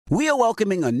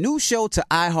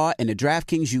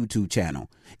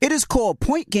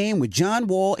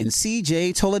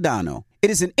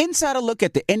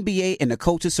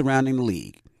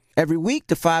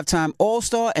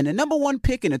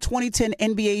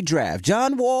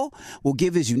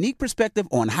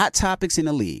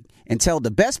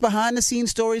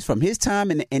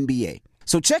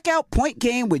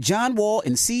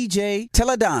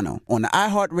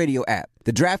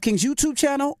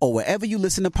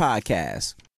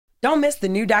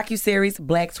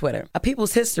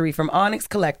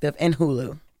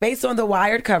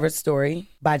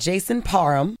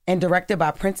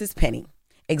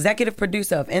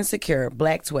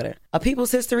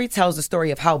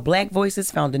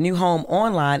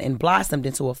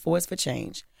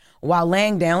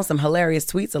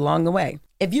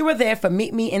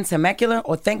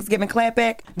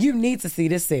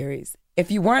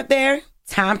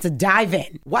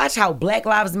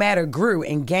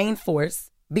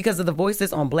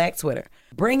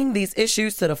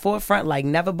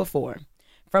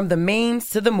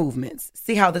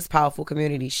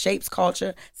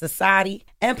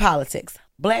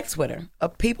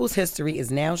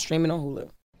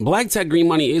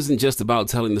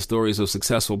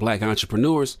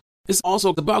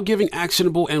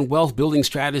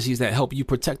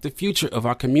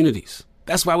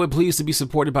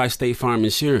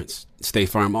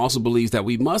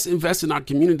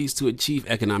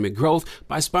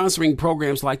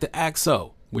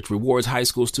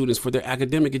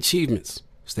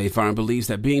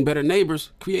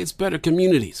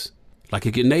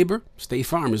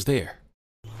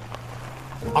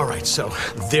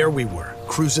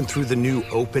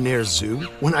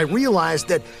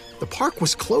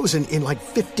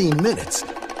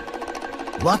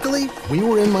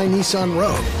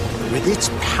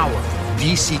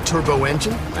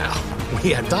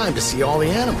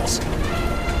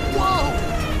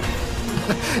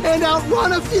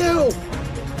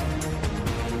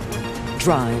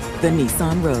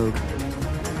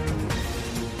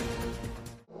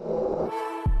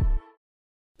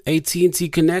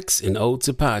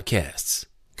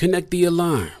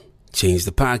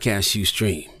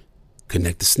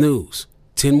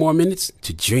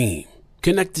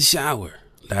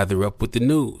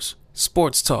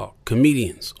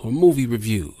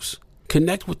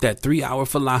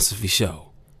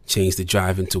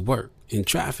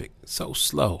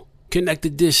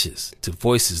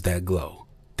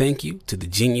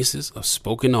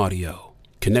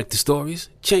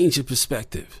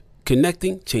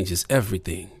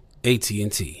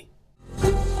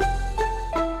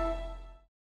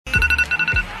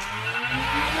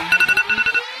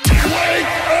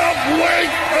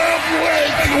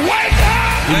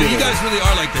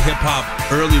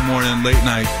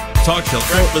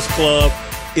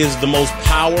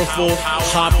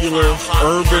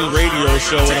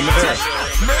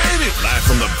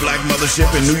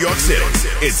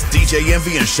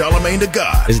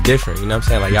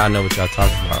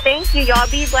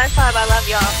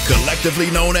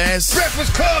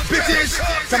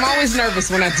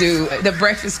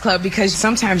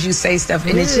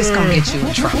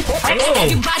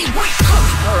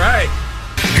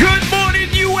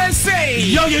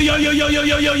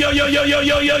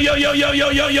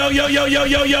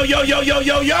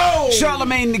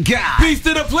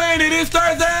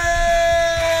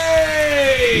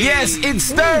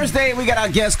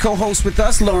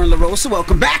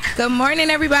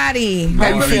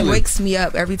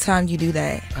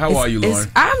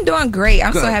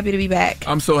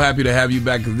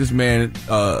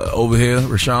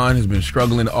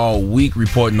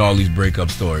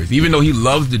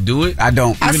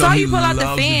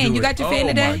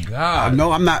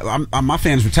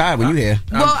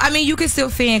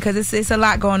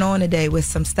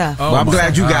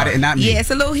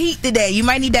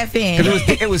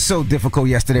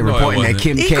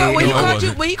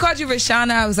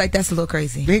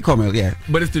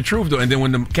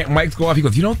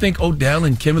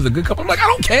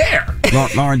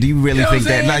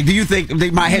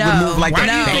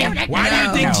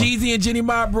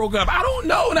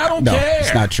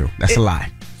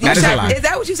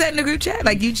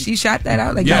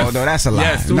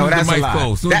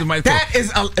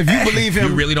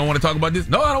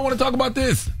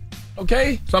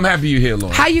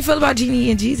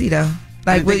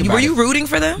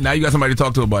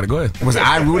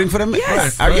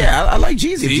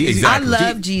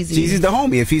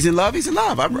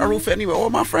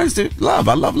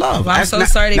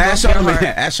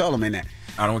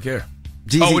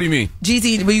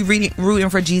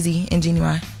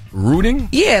Rooting?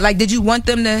 Yeah, like, did you want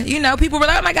them to, people were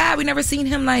like, oh my God, we never seen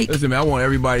him like. Listen, man, I want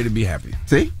everybody to be happy.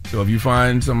 See? So if you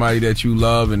find somebody that you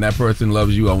love and that person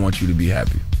loves you, I want you to be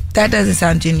happy. That doesn't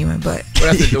sound genuine, but.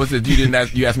 Well,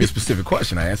 you asked me a specific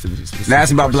question. I answered a specific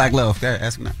Ask about question. black love.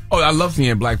 Ask me that. Oh, I love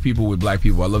seeing black people with black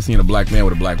people. I love seeing a black man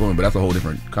with a black woman, but that's a whole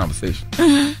different conversation.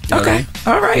 Mm-hmm. Okay.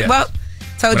 All right. Yeah. Well,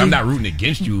 told but you. I'm not rooting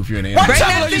against you if you're an What animal.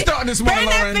 trouble are you starting this morning, Bring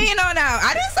that Loren? being on out.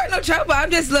 I didn't start no trouble.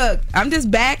 I'm just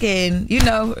back and,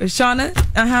 Shauna.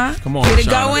 Come on, Get it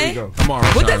Shauna. going. Come on,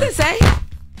 What Shauna. does it say?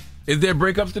 Is there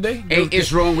breakups today?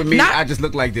 It's wrong with me. Not- I just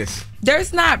look like this.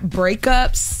 There's not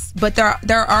breakups, but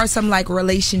there are some like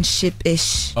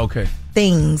relationship-ish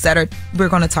things that we're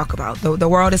going to talk about. The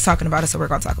world is talking about it, so we're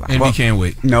going to talk about it. And we can't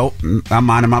wait. No, I'm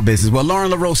minding my business. Well, Loren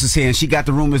Lorosa is here, and she got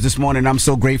the rumors this morning. I'm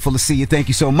so grateful to see you. Thank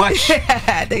you so much.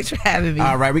 Thanks for having me.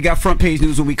 All right, we got front page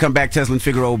news when we come back. Tesla and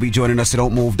Figaro will be joining us, so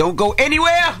don't move. Don't go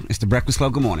anywhere. It's the Breakfast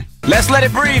Club. Good morning. Let's let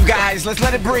it breathe, guys. Let's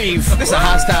let it breathe. This is a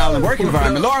hostile and work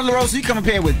environment. Loren Lorosa, you come up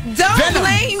here with Don't venom.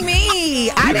 blame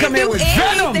me. I didn't do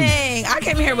anything. I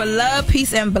came here with love,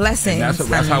 peace, and blessings.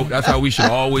 That's how we should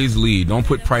always lead. Don't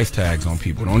put price tags on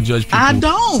people. Don't judge people. I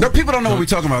don't. No, people don't know what we're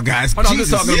talking about, guys. I'm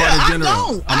just talking about in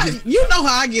general. I don't. You know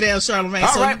how I get out, Charlamagne.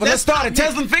 All right, well, let's start it.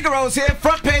 Tesla and Figaro is here.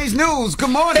 Front page news. Good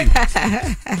morning.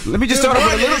 Let me just start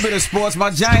off with a little bit of sports.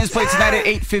 My Giants play tonight at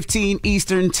 8:15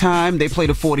 Eastern Time. They play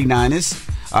the 49ers.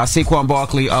 Saquon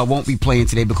Barkley won't be playing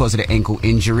today because of the ankle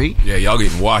injury. Yeah, y'all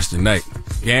getting washed tonight.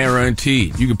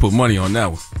 Guaranteed. You can put money on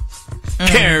that one.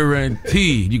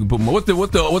 Guaranteed. You can put more.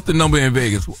 What's the number in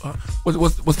Vegas?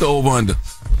 What's the over under?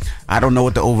 I don't know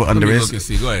what the over under is. Look and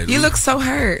see. Go ahead. You look so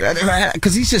hurt.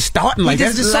 Because he's just starting like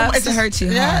that. He just loves to hurt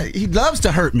you. Yeah, he loves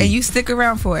to hurt me. And you stick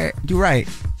around for it. You're right.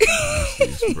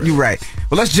 You're right.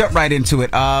 Well, let's jump right into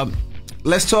it.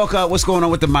 Let's talk what's going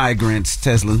on with the migrants,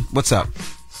 Tesla. What's up?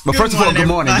 But first of all, good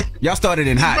morning. Y'all started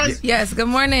in hot. Yes, good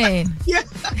morning. Yeah,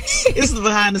 this is a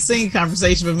behind the scene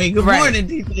conversation for me. Good morning,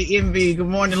 DJ MV. Good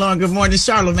morning, Lauren. Good morning,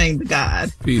 Charlamagne the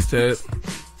God. Peace, Ted.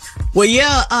 Well,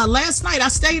 yeah, last night I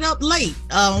stayed up late.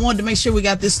 I wanted to make sure we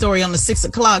got this story on the 6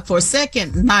 o'clock. For a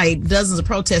second night, dozens of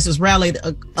protesters rallied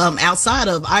outside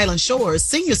of Island Shores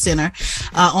Senior Center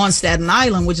on Staten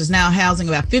Island, which is now housing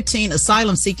about 15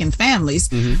 asylum-seeking families,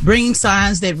 bringing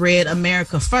signs that read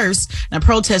America First. Now,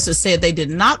 protesters said they did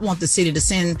not want the city to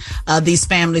send these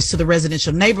families to the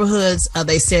residential neighborhoods.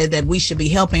 They said that we should be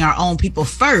helping our own people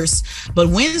first. But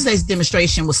Wednesday's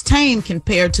demonstration was tame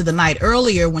compared to the night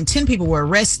earlier when 10 people were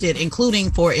arrested, including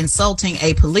for assaulting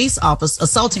a police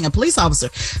officer.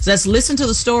 So let's listen to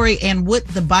the story and what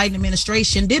the Biden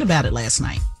administration did about it last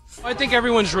night. I think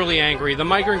everyone's really angry. The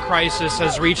migrant crisis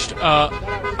has reached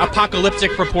apocalyptic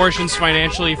proportions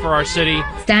financially for our city.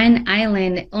 Staten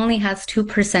Island only has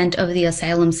 2% of the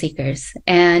asylum seekers.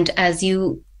 And as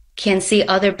you can see,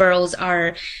 other boroughs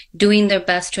are doing their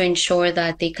best to ensure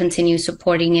that they continue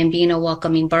supporting and being a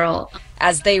welcoming borough.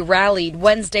 As they rallied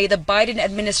Wednesday, the Biden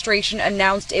administration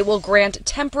announced it will grant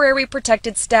temporary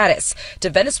protected status to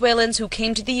Venezuelans who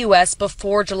came to the U.S.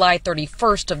 before July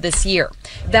 31st of this year.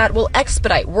 That will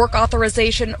expedite work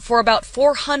authorization for about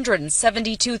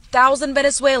 472,000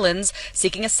 Venezuelans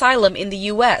seeking asylum in the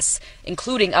U.S.,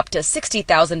 including up to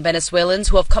 60,000 Venezuelans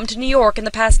who have come to New York in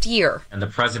the past year. And the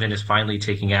president is finally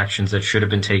taking actions that should have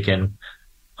been taken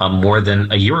more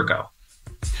than a year ago.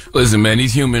 Listen, man,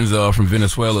 these humans from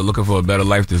Venezuela looking for a better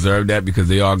life deserve that because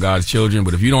they are God's children.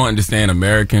 But if you don't understand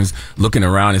Americans looking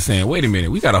around and saying, wait a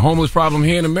minute, we got a homeless problem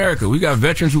here in America. We got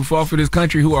veterans who fought for this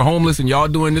country who are homeless and y'all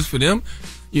doing this for them.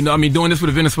 You know, I mean, doing this for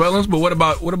the Venezuelans, but what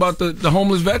about the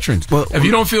homeless veterans? Well, if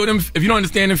you don't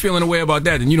understand them feeling a way about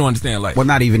that, then you don't understand life. Well,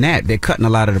 not even that. They're cutting a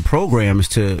lot of the programs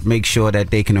to make sure that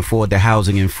they can afford the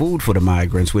housing and food for the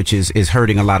migrants, which is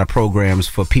hurting a lot of programs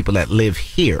for people that live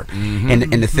here. And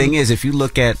the thing is, if you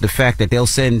look at the fact that they'll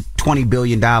send $20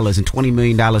 billion and $20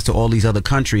 million to all these other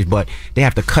countries, but they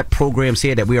have to cut programs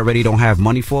here that we already don't have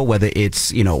money for, whether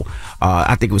it's,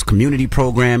 I think it was community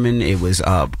programming, it was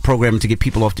programming to get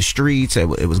people off the streets,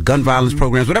 it was gun violence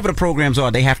programs, whatever the programs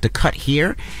are, they have to cut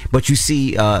here. But you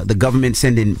see the government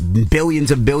sending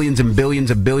billions and billions and billions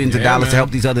and billions of dollars to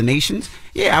help these other nations.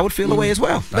 Yeah, I would feel the way as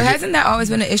well. But hasn't that always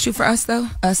been an issue for us, though?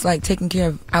 Us, like, taking care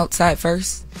of outside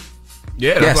first?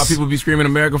 Yeah, that's why people be screaming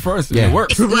America first. It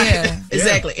works. Right.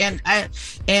 Exactly. And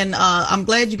I'm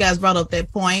glad you guys brought up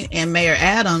that point. And Mayor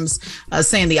Adams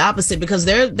saying the opposite, because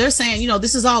they're saying,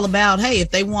 this is all about, hey,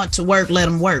 if they want to work, let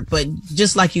them work. But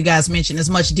just like you guys mentioned, it's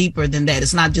much deeper than that.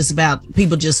 It's not just about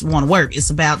people just want to work. It's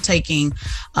about taking,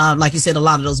 like you said, a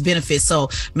lot of those benefits. So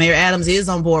Mayor Adams is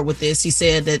on board with this. He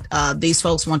said that these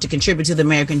folks want to contribute to the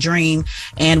American dream,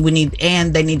 and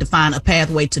they need to find a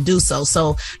pathway to do so.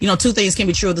 So, two things can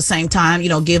be true at the same time.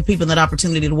 Give people that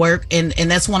opportunity to work. And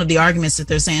that's one of the arguments that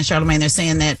they're saying, Charlamagne. They're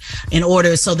saying that in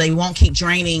order so they won't keep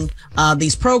draining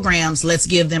these programs, let's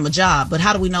give them a job. But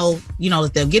how do we know,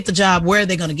 that they'll get the job? Where are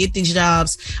they going to get these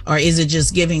jobs? Or is it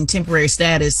just giving temporary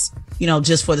status,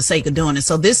 just for the sake of doing it?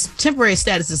 So this temporary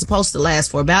status is supposed to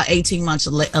last for about 18 months,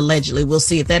 allegedly. We'll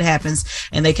see if that happens,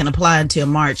 and they can apply until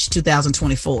March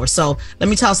 2024. So let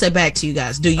me toss that back to you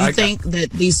guys. Do you think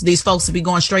that these folks will be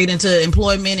going straight into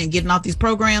employment and getting off these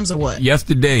programs, or what?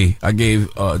 Yesterday, I gave,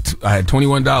 I had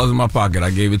 $21 in my pocket.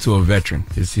 I gave it to a veteran.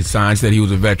 His sign said he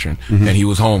was a veteran, and he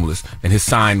was homeless. And his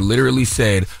sign literally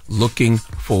said, looking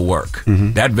for work.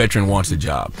 That veteran wants a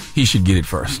job. He should get it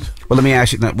first. Well, let me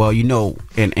ask you,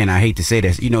 and I hate to say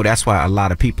this, that's why a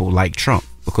lot of people like Trump,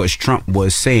 because Trump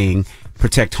was saying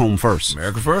protect home first.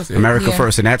 America first. Yeah. America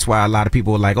first. And that's why a lot of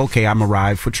people were like, okay, I'm a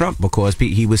ride for Trump, because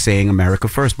he was saying America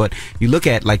first. But you look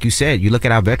at, like you said, you look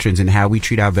at our veterans and how we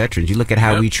treat our veterans. You look at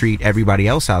how we treat everybody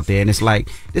else out there, and it's like,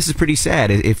 this is pretty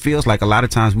sad. It feels like a lot of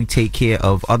times we take care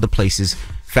of other places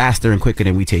faster and quicker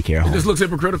than we take care of home. It just looks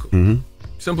hypocritical.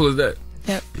 Simple as that.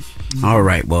 Yep. All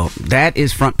right. Well, that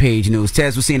is front page news.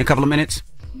 Tez, we'll see you in a couple of minutes.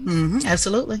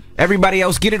 Absolutely. Everybody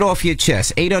else, get it off your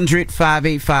chest.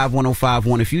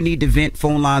 800-585-1051. If you need to vent,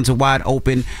 phone lines are wide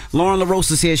open. Loren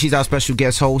Lorosa is here. She's our special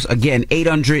guest host. Again,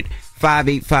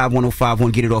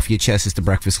 800-585-1051. Get it off your chest. It's The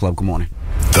Breakfast Club. Good morning.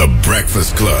 The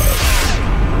Breakfast Club.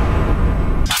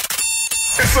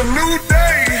 It's a new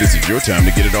day. This is your time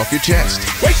to get it off your chest.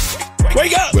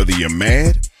 Wake up. Whether you're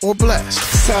mad or blessed.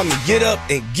 It's time to get up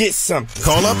and get something.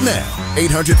 Call up now.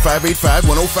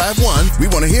 800-585-1051. We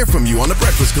want to hear from you on The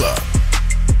Breakfast Club.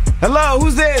 Hello,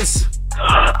 who's this?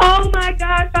 Oh my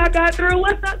gosh, I got through.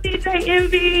 What's up, DJ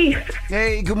Envy?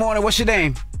 Hey, good morning. What's your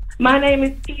name? My name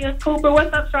is Tia Cooper.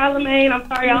 What's up, Charlamagne? I'm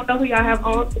sorry, I don't know who y'all have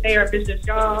on today, or if it's just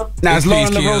y'all. Now, it's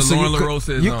Loren Lorosa. Lorosa. Loren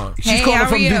Lorosa is on. She's calling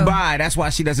from Dubai. That's why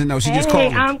she doesn't know. She just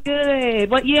called. Hey, I'm good.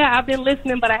 But yeah, I've been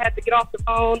listening, but I had to get off the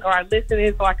phone, or I'm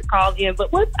listening so I could call in.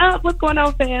 But what's up? What's going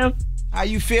on, fam? How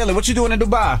you feeling? What you doing in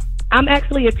Dubai? I'm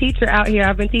actually a teacher out here.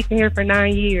 I've been teaching here for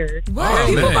 9 years. What?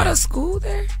 People go to school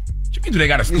there? What you mean, do they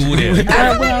got a school there? Go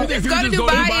to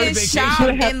Dubai and shop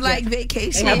and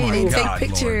vacation and take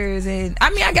pictures. And I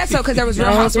mean, I guess so, because there was Real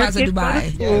Housewives of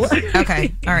Dubai. Yes.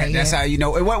 Okay, all right. That's how you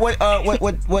know. What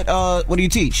do you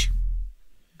teach?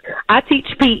 I teach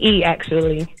PE,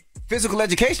 actually. Physical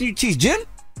education. You teach gym?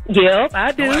 Yep,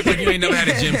 I do. Oh, I think you ain't never had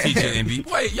a gym teacher, Envy.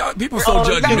 Wait, y'all, people so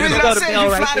judgmental.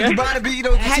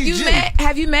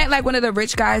 Have you met like one of the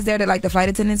rich guys there that like the flight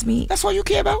attendants meet? That's all you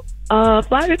care about?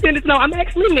 Flight attendants? No, I'm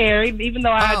actually married, even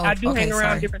though I do hang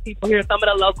around different people here, some of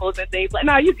the locals and things. Like,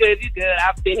 no, you good.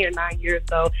 I've been here 9 years,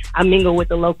 so I mingle with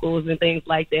the locals and things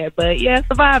like that. But yeah, it's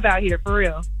a vibe out here, for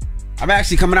real. I'm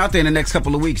actually coming out there in the next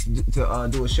couple of weeks to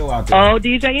do a show out there. Oh,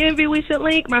 DJ Envy, we should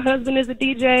link. My husband is a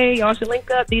DJ. Y'all should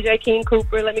link up. DJ King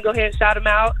Cooper. Let me go ahead and shout him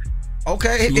out.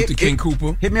 Okay. King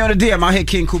Cooper. Hit me on the DM. I'll hit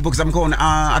King Cooper because I'm going.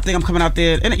 I think I'm coming out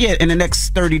there. In the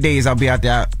next 30 days, I'll be out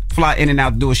there. Fly in and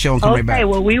out, do a show, and come right back. Okay,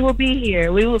 well, we will be here.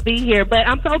 But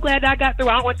I'm so glad I got through.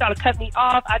 I don't want y'all to cut me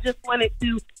off. I just wanted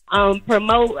to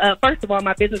promote, first of all,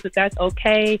 my business, if that's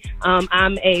okay.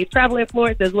 I'm a travel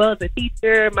influencer as well as a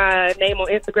teacher. My name on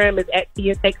Instagram is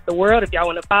 @TiaTakesTheWorld. If y'all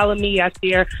want to follow me, I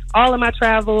share all of my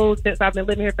travels. Since I've been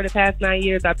living here for the past 9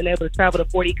 years, I've been able to travel to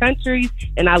 40 countries,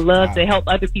 and I love to help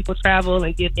other people travel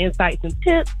and give insights and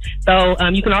tips. So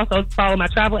you can also follow my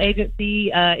travel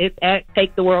agency. It's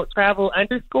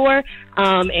 @TakeTheWorldTravel_.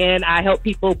 And I help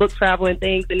people book travel and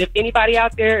things. And if anybody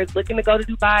out there is looking to go to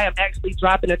Dubai, I'm actually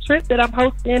dropping a trip that I'm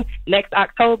hosting next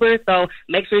October. So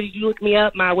make sure you look me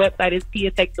up. My website is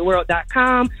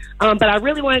TiaTakesTheWorld.com. But I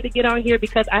really wanted to get on here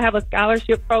because I have a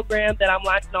scholarship program that I'm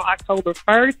launching on October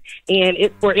 1st. And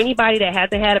it's for anybody that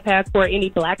hasn't had a passport, any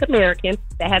Black American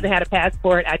that hasn't had a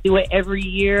passport. I do it every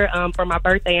year for my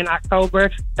birthday in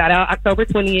October. Shout out October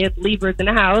 20th, Libras in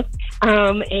the house.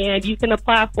 And you can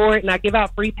apply for it, and I give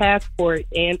out free passports.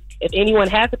 And if anyone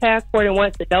has a passport and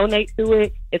wants to donate to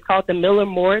it, It's called the Miller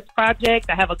Morris Project.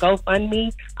 I have a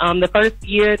GoFundMe. The first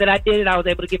year that I did it, I was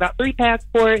able to give out 3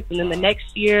 passports. And then the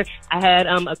next year, I had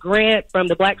a grant from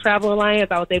the Black Travel Alliance.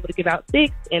 I was able to give out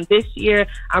 6. And this year,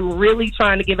 I'm really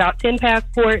trying to give out 10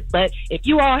 passports. But if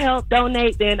you all help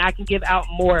donate, then I can give out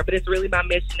more. But it's really my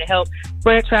mission to help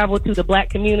spread travel to the Black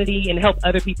community and help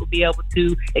other people be able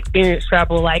to experience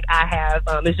travel like I have.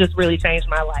 It's just really changed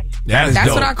my life.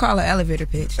 That's what I call an elevator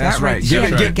pitch. That's right. Give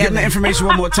them the information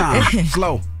one more time.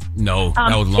 Slow. No,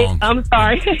 that was long. I'm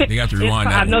sorry. They got to rewind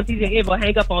that. I know she's going to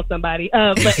hang up on somebody.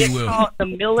 But it's called the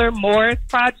Miller Morris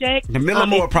Project. The Miller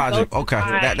Morris Project. Okay.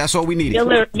 That's what we needed.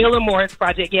 Miller Morris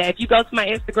Project. Yeah. If you go to my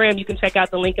Instagram, you can check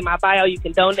out the link in my bio. You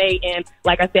can donate. And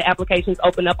like I said, applications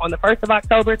open up on the 1st of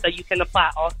October, so you can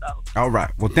apply also. All right.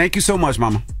 Well, thank you so much,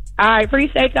 Mama. All right.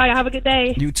 Appreciate y'all. Have a good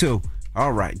day. You too.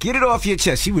 All right. Get it off your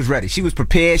chest. She was ready. She was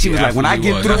prepared. She was like, when I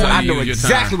get through, I know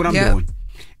exactly what I'm doing.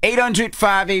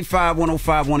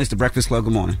 800-585-1051 is the Breakfast Club.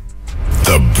 Good morning.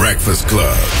 The Breakfast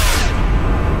Club.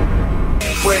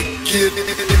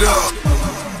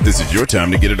 This is your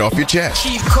time to get it off your chest.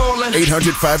 Keep calling.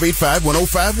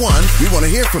 800-585-1051. We want to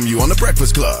hear from you on the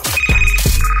Breakfast Club.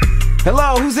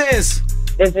 Hello, who's this?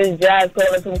 This is Jazz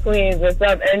calling from Queens. What's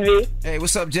up, Envy? Hey,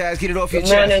 what's up, Jazz? Get it off your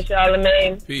chest. Good morning,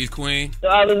 Charlamagne. Peace, Queen. So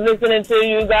I was listening to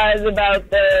you guys about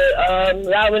the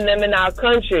allowing them in our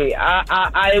country.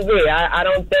 I agree. I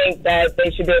don't think that they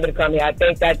should be able to come here. I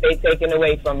think that they're taken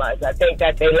away from us. I think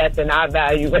that they lessen our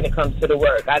value when it comes to the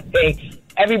work. I think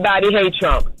everybody hates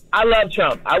Trump. I love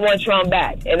Trump. I want Trump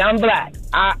back. And I'm black.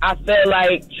 I feel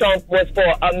like Trump was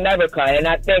for America. And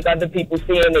I think other people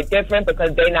seeing it different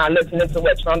because they're not listening to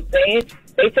what Trump's saying.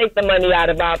 They take the money out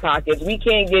of our pockets. We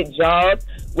can't get jobs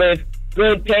with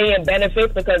good pay and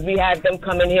benefits because we have them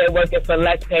coming here working for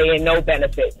less pay and no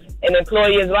benefits. And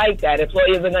employers like that.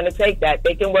 Employers are going to take that.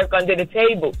 They can work under the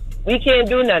table. We can't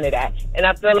do none of that. And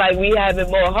I feel like we have it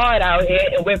more hard out here,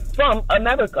 and we're from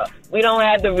America. We don't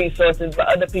have the resources, but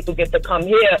other people get to come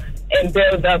here and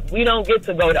build up. We don't get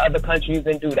to go to other countries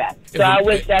and do that. So I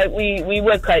wish that we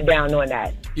would cut down on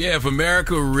that. Yeah, if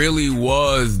America really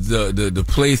was the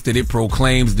place that it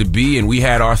proclaims to be, and we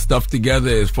had our stuff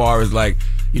together as far as like,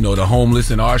 you know, the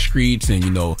homeless in our streets and, you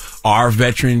know, our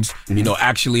veterans, you know,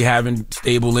 actually having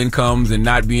stable incomes and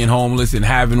not being homeless and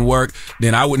having work,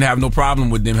 then I wouldn't have no problem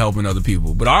with them helping other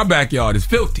people. But our backyard is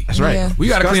filthy. That's right. Yeah. We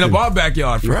got to clean up our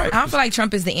backyard first. Right. I don't feel like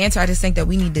Trump is the answer. I just think that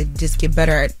we need to just get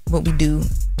better at what we do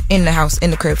in the house, in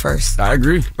the crib first. I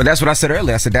agree. But that's what I said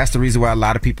earlier. I said that's the reason why a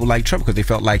lot of people like Trump, because they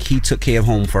felt like he took care of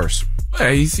home first.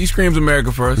 Hey, he screams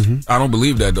America first. I don't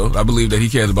believe that, though. I believe that he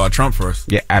cares about Trump first.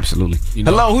 Yeah, absolutely. You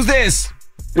know? Hello, who's this?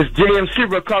 It's JMC.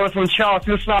 We're calling from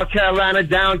Charleston, South Carolina,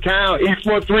 downtown.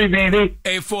 843, baby.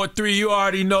 843, you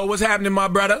already know. What's happening, my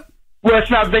brother? What's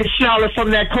up, Big Charlotte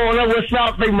from that corner? What's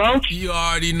up, Big Munch? You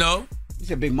already know. You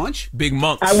said Big Munch? Big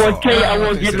Monks. I want to tell you, I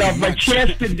want to get it off my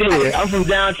chest today. I'm from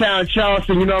downtown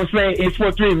Charleston, you know what I'm saying?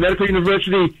 843, Medical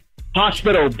University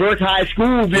Hospital, Burke High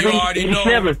School, baby. You already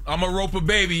know. I'm a roper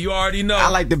baby. You already know. I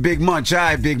like the Big Munch. All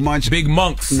right, Big Munch. Big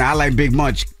Monks. Nah, I like Big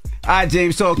Munch. All right,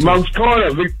 James, talk to Monk's Corner.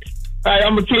 All right,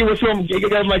 I'm going to tell you what's going to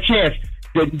get off my chest.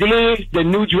 The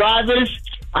new drivers,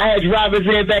 I had drivers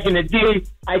in back in the day.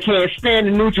 I can't stand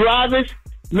the new drivers.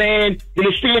 Man,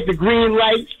 they stay at the green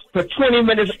light for 20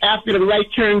 minutes after the light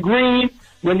turn green.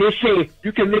 When they say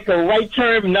you can make a right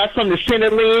turn, not from the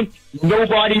center lane,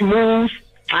 nobody moves.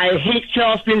 I hate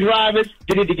Charleston drivers.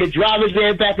 They need to get drivers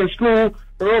in back in school.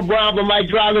 Earl Brown, but my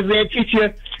drivers in,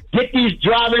 teacher. Get these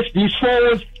drivers, these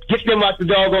phones, get them out the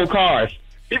doggone cars.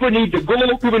 People need to go.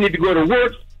 People need to go to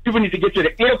work. People need to get to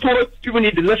the airport. People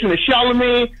need to listen to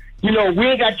Charlamagne. You know, we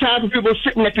ain't got time for people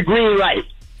sitting at the green light.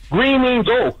 Green means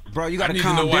go. Bro, you got to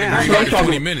calm down. Why the green light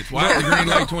 20 minutes? Why is the green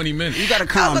light 20 minutes? You got to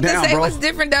calm down, say, bro. what's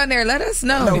different down there? Let us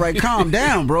know. No, right, calm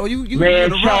down, bro. You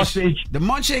man, Charleston. The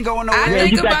Munch ain't going nowhere. I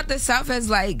think about the South as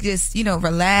like just, you know,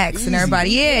 relax and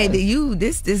everybody. Yeah,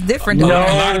 this is different. No, a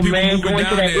lot of people man, moving going down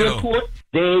to that there, airport.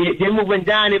 They're moving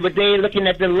down there, but they ain't looking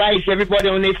at the lights. Everybody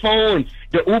on their phone.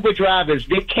 The Uber drivers,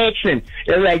 they're catching.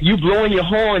 They're like, you blowing your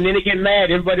horn, then they get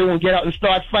mad. Everybody won't get out and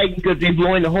start fighting because they're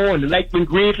blowing the horn. The light's been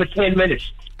green for 10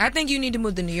 minutes. I think you need to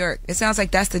move to New York. It sounds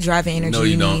like that's the driving energy No,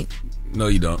 you don't. need. No,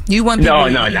 you don't. You want people,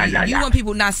 No. You want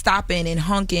people not stopping and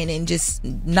honking and just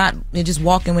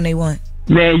walking when they want.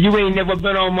 Man, you ain't never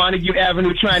been on Montague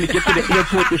Avenue trying to get to the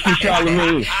airport to see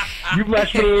Charlamagne. You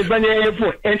must have been to the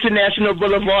airport. International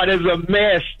Boulevard is a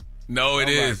mess. No, it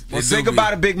is. Well, say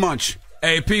goodbye to Big Munch.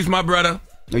 Hey, peace, my brother.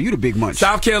 No, you the Big Munch.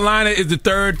 South Carolina is the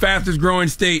third fastest growing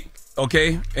state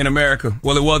okay, in America.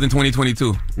 Well, it was in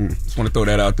 2022. Just want to throw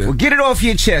that out there. Well, get it off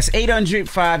your chest.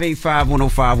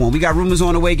 800-585-1051. We got rumors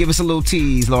on the way. Give us a little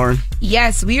tease, Loren.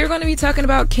 Yes, we are going to be talking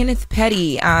about Kenneth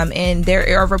Petty. And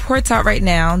there are reports out right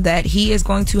now that he is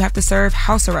going to have to serve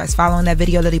house arrest following that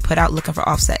video that he put out looking for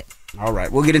Offset. All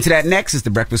right, we'll get into that next. It's The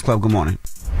Breakfast Club. Good morning.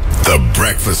 The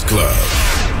Breakfast Club.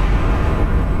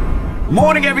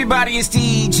 Morning, everybody. It's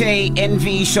DJ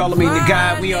NV, Charlamagne the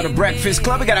Guy. We are The Breakfast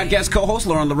Club. We got our guest co-host,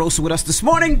 Loren Lorosa, with us this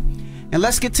morning. And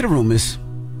let's get to the rumors.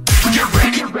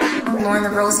 Loren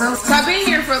Lorosa. So I've been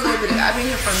here for a little bit. I've been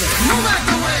here for a minute.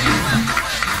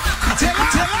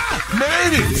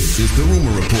 Made it. This is the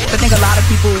Rumor Report. I think a lot of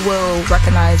people will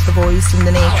recognize the voice and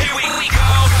the name.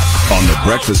 On The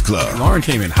Breakfast Club. Loren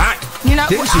came in hot. You know,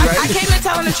 Didn't she, right? I came in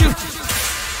telling the truth.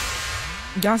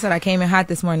 Y'all said I came in hot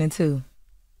this morning, too.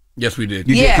 Yes, we did.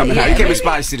 You did come in hot. You came in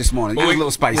spicy this morning. You was a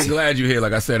little spicy. I'm glad you're here,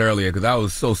 like I said earlier, because I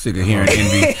was so sick of hearing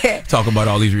Envy talk about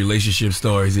all these relationship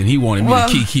stories, and he wanted me to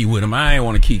kiki with him. I ain't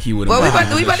want to kiki with him. Well,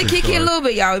 we about to kiki a little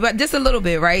bit, y'all. Just a little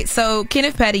bit, right? So,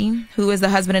 Kenneth Petty, who is the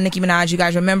husband of Nicki Minaj, you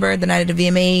guys remember the night of the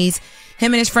VMAs,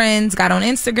 him and his friends got on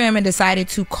Instagram and decided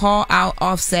to call out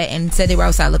Offset and said they were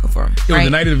outside looking for him. It was the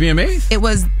night of the VMAs? It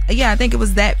was, I think it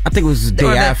was that. I think it was the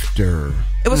day after.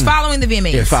 It was following the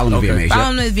VMAs. Yeah, following the VMAs.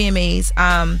 Following the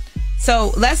VMAs.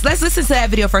 So let's listen to that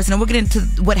video first, and then we'll get into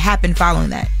what happened following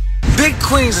that. Big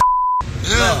Queens.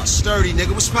 Yeah, sturdy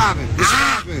nigga. What's poppin'? What's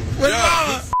poppin'?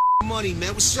 What's money,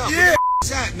 man? What's up? Yeah.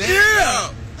 What's that, man? Yeah.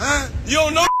 Huh? You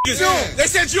don't know niggas. They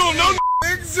said you don't know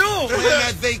niggas. Zoom. We're on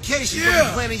that vacation. Yeah.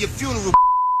 We're planning your funeral.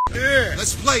 Yeah.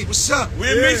 Let's play. What's up?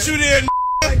 We'll meet you there.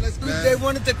 They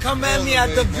wanted to come at me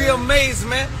at the VMAs,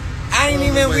 man.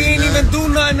 We ain't even do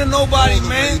nothing to nobody,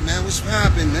 man. What's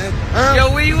poppin', man? Huh?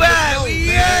 Yo, where you at? Where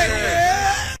you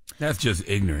at? That's just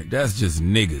ignorant. That's just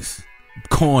niggas.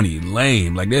 Corny,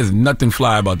 lame. Like, there's nothing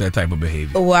fly about that type of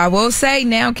behavior. Well, I will say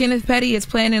now Kenneth Petty is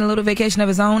planning a little vacation of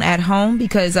his own at home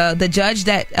because the judge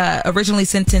that originally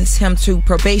sentenced him to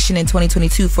probation in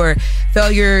 2022 for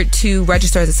failure to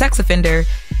register as a sex offender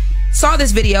saw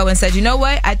this video and said, you know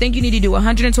what? I think you need to do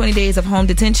 120 days of home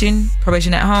detention,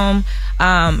 probation at home,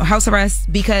 house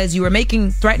arrest, because you were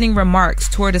making threatening remarks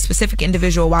toward a specific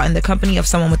individual while in the company of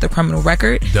someone with a criminal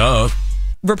record. Duh.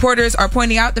 Reporters are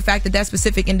pointing out the fact that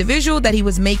specific individual that he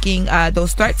was making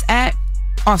those threats at,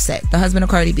 Offset, the husband of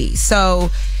Cardi B. So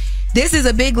this is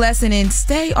a big lesson in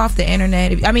stay off the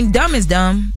internet. I mean, dumb is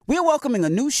dumb. We're welcoming a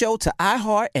new show to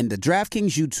iHeart and the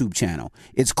DraftKings YouTube channel.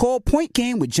 It's called Point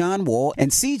Game with John Wall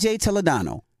and CJ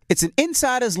Toledano. It's an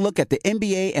insider's look at the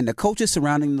NBA and the coaches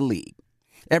surrounding the league.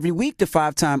 Every week, the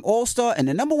 5-time All-Star and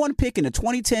the number one pick in the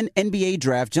 2010 NBA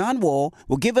Draft, John Wall,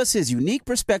 will give us his unique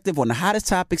perspective on the hottest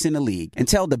topics in the league and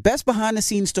tell the best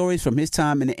behind-the-scenes stories from his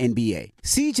time in the NBA.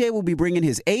 CJ will be bringing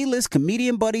his A-list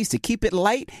comedian buddies to keep it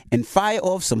light and fire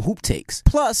off some hoop takes.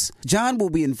 Plus, John will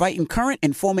be inviting current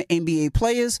and former NBA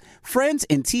players, friends,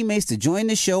 and teammates to join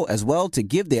the show as well to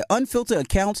give their unfiltered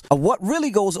accounts of what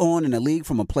really goes on in the league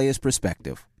from a player's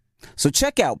perspective. So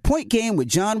check out Point Game with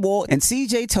John Wall and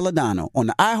CJ Toledano on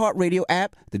the iHeartRadio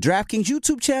app, the DraftKings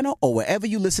YouTube channel, or wherever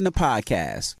you listen to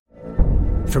podcasts.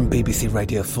 From BBC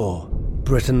Radio 4,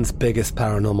 Britain's biggest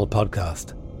paranormal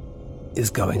podcast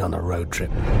is going on a road trip.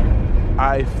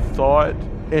 I thought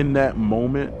in that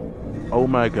moment, oh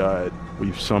my God,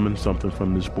 we've summoned something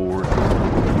from this board.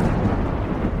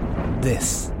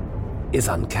 This is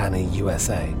Uncanny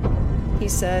USA. He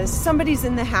says, somebody's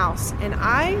in the house, and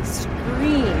I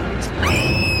screamed.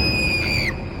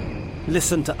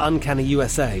 Listen to Uncanny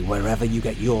USA wherever you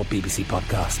get your BBC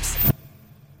podcasts,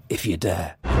 if you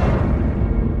dare.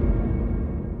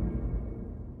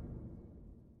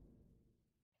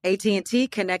 AT&T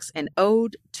connects an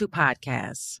ode to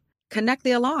podcasts. Connect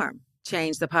the alarm.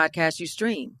 Change the podcast you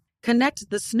stream. Connect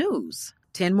the snooze.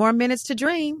 10 more minutes to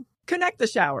dream. Connect the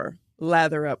shower.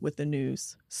 Lather up with the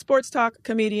news, sports talk,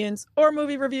 comedians, or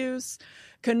movie reviews.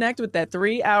 Connect with that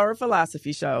 3-hour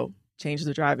philosophy show. Change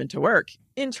the drive into work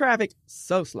in traffic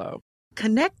so slow.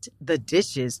 Connect the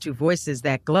dishes to voices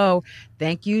that glow.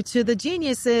 Thank you to the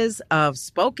geniuses of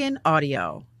spoken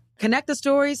audio. Connect the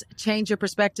stories, change your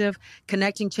perspective.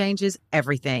 Connecting changes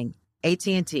everything.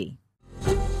 AT&T.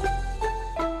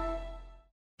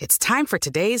 It's time for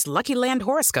today's Lucky Land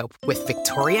horoscope with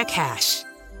Victoria Cash.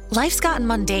 Life's gotten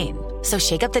mundane, so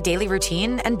shake up the daily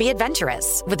routine and be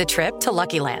adventurous with a trip to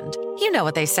Lucky Land. You know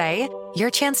what they say, your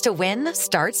chance to win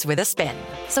starts with a spin.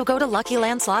 So go to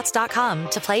LuckyLandSlots.com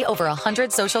to play over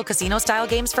 100 social casino-style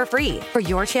games for free for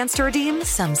your chance to redeem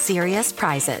some serious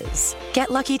prizes. Get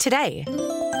lucky today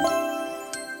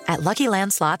at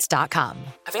LuckyLandSlots.com.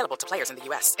 Available to players in the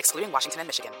U.S., excluding Washington and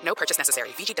Michigan. No purchase necessary.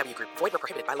 VGW Group. Void where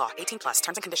prohibited by law. 18+.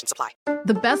 Terms and conditions apply.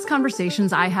 The best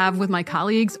conversations I have with my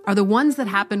colleagues are the ones that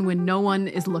happen when no one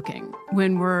is looking,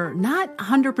 when we're not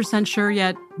 100% sure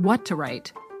yet what to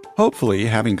write. Hopefully,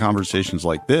 having conversations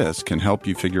like this can help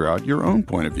you figure out your own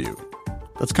point of view.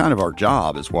 That's kind of our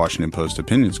job as Washington Post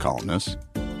opinions columnists.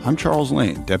 I'm Charles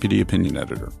Lane, Deputy Opinion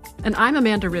Editor. And I'm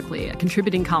Amanda Ripley, a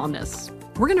contributing columnist.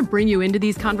 We're going to bring you into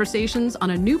these conversations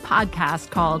on a new podcast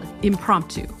called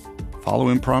Impromptu. Follow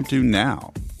Impromptu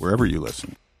now, wherever you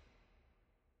listen.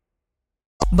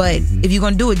 But if you're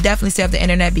going to do it, definitely stay off the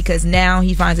internet, because now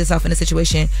he finds himself in a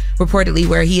situation reportedly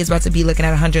where he is about to be looking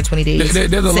at 120 days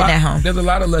sitting at home. There's a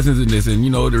lot of lessons in this. And,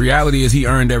 the reality is he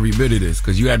earned every bit of this,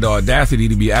 because you had the audacity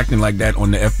to be acting like that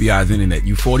on the FBI's internet.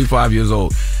 You 45 years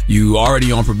old. You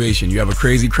already on probation. You have a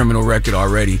crazy criminal record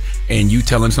already. And you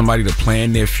telling somebody to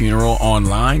plan their funeral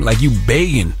online? Like, you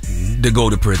begging to go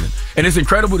to prison. And it's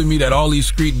incredible to me that all these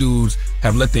street dudes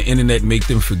have let the internet make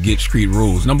them forget street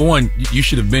rules. Number one, you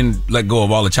should have been let go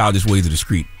of all the childish ways of the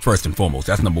street, first and foremost.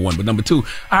 That's number one. But number two,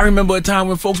 I remember a time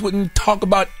when folks wouldn't talk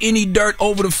about any dirt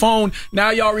over the phone.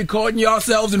 Now y'all recording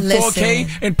yourselves in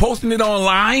 4K and posting it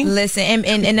online. Listen,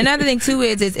 and another thing too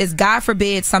is God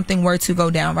forbid something were to go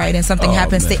down, right? And something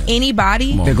happens to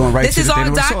anybody. They're going right this to is the all date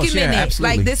of the source. documented. Yeah,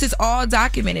 absolutely. This is all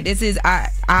documented. This is I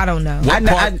don't know.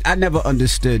 I never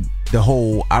understood the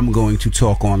whole I'm going to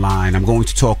talk online, I'm going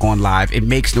to talk on live. It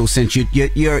makes no sense.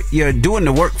 You're doing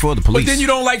the work for the police. But then you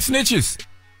don't like snitches.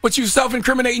 But you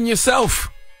self-incriminating yourself.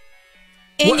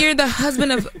 And you're the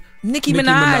husband of Nicki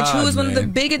Minaj, who is one of the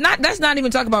biggest, let's not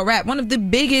even talk about rap, one of the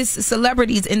biggest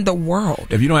celebrities in the world.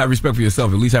 If you don't have respect for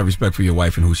yourself, at least have respect for your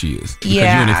wife and who she is. Because you're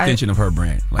an extension of her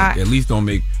brand. At least don't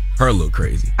make her look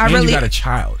crazy. You got a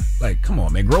child. Like, come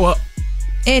on, man, grow up.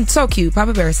 And so cute.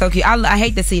 Papa Bear is so cute. I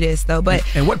hate to see this, though. But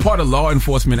and what part of law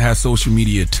enforcement has social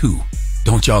media too?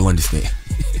 Don't y'all understand?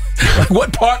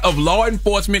 What part of law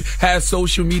enforcement has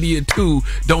social media too?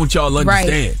 Don't y'all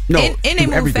understand? Right. No, and they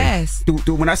move fast.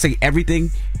 When I say everything,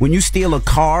 when you steal a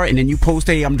car and then you post,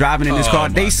 hey, I'm driving in this car,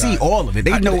 they see all of it.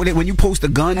 They know that when you post a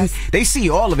gun, they see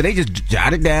all of it. They just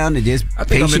jot it down and just I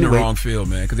think I'm in the wrong field,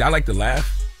 man, because I like to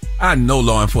laugh. I know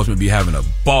law enforcement be having a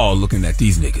ball looking at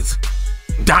these niggas.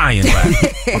 Dying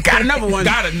laughing. Got another one.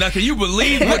 Can you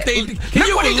believe what they? Can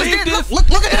you believe this? Look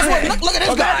at this one. Look at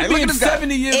this guy. Being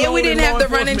 70 years old. And we didn't have to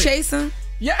run and chase him.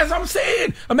 Yeah, as I'm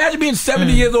saying. Imagine being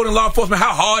 70 years old in law enforcement,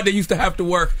 how hard they used to have to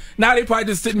work. Now they probably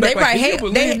just sitting back. They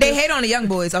hate on the young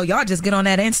boys. Oh, y'all just get on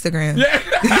that Instagram. Yeah.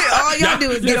 All y'all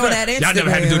do is get on that Instagram. Y'all never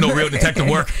had to do no real detective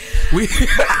work. We used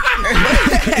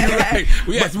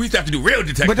to have to do real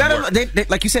detective work. They,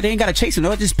 like you said, they ain't got to chase him.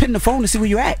 They'll just pin the phone to see where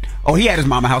you at. Oh, he at his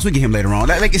mama house. We get him later on.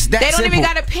 It's that they don't simple. even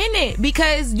got to pin it,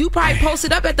 because you probably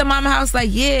posted up at the mama house like,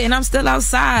 yeah, and I'm still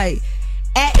outside.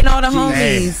 Atting all the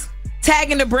homies.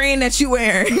 Tagging the brand that you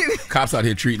wearing. Cops out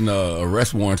here treating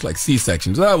arrest warrants like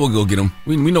C-sections. We'll go get him.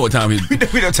 We know what time he.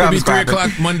 We know time. It'll be 3 o'clock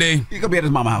Monday. He gonna be at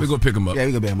his mama house. We gonna pick him up. Yeah,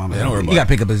 we gonna be at his mama house. Don't worry about You gotta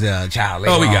pick up his child.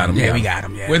 Oh, we got him. Yeah, we got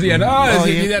him. Yeah. Where's he at?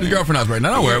 He's at his girlfriend's house right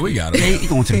now. Don't worry, we got him. Yeah, he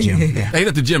going to the gym. Yeah. He's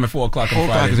at the gym at 4 o'clock on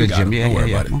Friday. At the gym. Don't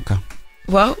worry about it. Okay.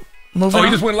 Well, moving on.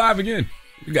 He just went live again.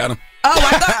 We got him. Oh,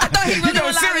 I thought he really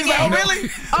went live again. Oh,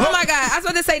 really? Oh my God! I was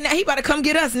about to say, now he about to come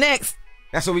get us next.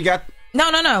 That's what we got.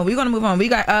 No. We're gonna move on. We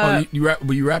got.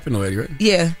 Were you rapping already, right?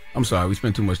 Yeah. I'm sorry. We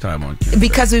spent too much time on it.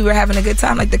 Because we were having a good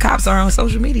time, like the cops are on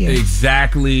social media.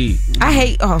 Exactly. I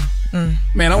hate.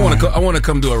 Man, I want to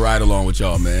come do a ride along with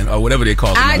y'all, man, or whatever they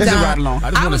call it. I don't. Ride along.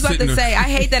 I was about to say, I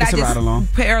hate that I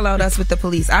just paralleled us with the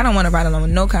police. I don't want to ride along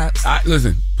with no cops.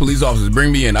 Listen, police officers,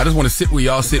 bring me in. I just want to sit where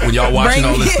y'all sit when y'all watching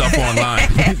all this stuff online.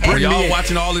 When y'all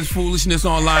watching all this foolishness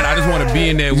online, I just want to be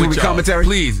in there with y'all. Commentary?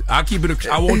 Please, I'll keep it.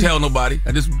 I won't tell nobody.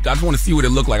 I just want to see what it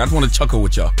look like. I just want to chuckle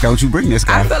with y'all. Don't you bring this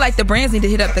guy? I feel like the brands need to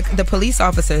hit up the police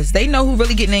officers. They know who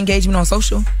really getting engagement on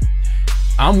social.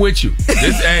 I'm with you.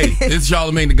 This is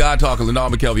Charlamagne the God Talker,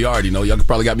 Lenard McKelvey. You already know. Y'all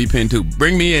probably got me pinned too.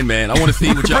 Bring me in, man. I want to see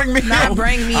what y'all. bring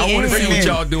me in. I want to see what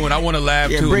y'all doing. I want to laugh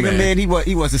too, bring man. him in. He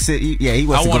wants to sit. He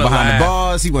wants to go behind the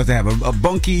bars. He wants to have a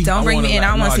bunkie. Don't bring me in.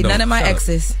 I don't want to see none of my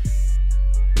exes.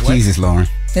 Jesus, Loren.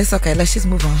 It's okay. Let's just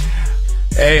move on.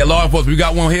 Hey, law enforcement, we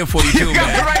got one here for you too, man.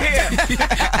 Got it right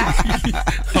here.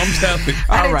 I'm telling you.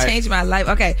 I didn't change my life.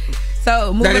 Okay.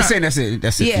 So moving on. That's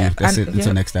it. Yeah, that's it.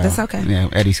 Until next hour. That's okay. Yeah,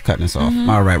 Eddie's cutting us off.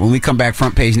 All right. When we come back,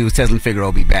 front page news. Tesla and Figaro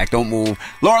will be back. Don't move.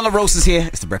 Lauren Lorosa is here.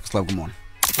 It's the Breakfast Club. Good morning.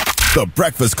 The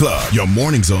Breakfast Club. Your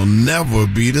mornings will never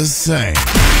be the same.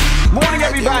 Morning,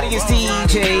 everybody. It's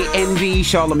DJ NV,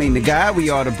 Charlamagne the Guy. We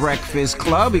are the Breakfast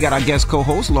Club. We got our guest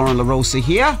co-host, Lauren Lorosa,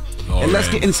 here. And let's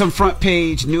get in some front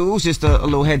page news. Just a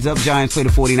little heads up. Giants play the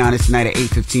 49ers tonight at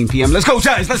 8:15 p.m. Let's go,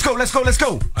 Giants. Let's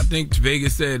go. I think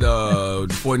Vegas said the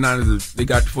 49ers, they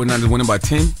got the 49ers winning by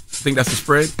 10. I think that's the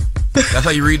spread. That's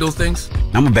how you read those things?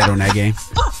 I'm going to bet on that game.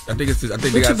 I think they what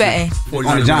you got betting? 49ers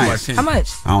on the Giants. by 10. How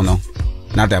much? I don't know.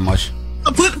 Not that much.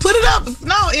 Put it up.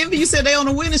 No, Envy, you said they on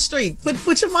a winning streak.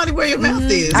 Put your money where your mouth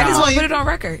is. I just want to put it on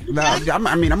record. No, I'm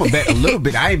going to bet a little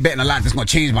bit. I ain't betting a lot that's going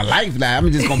to change my life. Like,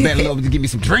 I'm just going to bet a little bit to give me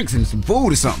some drinks and some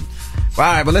food or something. All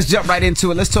right, but let's jump right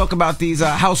into it. Let's talk about these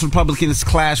House Republicans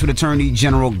clash with Attorney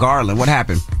General Garland. What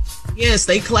happened? Yes,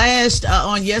 they clashed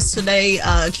on yesterday,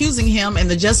 accusing him and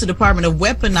the Justice Department of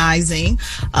weaponizing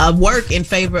work in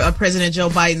favor of President Joe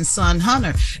Biden's son,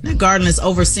 Hunter. Now, Garland is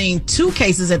overseeing two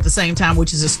cases at the same time,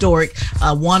 which is historic.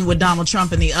 One with Donald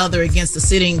Trump and the other against the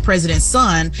sitting president's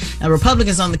son.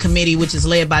 Republicans on the committee, which is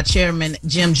led by Chairman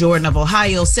Jim Jordan of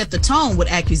Ohio, set the tone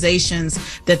with accusations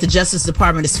that the Justice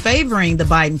Department is favoring the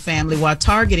Biden family while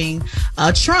targeting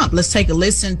Trump. Let's take a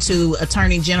listen to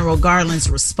Attorney General Garland's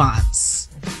response.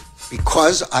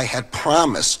 Because I had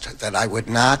promised that I would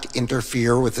not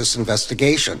interfere with this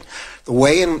investigation. The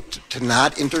way to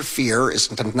not interfere is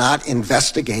to not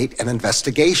investigate an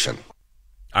investigation.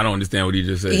 I don't understand what he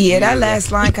just said. Yeah, that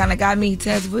last line kind of got me,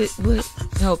 Tess. What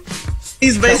help?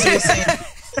 He's basically saying,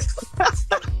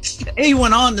 he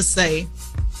went on to say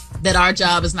that our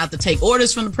job is not to take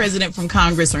orders from the president, from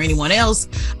Congress, or anyone else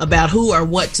about who or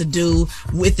what to do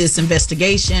with this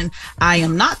investigation. I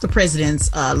am not the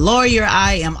president's lawyer.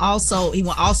 He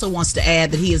also wants to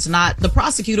add that he is not the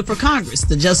prosecutor for Congress.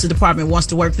 The Justice Department wants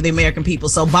to work for the American people.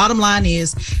 So bottom line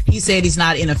is, he said he's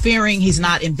not interfering. He's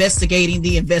not investigating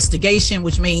the investigation,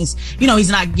 which means,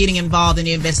 he's not getting involved in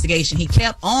the investigation. He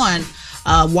kept on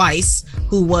Weiss,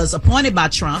 who was appointed by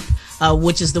Trump,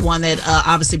 which is the one that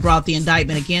obviously brought the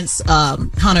indictment against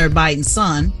Hunter Biden's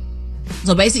son.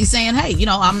 So basically saying, hey,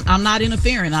 I'm not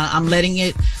interfering. I'm letting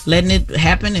it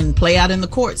happen and play out in the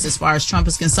courts as far as Trump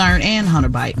is concerned and Hunter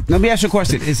Biden. Let me ask you a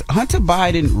question. Is Hunter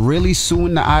Biden really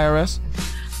suing the IRS?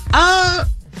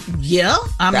 Yeah.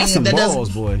 That's some balls,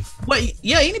 boy. Well,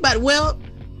 yeah,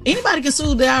 anybody can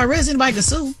sue the IRS. Anybody can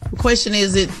sue. The question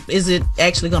is it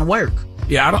actually going to work?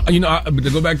 Yeah, to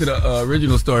go back to the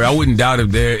original story, I wouldn't doubt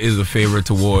if there is a favor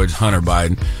towards Hunter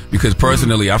Biden, because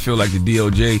personally, I feel like the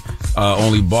DOJ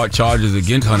only brought charges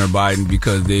against Hunter Biden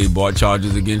because they brought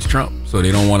charges against Trump. So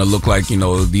they don't want to look like,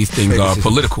 these things are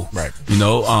political. Right.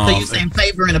 So you're saying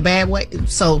favor in a bad way?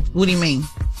 So what do you mean?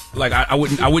 Like I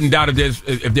wouldn't doubt if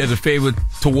there's a favor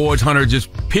towards Hunter,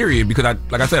 just period, because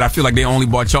like I said, I feel like they only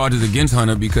brought charges against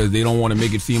Hunter because they don't want to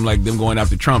make it seem like them going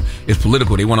after Trump is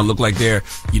political. They want to look like they're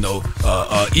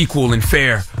equal and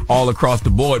fair all across the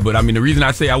board. But I mean, the reason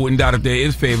I say I wouldn't doubt if there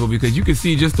is favor, because you can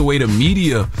see just the way the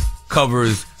media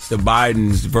covers the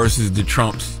Bidens versus the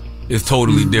Trumps is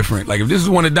totally different. Like if this is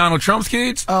one of Donald Trump's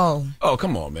kids, oh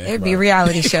come on, man, it'd be a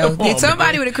reality show.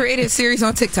 Somebody would have created a series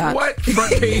on TikTok. What?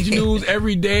 Front page news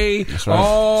every day. That's right.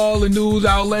 All the news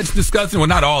outlets discussing. Well,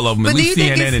 not all of them. At least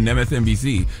CNN and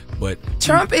MSNBC. But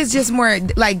Trump is just more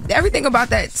like everything about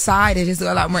that side is just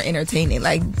a lot more entertaining.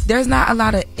 Like there's not a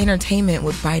lot of entertainment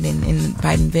with Biden and the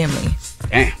Biden family.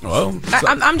 Damn. Well,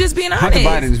 I'm just being honest. Hunter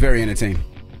Biden is very entertaining.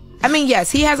 I mean, yes,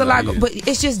 he has a lot, but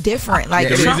it's just different. Like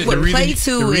Trump would play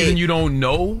to it. The reason you don't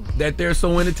know that they're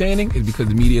so entertaining is because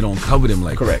the media don't cover them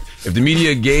like correct. That. If the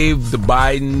media gave the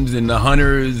Bidens and the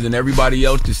Hunters and everybody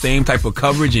else the same type of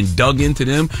coverage and dug into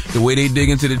them the way they dig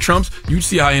into the Trumps, you'd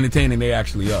see how entertaining they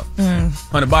actually are.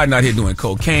 Hunter Biden out here doing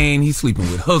cocaine. He's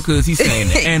sleeping with hookers. He's saying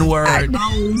the N-word. You know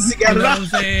what I'm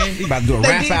saying? He's about to do a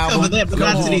rap album. Come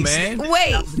on, man.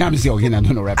 Wait. No, I'm just joking. He's not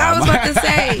doing no rap album. I was about to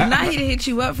say, now he didn't hit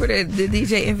you up for the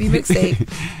DJ Envy mixtape.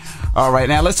 All right,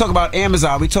 now let's talk about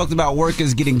Amazon. We talked about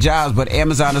workers getting jobs, but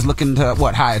Amazon is looking to,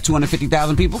 hire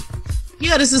 250,000 people?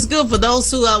 Yeah, this is good for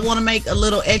those who want to make a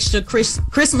little extra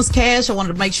Christmas cash. I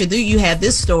wanted to make sure that you had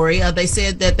this story. They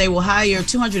said that they will hire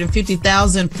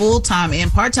 250,000 full-time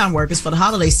and part-time workers for the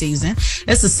holiday season.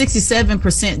 That's a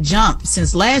 67% jump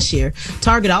since last year.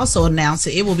 Target also announced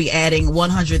that it will be adding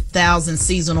 100,000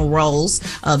 seasonal roles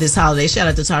this holiday. Shout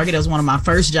out to Target. That was one of my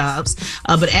first jobs.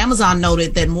 But Amazon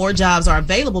noted that more jobs are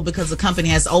available because the company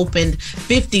has opened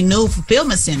 50 new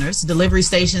fulfillment centers, delivery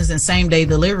stations, and same-day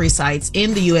delivery sites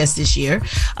in the U.S. this year.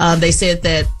 They said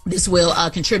that this will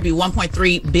contribute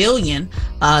 $1.3 billion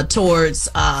towards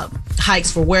hikes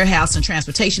for warehouse and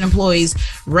transportation employees,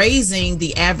 raising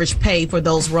the average pay for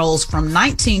those roles from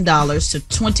 $19 to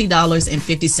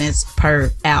 $20.50 per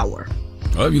hour.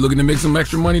 Well, if you're looking to make some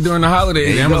extra money during the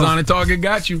holidays, Amazon and Target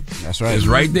got you. That's right. It's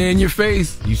right there in your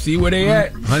face. You see where they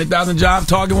at. 100,000 jobs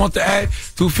Target wants to add.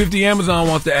 250 Amazon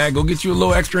wants to add. Go get you a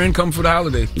little extra income for the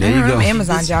holidays. There you go.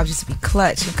 Amazon jobs used to be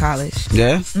clutch in college.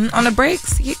 Yeah? On the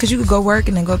breaks, because you could go work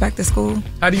and then go back to school.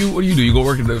 What do you do? You go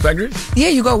work at the factory? Yeah,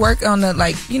 you go work on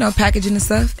the, packaging and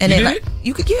stuff. And You then, did?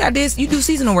 you could, I did. You do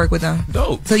seasonal work with them.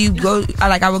 Dope. So you go,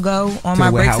 I would go on To my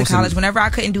the breaks in warehouse college. and- Whenever I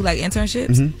couldn't do,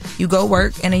 internships, you go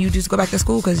work and then you just go back to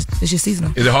school because it's just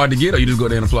seasonal. Is it hard to get, or you just go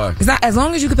there and apply? It's not, as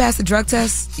long as you could pass the drug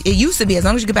test. It used to be, as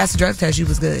long as you could pass the drug test, you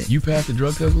was good. You passed the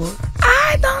drug test, Lauren?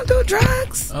 I don't do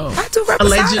drugs. Oh. I do reposado.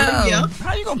 Allegedly, yeah.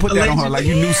 How you gonna put that on her like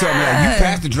you knew something? Like, you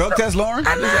passed the drug test, Lauren?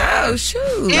 I know,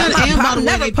 shoot. And by the way,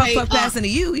 never they puff pay, up passing to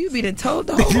you. You be done told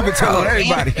the whole You been world. telling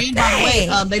everybody. And by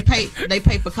the way, they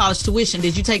pay for college tuition.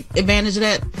 Did you take advantage of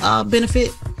that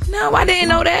benefit? No, I didn't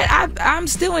know that. I'm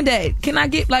still in debt. Can I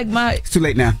get my It's too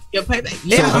late now. Your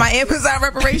payback. my Amazon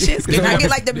reparations? Can I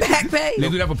get the back pay? They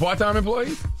do that for part-time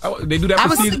employees? They do that I for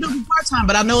was going season? to do part time,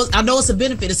 but I know it's a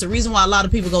benefit. It's the reason why a lot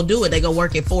of people go do it. They go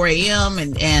work at 4 a.m.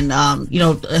 and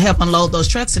help unload those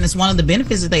trucks, and it's one of the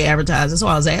benefits that they advertise. That's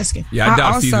why I was asking. Yeah, I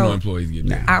doubt seasonal employees get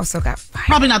that. I also got fired.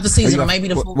 Probably not the seasonal, maybe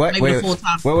the full time.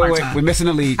 Wait. We're missing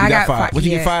the lead. You got fired. What you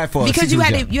get fired for? Because you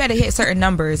had to hit certain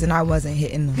numbers, and I wasn't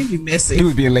hitting them. You messy. He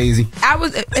was being lazy.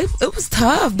 It was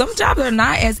tough. Them jobs are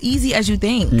not as easy as you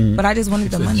think. But I just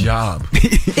wanted the It's money. a job.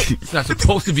 It's not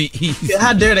supposed to be easy.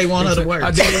 How dare they want her to work?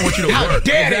 How dare they want you to work? How dare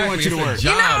they Exactly. want you to It's a work?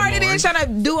 job, You know how hard it Lauren. is trying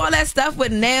to do all that stuff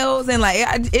with nails and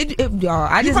y'all.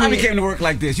 I You just probably needed, came to work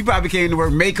like this. You probably came to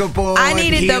work makeup on. I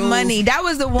needed the heels. money. That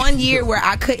was the one year where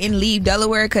I couldn't leave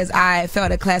Delaware because I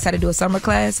felt a class had to do a summer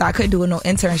class, so I couldn't do no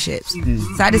internships.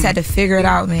 So I just had to figure it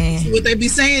out, man. What they be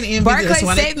saying, Envy, Barclays that's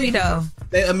why saved me though.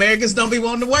 Americans don't be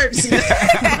wanting to work. See,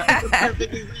 I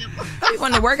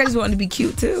wanted to work. I just wanted to be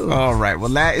cute too. All right. Well,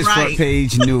 that is front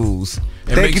page news.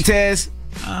 And Thank you, Tez.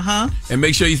 And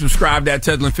make sure you subscribe to that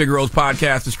Tesla and Figaro's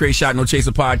podcast, the Straight Shot No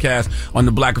Chaser podcast on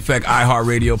the Black Effect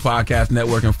iHeartRadio podcast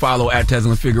network, and follow at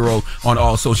Tesla and Figaro on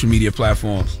all social media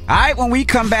platforms. All right, when we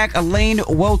come back, Elaine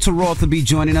Welteroth will be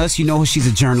joining us. You know, she's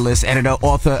a journalist, editor,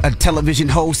 author, a television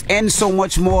host, and so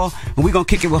much more. And we're going to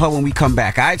kick it with her when we come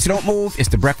back. All right, so don't move. It's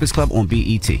The Breakfast Club on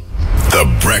BET.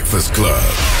 The Breakfast Club.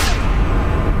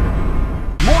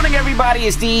 Morning, everybody.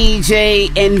 It's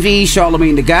DJ Envy,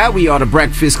 Charlamagne the Guy. We are The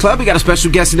Breakfast Club. We got a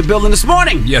special guest in the building this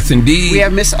morning. Yes, indeed. We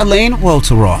have Miss Elaine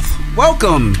Welteroth.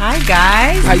 Welcome. Hi,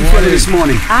 guys. How you feeling this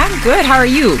morning? I'm good. How are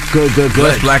you? Good.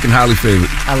 Blessed, black, and highly favored.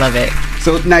 I love it.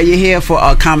 So now you're here for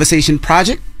a Conversation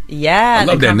Project? Yeah, I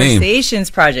love the that name. Conversations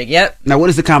Project. Yep. Now,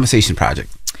 what is the Conversation Project?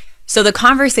 So the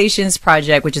Conversations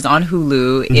Project, which is on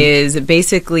Hulu, is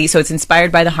basically, so it's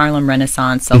inspired by the Harlem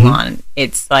Renaissance Salon.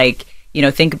 It's like,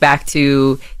 think back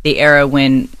to the era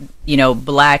when,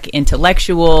 black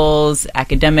intellectuals,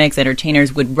 academics,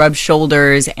 entertainers would rub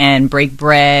shoulders and break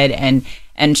bread and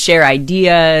share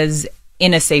ideas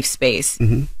in a safe space.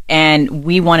 And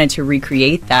we wanted to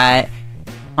recreate that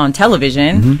on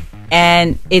television.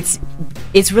 And it's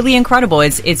really incredible.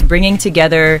 It's bringing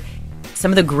together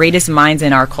some of the greatest minds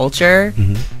in our culture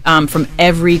from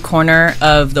every corner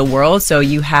of the world. So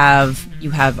you have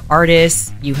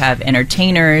artists, you have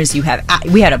entertainers, we had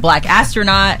a black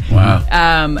astronaut.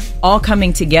 Wow. All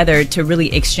coming together to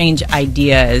really exchange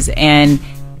ideas. And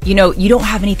you don't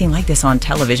have anything like this on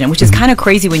television, which is kind of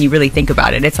crazy when you really think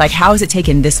about it. It's like, how has it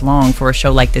taken this long for a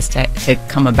show like this to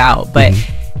come about? But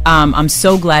I'm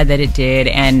so glad that it did,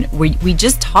 and we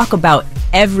just talk about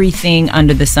everything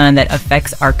under the sun that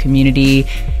affects our community,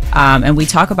 and we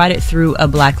talk about it through a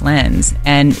black lens,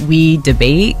 and we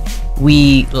debate,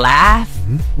 we laugh,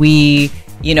 we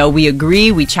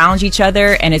agree, we challenge each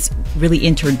other, and it's really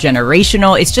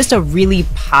intergenerational. It's just a really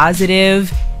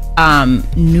positive,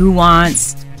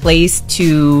 nuanced place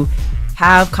to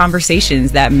have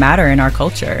conversations that matter in our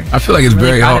culture. I feel like it's I'm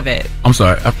really very proud hard. of it. I'm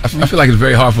sorry. I feel like it's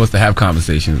very hard for us to have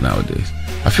conversations nowadays.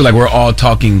 I feel like we're all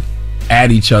talking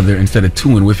at each other instead of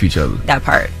to and with each other. That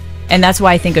part. And that's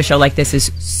why I think a show like this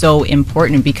is so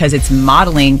important, because it's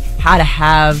modeling how to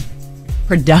have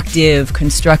productive,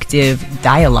 constructive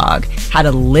dialogue, how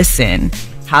to listen,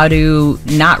 how to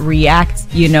not react,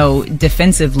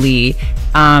 defensively.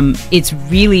 It's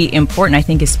really important, I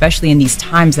think, especially in these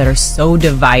times that are so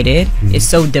divided, it's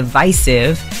so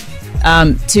divisive,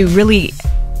 to really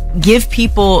give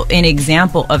people an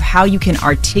example of how you can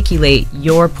articulate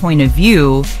your point of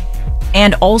view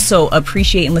and also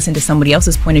appreciate and listen to somebody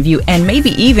else's point of view, and maybe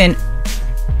even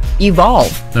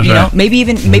evolve. That's you know, right.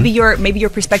 maybe your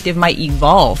perspective might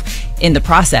evolve in the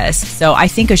process. So I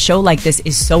think a show like this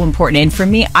is so important. And for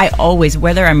me, I always,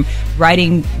 whether I'm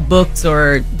writing books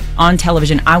or on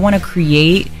television, I want to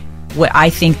create what I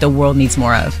think the world needs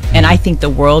more of. And I think the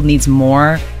world needs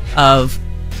more of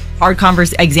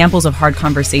examples of hard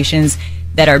conversations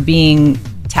that are being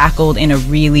tackled in a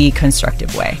really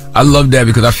constructive way. I love that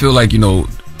because I feel like,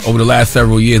 over the last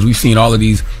several years, we've seen all of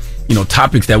these,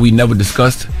 topics that we never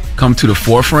discussed come to the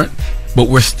forefront, but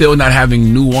we're still not having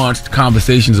nuanced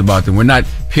conversations about them. We're not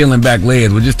peeling back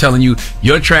layers. We're just telling you,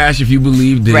 you're trash if you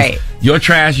believe this. Right. You're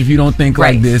trash if you don't think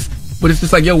like this. But it's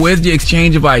just like, where's the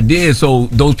exchange of ideas? So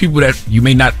those people that you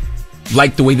may not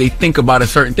like the way they think about a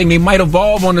certain thing, they might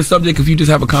evolve on the subject if you just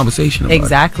have a conversation about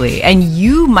Exactly. And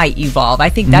you might evolve. I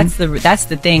think that's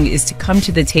the thing, is to come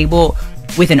to the table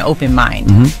with an open mind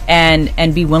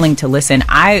and be willing to listen.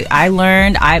 I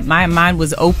learned, my mind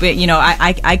was open.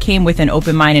 I came with an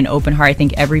open mind and open heart. I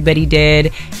think everybody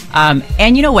did.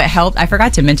 And you know what helped? I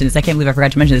forgot to mention this. I can't believe I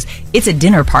forgot to mention this. It's a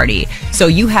dinner party. So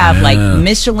you have like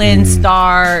Michelin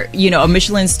star, a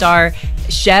Michelin star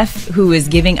chef who is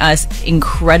giving us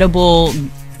incredible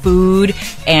food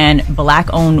and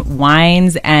Black-owned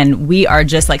wines, and we are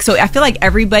just like, so I feel like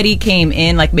everybody came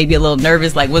in like maybe a little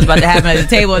nervous, like what's about to happen at the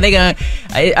table. There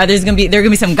are gonna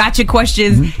be some gotcha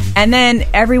questions, and then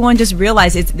everyone just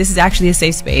realized this is actually a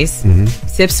safe space.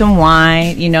 Sip some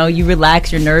wine, you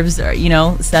relax, your nerves are,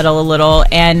 settle a little,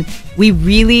 and we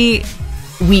really.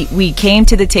 We came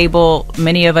to the table,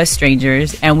 many of us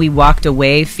strangers, and we walked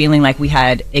away feeling like we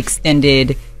had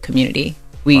extended community.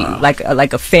 Like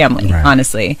a family,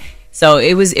 honestly. So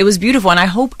it was beautiful, and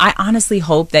I honestly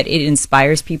hope that it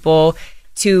inspires people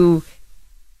to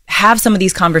have some of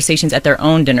these conversations at their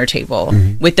own dinner table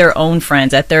with their own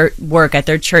friends, at their work, at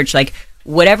their church, like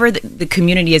whatever the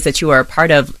community is that you are a part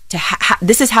of.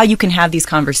 This is how you can have these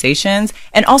conversations,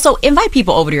 and also invite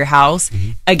people over to your house.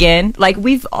 Again, like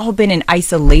we've all been in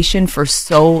isolation for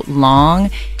so long,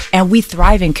 and we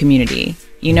thrive in community.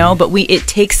 But it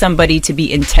takes somebody to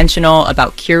be intentional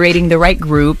about curating the right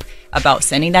group, about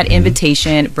sending that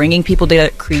invitation, bringing people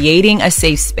together, creating a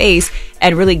safe space,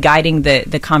 and really guiding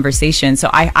the conversation. So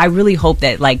I really hope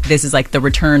that like this is like the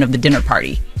return of the dinner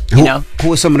party.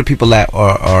 Who are some of the people that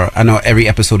are, I know every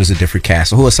episode is a different cast,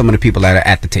 so who are some of the people that are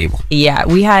at the table? Yeah,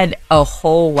 we had a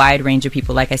whole wide range of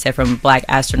people, like I said, from Black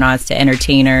astronauts to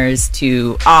entertainers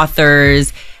to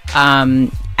authors,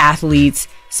 athletes.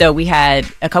 So we had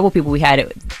a couple people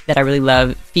that I really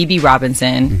love. Phoebe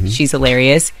Robinson, she's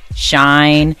hilarious.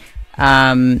 Shine,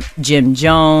 Jim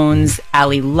Jones,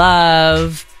 Ali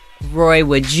Love, Roy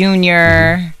Wood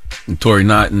Jr., Tori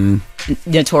Naughton.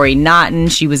 Tori Naughton,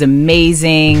 she was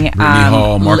amazing. Brittany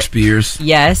Hall, Mark Spears.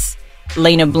 Yes,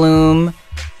 Lena Bloom.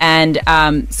 And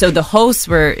so the hosts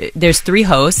there's 3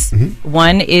 hosts.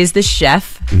 One is the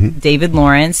chef, David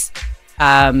Lawrence.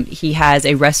 He has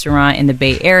a restaurant in the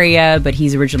Bay Area, but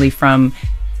he's originally from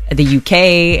the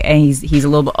UK, and he's a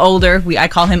little bit older. I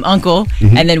call him Uncle.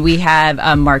 And then we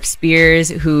have Mark Spears,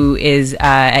 who is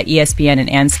at ESPN and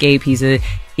Anscape.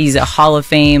 He's a Hall of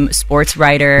Fame sports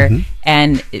writer,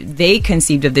 and they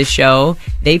conceived of this show.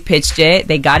 They pitched it.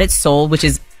 They got it sold, which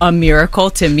is a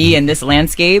miracle to me in this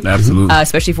landscape. Absolutely.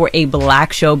 Especially for a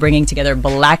Black show, bringing together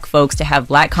Black folks to have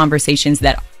Black conversations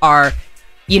that are,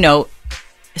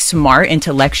 smart,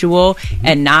 intellectual,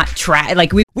 and not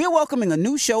We're welcoming a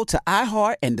new show to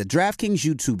iHeart and the DraftKings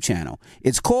YouTube channel.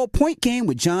 It's called Point Game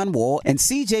with John Wall and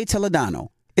CJ Toledano.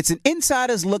 It's an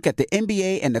insider's look at the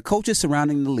NBA and the coaches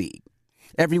surrounding the league.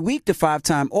 Every week, the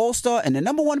 5-time All-Star and the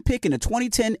number 1 pick in the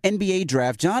 2010 NBA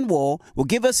Draft, John Wall, will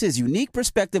give us his unique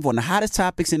perspective on the hottest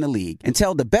topics in the league and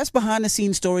tell the best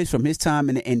behind-the-scenes stories from his time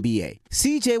in the NBA.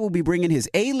 CJ will be bringing his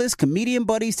A-list comedian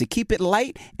buddies to keep it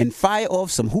light and fire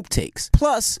off some hoop takes.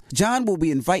 Plus, John will be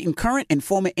inviting current and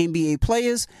former NBA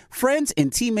players, friends,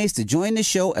 and teammates to join the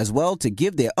show as well to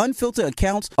give their unfiltered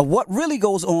accounts of what really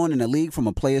goes on in the league from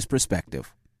a player's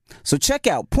perspective. So check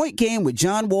out Point Game with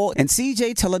John Wall and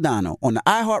CJ Toledano on the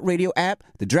iHeartRadio app,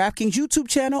 the DraftKings YouTube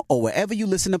channel, or wherever you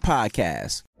listen to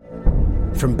podcasts.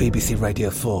 From BBC Radio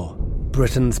 4,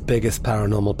 Britain's biggest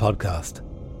paranormal podcast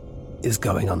is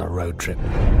going on a road trip.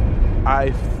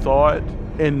 I thought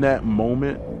in that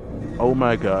moment, oh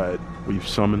my God, we've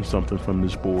summoned something from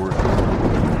this board.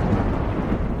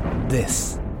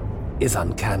 This is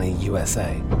Uncanny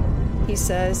USA. He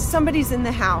says, somebody's in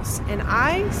the house, and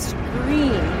I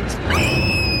screamed.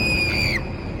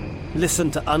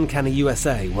 Listen to Uncanny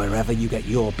USA wherever you get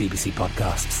your BBC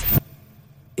podcasts,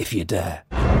 if you dare.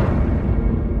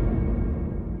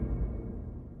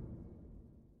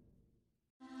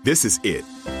 This is it.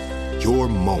 Your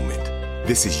moment.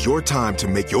 This is your time to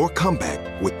make your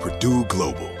comeback with Purdue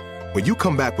Global. When you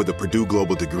come back with a Purdue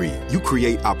Global degree, you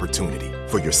create opportunity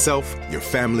for yourself, your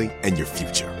family, and your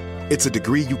future. It's a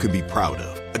degree you can be proud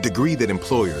of, a degree that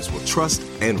employers will trust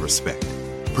and respect.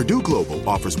 Purdue Global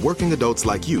offers working adults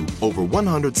like you over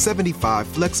 175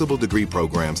 flexible degree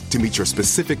programs to meet your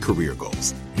specific career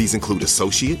goals. These include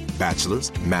associate,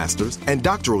 bachelor's, master's, and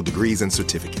doctoral degrees and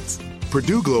certificates.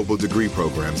 Purdue Global degree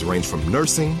programs range from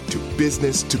nursing to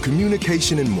business to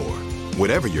communication and more.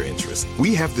 Whatever your interest,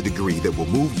 we have the degree that will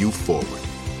move you forward.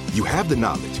 You have the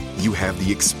knowledge, you have the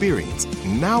experience.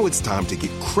 Now it's time to get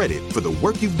credit for the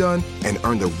work you've done and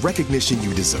earn the recognition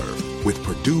you deserve with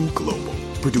Purdue Global,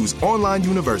 Purdue's online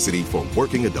university for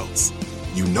working adults.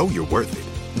 You know you're worth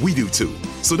it. We do too.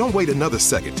 So don't wait another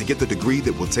second to get the degree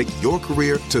that will take your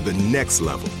career to the next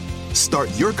level.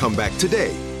 Start your comeback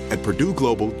today at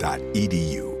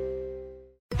purdueglobal.edu.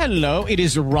 Hello, it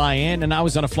is Ryan, and I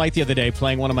was on a flight the other day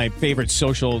playing one of my favorite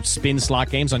social spin slot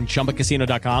games on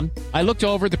ChumbaCasino.com. I looked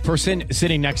over at the person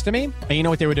sitting next to me, and you know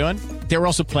what they were doing? They were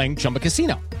also playing Chumba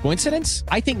Casino. Coincidence?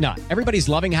 I think not. Everybody's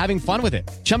loving having fun with it.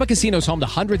 Chumba Casino is home to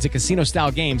hundreds of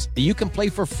casino-style games that you can play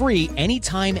for free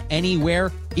anytime,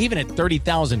 anywhere, even at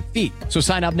 30,000 feet. So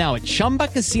sign up now at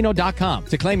ChumbaCasino.com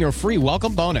to claim your free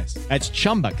welcome bonus. That's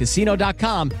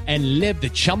ChumbaCasino.com and live the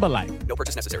Chumba life. No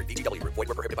purchase necessary. VGW. Void where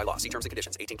prohibited by law. See terms and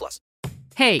conditions. 18+.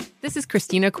 Hey, this is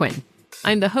Christina Quinn.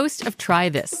 I'm the host of Try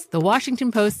This, the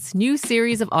Washington Post's new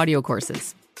series of audio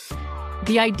courses.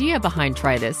 The idea behind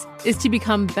Try This is to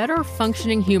become better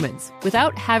functioning humans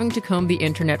without having to comb the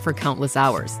internet for countless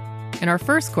hours. In our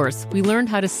first course, we learned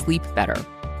how to sleep better.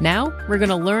 Now, we're going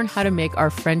to learn how to make our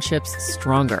friendships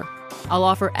stronger. I'll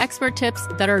offer expert tips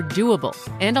that are doable,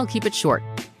 and I'll keep it short.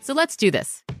 So let's do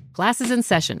this. Class is in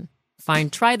session.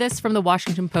 Find Try This from the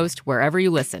Washington Post wherever you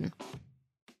listen.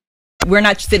 We're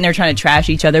not sitting there trying to trash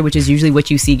each other, which is usually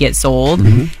what you see get sold.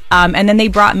 And then they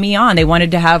brought me on. They wanted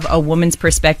to have a woman's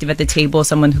perspective at the table,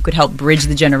 someone who could help bridge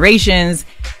the generations.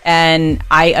 And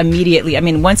I immediately,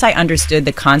 once I understood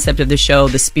the concept of the show,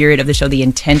 the spirit of the show, the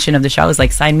intention of the show, I was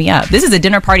like, sign me up. This is a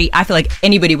dinner party I feel like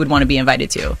anybody would want to be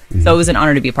invited to. So it was an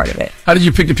honor to be a part of it. How did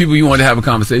you pick the people you wanted to have a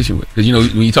conversation with? Because,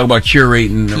 when you talk about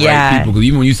curating the right people, because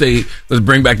even when you say, let's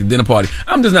bring back the dinner party,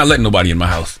 I'm just not letting nobody in my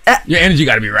house. Your energy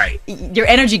got to be right. Your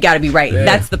energy got to be right. Yeah.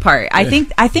 That's the part. I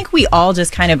think we all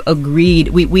just kind of agreed.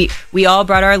 We all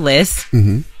brought our lists,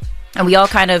 and we all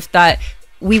kind of thought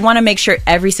we want to make sure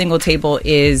every single table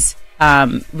is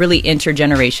really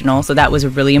intergenerational. So that was a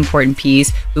really important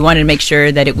piece. We wanted to make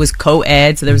sure that it was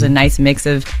co-ed, so there was a nice mix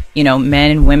of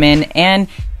men and women, and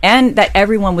that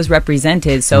everyone was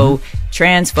represented. So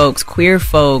trans folks, queer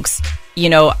folks.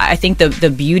 I think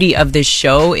the beauty of this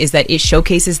show is that it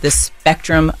showcases the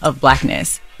spectrum of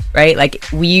Blackness. Right? Like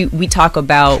we talk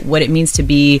about what it means to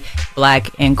be Black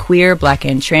and queer, Black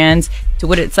and trans, to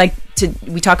what it's like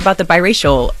we talk about the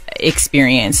biracial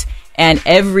experience and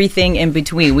everything in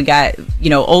between. We got,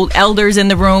 old elders in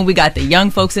the room. We got the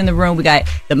young folks in the room. We got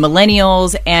the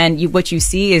millennials. And what you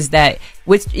see is that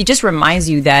it just reminds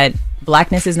you that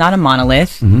Blackness is not a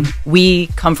monolith. We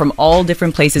come from all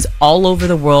different places all over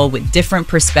the world with different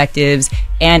perspectives,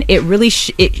 and it really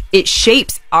it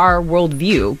shapes our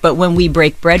worldview. But when we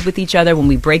break bread with each other, when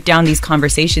we break down these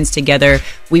conversations together,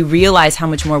 we realize how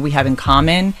much more we have in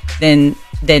common than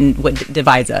what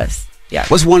divides us. Yeah.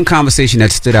 What's one conversation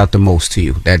that stood out the most to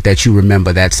you that you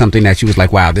remember? That's something that you was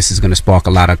like, wow, this is going to spark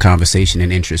a lot of conversation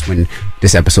and interest when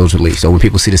this episode's released, or when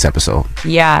people see this episode.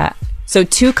 Yeah. So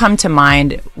two come to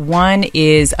mind. One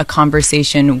is a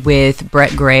conversation with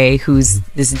Brett Gray, who's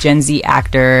this Gen Z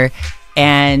actor,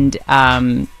 and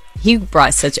he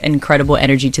brought such incredible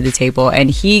energy to the table,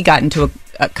 and he got into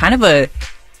a kind of a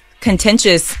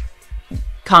contentious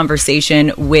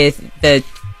conversation with the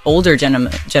older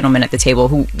gentlemen at the table,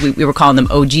 who we were calling them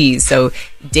OGs. So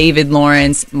David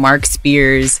Lawrence, Mark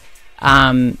Spears,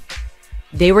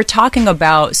 they were talking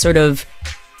about sort of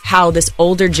how this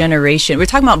older generation, we're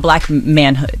talking about Black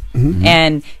manhood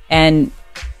and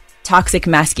toxic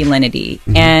masculinity,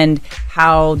 and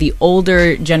how the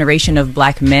older generation of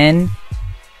Black men,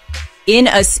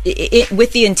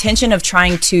 with the intention of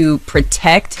trying to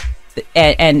protect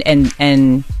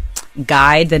and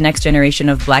guide the next generation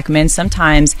of Black men,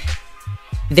 sometimes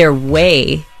their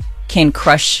way can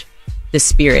crush the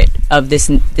spirit of this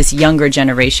younger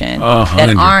generation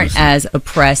that aren't as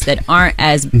oppressed, that aren't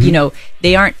as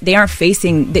they aren't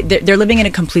facing. They're living in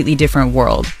a completely different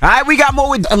world. All right, we got more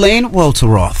with Elaine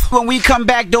Walteroth. When we come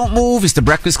back, don't move. It's the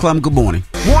Breakfast Club. Good morning.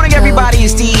 Morning, everybody.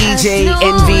 It's DJ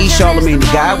NV, Charlamagne the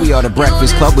Guy. We are the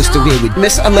Breakfast Club. We're still here with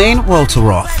Miss Elaine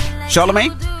Walteroth.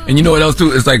 Charlamagne? And you know what else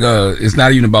too? It's like it's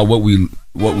not even about what we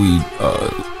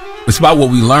it's about what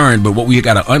we learned, but what we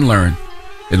got to unlearn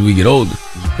as we get older.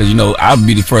 Because I'll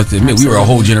be the first to admit we were a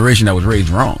whole generation that was raised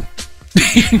wrong.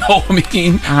 You know what I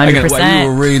mean? 100%. We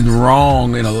were raised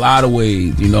wrong in a lot of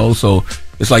ways. So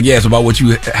it's like, it's about what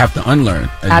you have to unlearn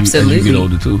as you get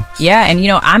older too. Yeah, and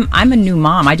I'm a new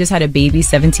mom. I just had a baby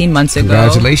 17 months ago.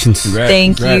 Congratulations.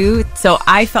 Thank you. So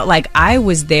I felt like I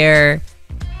was there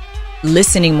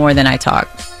listening more than I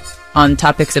talked on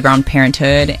topics around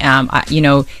parenthood.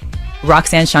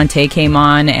 Roxanne Shante came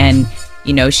on, and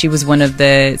she was one of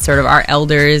the sort of our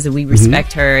elders. We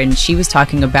respect her, and she was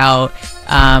talking about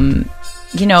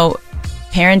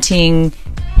parenting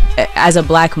as a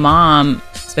Black mom,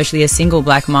 especially a single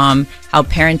Black mom, how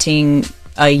parenting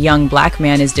a young Black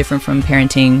man is different from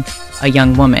parenting a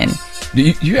young woman.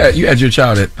 You had your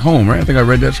child at home, right? I think I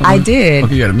read that somewhere. I did.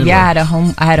 Okay, you had a midwife. Yeah,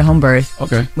 I had a home birth.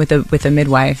 Okay. With a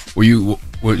midwife.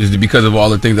 Is it because of all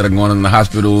the things that are going on in the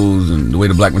hospitals and the way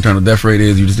the Black maternal death rate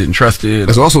is, you just didn't trust it? It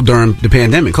was also during the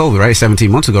pandemic, COVID, right? 17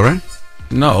 months ago, right?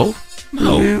 No.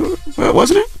 Yeah,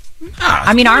 wasn't it?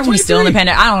 Aren't we still in the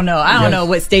pandemic? I don't know. I don't know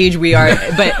what stage we are.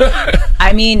 But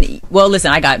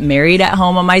listen, I got married at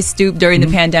home on my stoop during the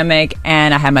pandemic,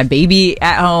 and I had my baby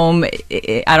at home.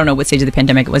 I don't know what stage of the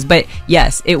pandemic it was, but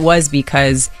yes, it was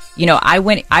because, I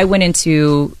went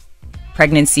into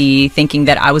pregnancy thinking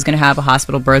that I was going to have a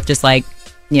hospital birth, just like,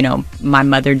 my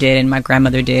mother did and my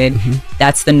grandmother did.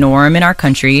 That's the norm in our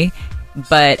country.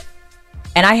 And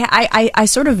I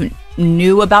sort of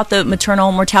knew about the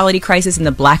maternal mortality crisis and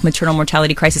the Black maternal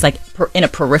mortality crisis, like in a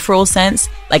peripheral sense,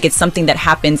 like it's something that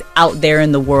happens out there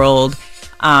in the world,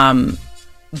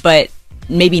 but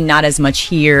maybe not as much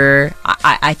here.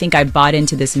 I think I bought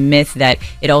into this myth that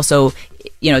it also,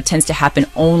 tends to happen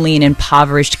only in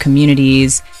impoverished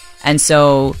communities. And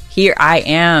so here I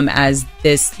am as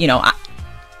this,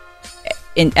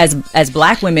 as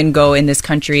Black women go in this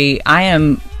country, I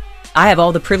have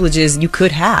all the privileges you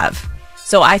could have.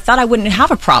 So I thought I wouldn't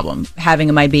have a problem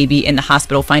having my baby in the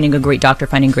hospital, finding a great doctor,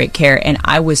 finding great care. And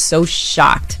I was so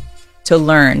shocked to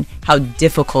learn how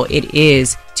difficult it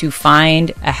is to find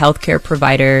a healthcare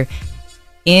provider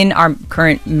in our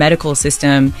current medical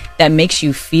system that makes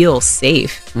you feel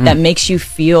safe, that makes you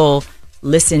feel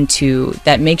listened to,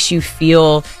 that makes you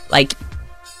feel like,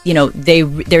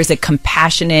 there's a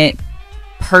compassionate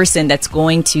person that's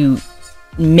going to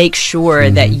make sure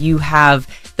that you have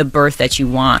the birth that you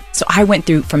want. So I went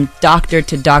through from doctor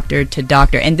to doctor to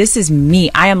doctor, and this is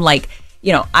me. I am like,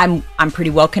 I'm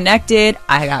pretty well connected.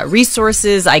 I got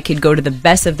resources. I could go to the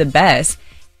best of the best,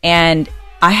 and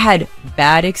I had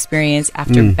bad experience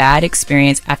after bad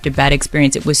experience after bad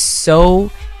experience. It was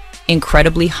so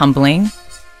incredibly humbling,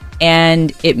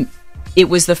 and it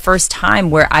was the first time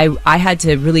where I had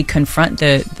to really confront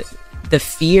the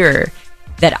fear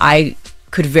that I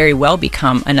could very well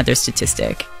become another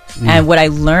statistic. And what I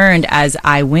learned as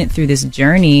I went through this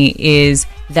journey is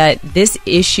that this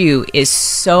issue is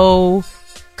so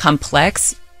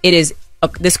complex. It is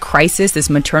this crisis, this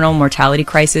maternal mortality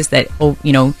crisis that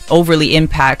overly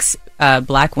impacts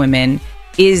Black women,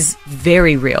 is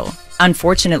very real.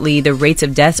 Unfortunately, the rates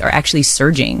of deaths are actually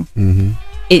surging.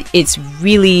 It's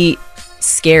really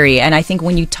scary. And I think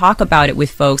when you talk about it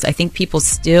with folks, I think people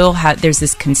still there's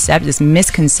this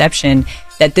misconception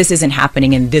that this isn't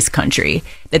happening in this country,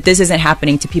 that this isn't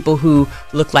happening to people who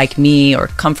look like me or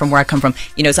come from where I come from.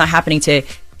 It's not happening to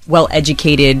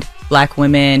well-educated Black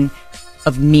women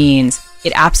of means.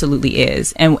 It absolutely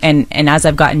is. And as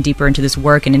I've gotten deeper into this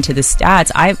work and into the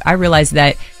stats, I realized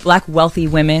that Black wealthy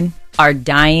women are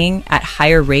dying at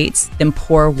higher rates than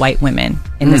poor white women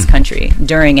in this country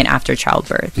during and after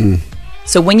childbirth.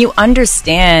 So when you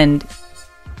understand,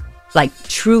 like,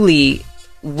 truly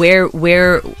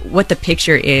what the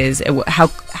picture is,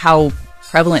 how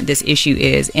prevalent this issue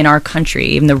is in our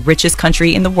country, in the richest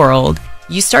country in the world,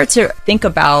 you start to think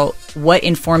about what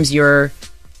informs your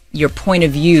point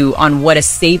of view on where a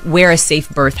safe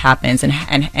birth happens,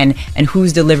 and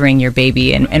who's delivering your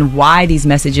baby, and why these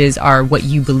messages are what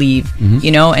you believe,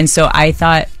 And so I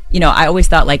thought, I always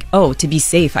thought, like, oh, to be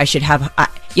safe, I should have,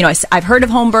 I've heard of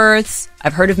home births,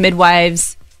 I've heard of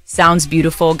midwives, sounds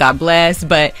beautiful, God bless,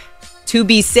 but to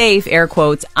be safe, air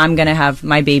quotes, I'm going to have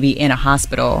my baby in a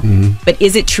hospital. But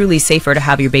is it truly safer to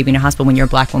have your baby in a hospital when you're a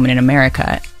Black woman in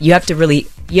America? You have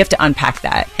to unpack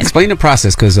that. Explain the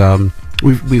process, because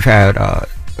we've had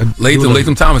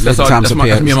Latham Thomas. That's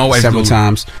me and my wife several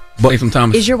times. But Latham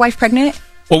Thomas. Is your wife pregnant?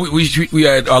 Well, we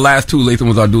had our last two. Latham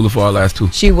was our doula for our last two.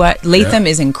 Latham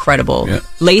is incredible. Yeah,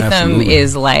 Latham absolutely.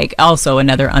 Is like also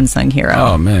another unsung hero.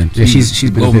 Oh man, yeah,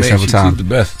 she's been here several times. She's the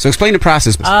best. So explain the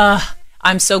process.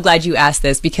 I'm so glad you asked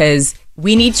this, because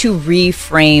we need to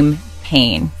reframe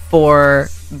pain for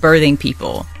birthing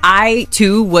people. I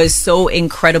too was so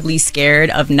incredibly scared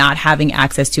of not having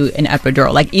access to an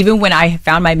epidural. Like, even when I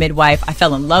found my midwife, I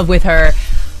fell in love with her.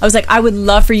 I was like, I would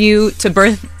love for you to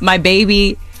birth my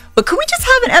baby, but could we just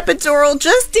have an epidural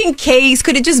just in case?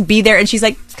 Could it just be there? And she's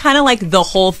like, kind of like the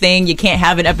whole thing. You can't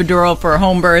have an epidural for a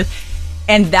home birth.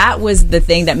 And that was the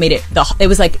thing that made it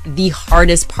was like the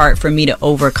hardest part for me to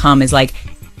overcome, is like,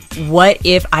 what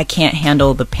if I can't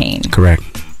handle the pain? Correct.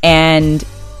 And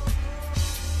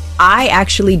I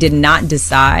actually did not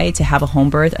decide to have a home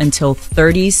birth until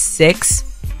 36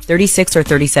 or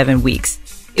 37 weeks.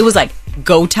 It was like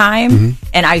go time. Mm-hmm.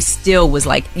 And I still was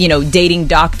like, dating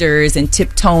doctors and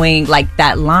tiptoeing like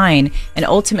that line. And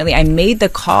ultimately I made the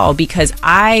call because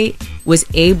I was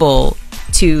able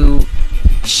to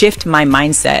shift my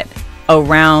mindset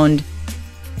around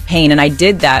pain. And I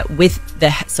did that with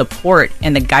the support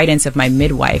and the guidance of my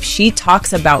midwife. She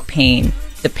talks about pain,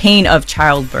 the pain of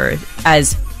childbirth,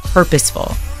 as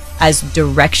purposeful, as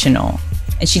directional.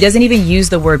 And she doesn't even use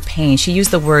the word pain. She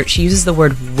uses the word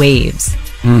waves.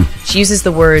 She uses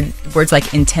the words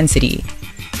like intensity.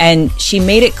 And she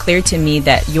made it clear to me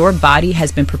that your body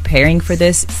has been preparing for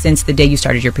this since the day you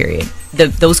started your period.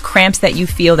 Those cramps that you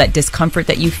feel, that discomfort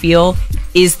that you feel,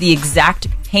 is the exact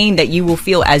pain that you will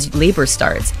feel as labor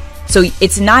starts. So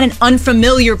it's not an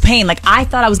unfamiliar pain. Like, I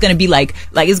thought I was going to be like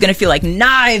it's going to feel like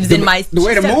knives in my... The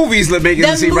way the movies make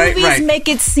it seem, right? The movies make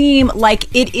it seem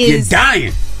like it is... You're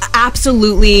dying.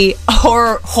 Absolutely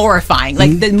horrifying.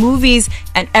 Like, the movies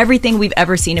and everything we've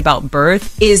ever seen about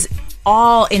birth is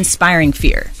all inspiring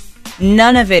fear.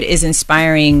 None of it is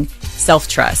inspiring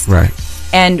self-trust. Right.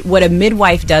 And what a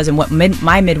midwife does, and what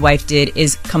my midwife did,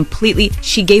 is completely...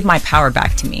 She gave my power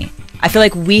back to me. I feel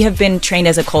like we have been trained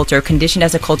as a culture, conditioned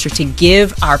as a culture, to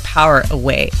give our power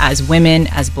away as women,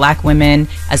 as Black women,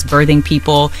 as birthing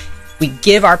people. We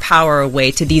give our power away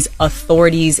to these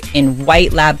authorities in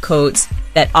white lab coats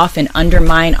that often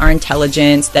undermine our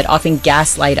intelligence, that often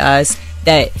gaslight us,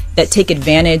 that take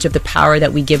advantage of the power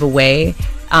that we give away.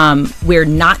 We're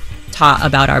not taught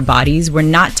about our bodies. We're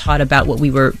not taught about what we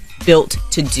were built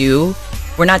to do.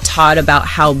 We're not taught about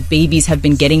how babies have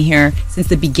been getting here since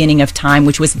the beginning of time,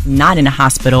 which was not in a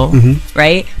hospital,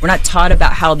 right? We're not taught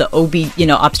about how the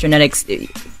obstetrics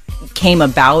came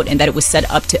about, and that it was set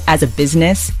up as a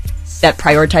business that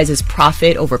prioritizes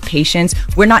profit over patients.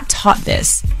 We're not taught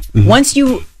this. Once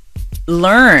you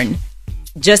learn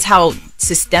just how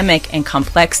systemic and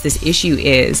complex this issue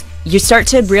is, you start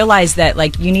to realize that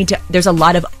there's a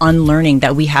lot of unlearning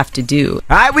that we have to do.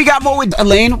 All right, we got more with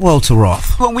Elaine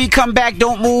Welteroth. When we come back,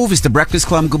 don't move. It's the Breakfast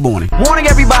Club. Good morning. Morning,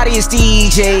 everybody. It's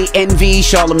DJ NV,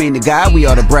 Charlemagne the Guy. We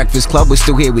are the Breakfast Club. We're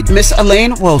still here with Miss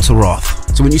Elaine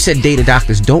Welteroth. So when you said data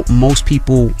doctors, don't most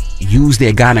people use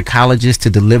their gynecologist to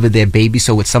deliver their baby,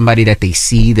 so it's somebody that they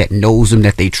see, that knows them,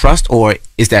 that they trust, or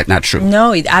is that not true?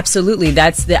 No, absolutely.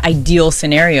 That's the ideal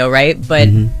scenario, right? But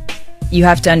you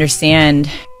have to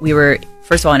understand, we were,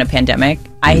 first of all, in a pandemic.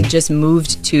 I had just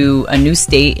moved to a new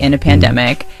state in a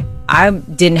pandemic. I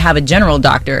didn't have a general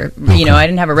doctor. Okay. I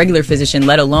didn't have a regular physician,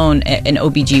 let alone an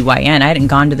OBGYN. I hadn't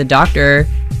gone to the doctor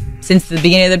since the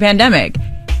beginning of the pandemic.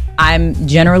 I'm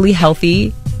generally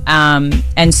healthy.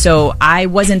 And so I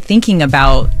wasn't thinking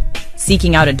about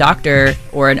seeking out a doctor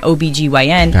or an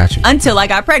OBGYN until I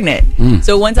got pregnant.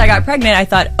 So once I got pregnant, I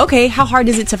thought, okay, how hard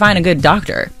is it to find a good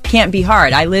doctor? Can't be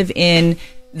hard. I live in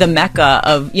the mecca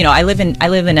of, I live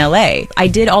in LA. I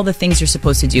did all the things you're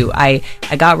supposed to do. I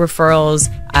got referrals.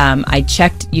 I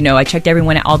checked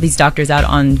all these doctors out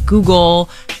on Google.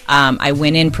 I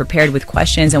went in prepared with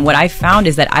questions. And what I found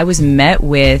is that I was met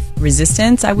with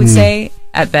resistance, I would say.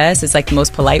 At best, it's like the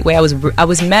most polite way. I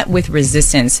was met with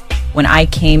resistance when I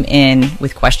came in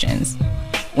with questions,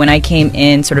 when I came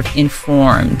in sort of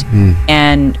informed,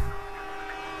 and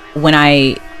when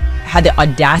I had the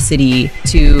audacity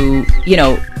to,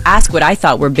 ask what I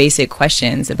thought were basic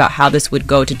questions about how this would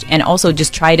go, and also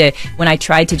just when I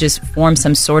tried to just form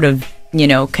some sort of,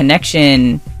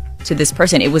 connection to this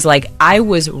person, it was like I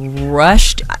was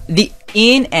rushed, the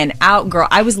in and out girl.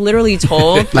 I was literally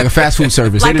told like a fast food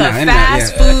service, like a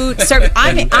fast food service.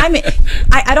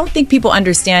 I don't think people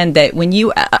understand that when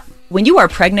you are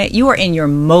pregnant, you are in your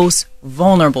most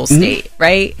vulnerable state,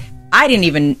 right? I didn't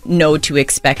even know to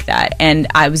expect that, and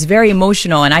I was very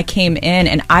emotional. And I came in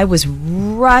and I was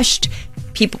rushed.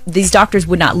 These doctors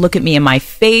would not look at me in my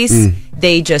face.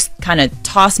 They just kind of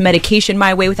tossed medication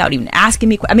my way without even asking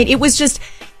me. I mean, it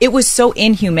was so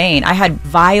inhumane. I had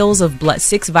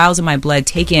 6 vials of my blood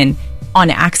taken on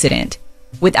accident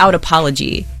without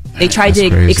apology. They tried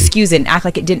to excuse it and act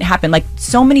like it didn't happen. Like,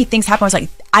 so many things happened. I was like,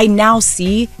 I now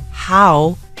see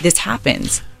how this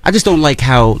happens. I just don't like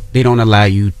how they don't allow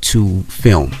you to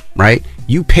film, right?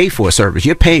 You pay for a service.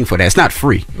 You're paying for that. It's not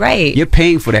free. Right. You're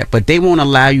paying for that, but they won't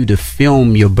allow you to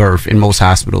film your birth in most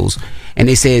hospitals. And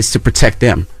they say it's to protect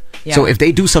them. Yeah. So if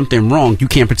they do something wrong, you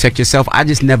can't protect yourself. I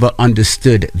just never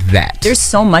understood that. There's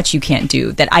so much you can't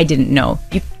do that I didn't know.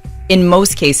 In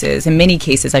most cases, in many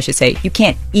cases, I should say, you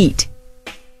can't eat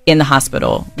in the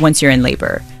hospital once you're in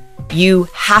labor. You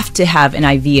have to have an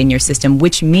IV in your system,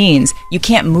 which means you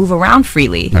can't move around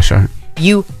freely. That's right.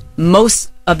 You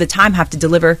most of the time have to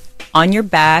deliver on your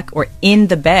back or in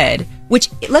the bed, which,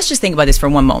 let's just think about this for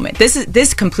one moment.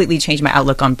 This completely changed my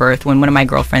outlook on birth when one of my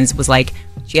girlfriends was like,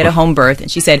 she had a home birth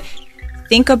and she said,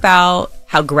 think about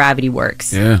how gravity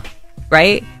works. Yeah.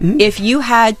 Right? Mm-hmm. If you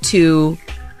had to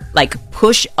like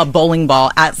push a bowling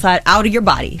ball out of your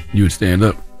body, you would stand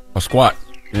up or squat.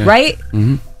 Yeah. Right?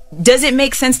 Mm-hmm. Does it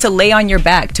make sense to lay on your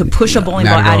back to push a bowling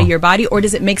ball out of your body, or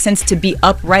does it make sense to be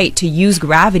upright to use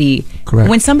gravity? Correct.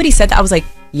 When somebody said that, I was like,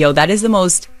 yo, that is the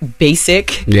most basic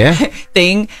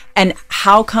thing. And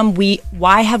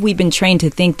why have we been trained to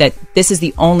think that this is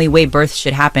the only way birth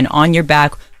should happen, on your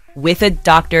back with a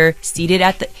doctor seated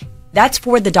that's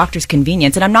for the doctor's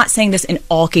convenience. And I'm not saying this in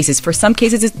all cases. For some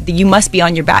cases, you must be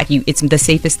on your back. It's the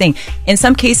safest thing. In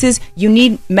some cases, you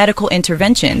need medical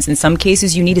interventions. In some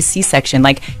cases, you need a C-section.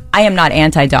 Like, I am not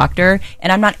anti-doctor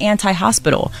and I'm not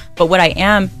anti-hospital. But what I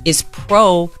am is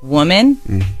pro-woman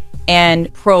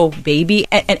and pro-baby.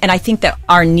 And I think that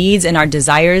our needs and our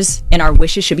desires and our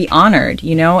wishes should be honored,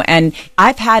 you know? And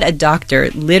I've had a doctor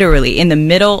literally in the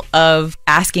middle of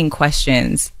asking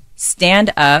questions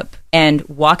stand up and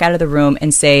walk out of the room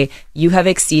and say, you have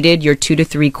exceeded your 2 to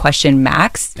 3 question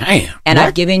max. Damn. And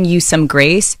I've given you some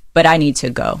grace, but I need to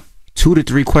go. 2 to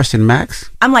 3 question max?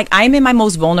 I'm like, I'm in my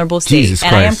most vulnerable state. Jesus and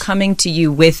Christ. I am coming to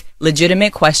you with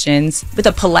legitimate questions, with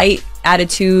a polite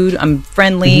attitude. I'm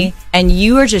friendly. And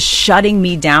you are just shutting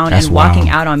me down and walking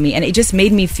out on me. And it just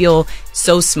made me feel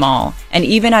so small. And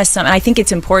even as I think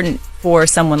it's important for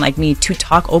someone like me to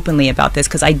talk openly about this,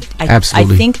 because I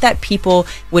think that people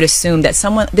would assume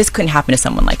that this couldn't happen to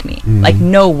someone like me. Like,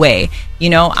 no way. You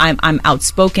know, I'm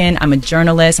outspoken, I'm a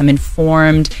journalist, I'm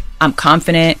informed, I'm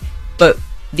confident, but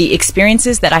the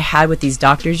experiences that I had with these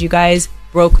doctors, you guys,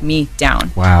 broke me down.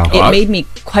 Wow. It made me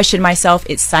question myself.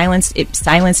 It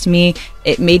silenced me.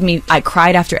 I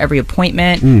cried after every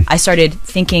appointment. I started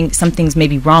thinking something's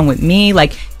maybe wrong with me.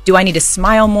 Like, do I need to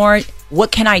smile more?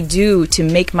 What can I do to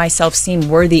make myself seem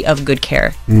worthy of good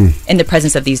care in the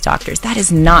presence of these doctors? That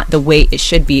is not the way it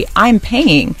should be. I'm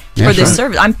paying for this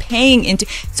service. I'm paying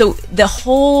so the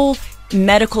whole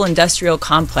medical industrial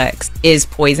complex is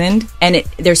poisoned, and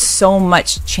there's so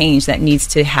much change that needs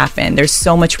to happen. There's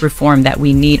so much reform that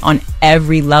we need on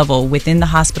every level, within the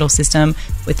hospital system,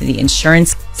 within the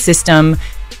insurance system,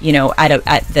 you know,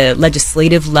 at the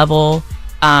legislative level.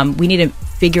 We need to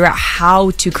figure out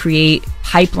how to create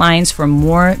pipelines for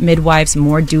more midwives,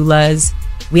 more doulas.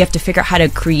 We have to figure out how to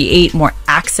create more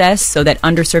access so that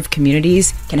underserved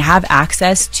communities can have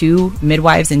access to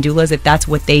midwives and doulas if that's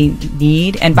what they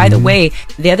need. And by the way,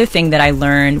 the other thing that I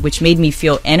learned, which made me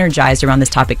feel energized around this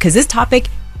topic, because this topic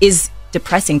is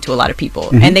depressing to a lot of people,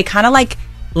 and they kind of like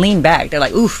lean back. They're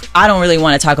like, oof, I don't really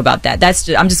want to talk about that.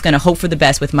 I'm just going to hope for the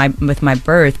best with my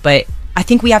birth. But I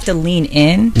think we have to lean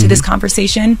in to this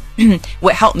conversation.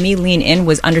 What helped me lean in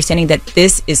was understanding that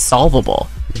this is solvable.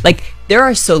 Like, there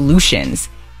are solutions.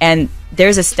 And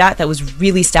there's a stat that was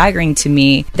really staggering to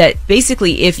me, that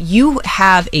basically if you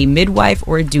have a midwife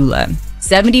or a doula,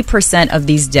 70% of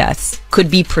these deaths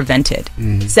could be prevented.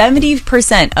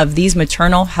 70% of these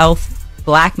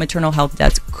Black maternal health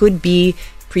deaths could be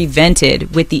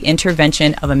prevented with the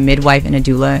intervention of a midwife and a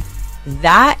doula.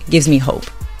 That gives me hope.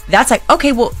 That's like,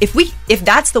 okay, well, if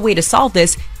that's the way to solve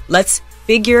this, let's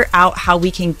figure out how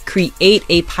we can create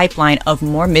a pipeline of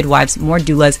more midwives, more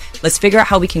doulas. Let's figure out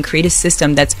how we can create a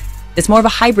system that's more of a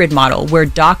hybrid model, where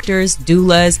doctors,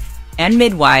 doulas, and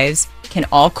midwives can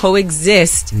all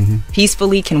coexist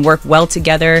peacefully, can work well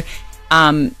together.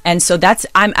 And so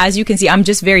as you can see, I'm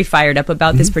just very fired up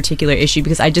about this particular issue,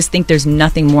 because I just think there's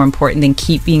nothing more important than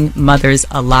keeping mothers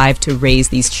alive to raise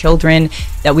these children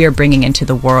that we are bringing into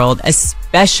the world,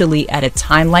 especially at a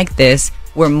time like this,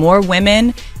 where more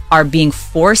women are being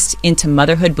forced into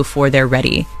motherhood before they're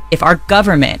ready. If our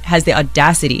government has the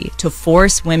audacity to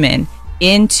force women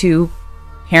into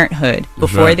parenthood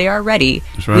before they are ready,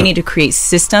 we need to create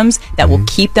systems that will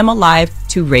keep them alive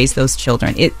to raise those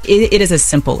children. It is as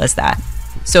simple as that.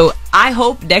 So I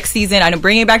hope next season, I'm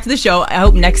bringing it back to the show, I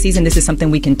hope next season this is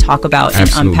something we can talk about and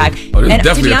unpack. Oh, this is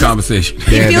definitely a conversation.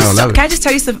 Can I just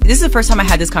tell you something? This is the first time I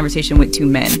had this conversation with 2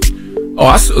 men.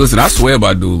 Oh, listen, I swear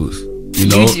by doulas. You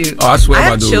know? You do. Oh, I swear I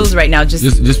have chills right now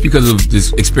just because of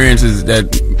this experiences that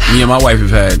me and my wife have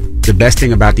had. The best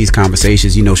thing about these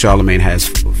conversations, you know, Charlamagne has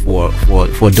four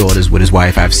daughters with his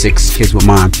wife. I have 6 kids with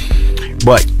mine.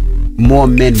 But more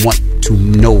men want to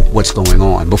know what's going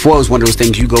on. Before, it was one of those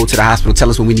things, you go to the hospital,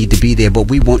 tell us when we need to be there, but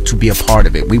we want to be a part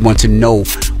of it. We want to know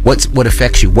what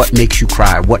affects you, what makes you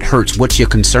cry, what hurts, what your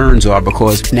concerns are,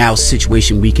 because now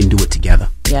situation, we can do it together.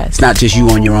 Yes. It's not just you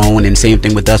on your own, and same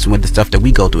thing with us and with the stuff that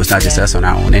we go through. It's not just us on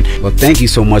our own. And well, thank you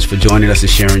so much for joining us and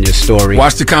sharing your story.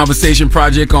 Watch The Conversation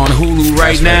Project on Hulu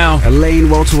right now. Elaine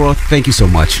Walteroth, thank you so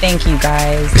much. Thank you,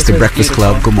 guys. It's the Breakfast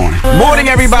Club. Good morning. Morning,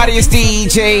 everybody. It's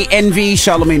DJ Envy,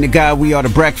 Charlamagne the Guy. We are the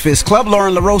Breakfast Club.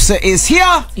 Loren Lorosa is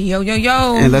here. Yo, yo,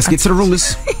 yo. And let's get to the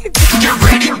rumors.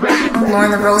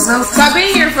 Loren Lorosa. So I've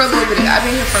been here for a little bit. I've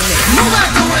been here for a minute. Move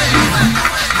out the way.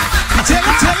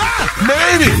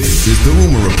 Baby. This is the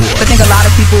Rumor Report. I think a lot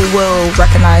of people will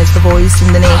recognize the voice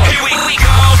and the name.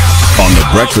 On the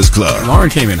Breakfast Club. Loren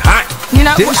came in hot. You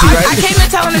know, I came in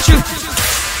telling the truth.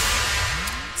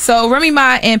 So Remy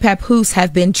Ma and Papoose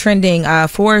have been trending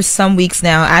for some weeks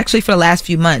now, actually for the last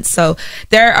few months. So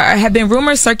there have been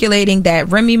rumors circulating that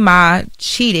Remy Ma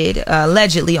cheated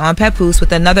allegedly on Papoose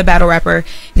with another battle rapper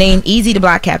named Easy the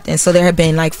Block Captain. So there have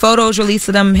been like photos released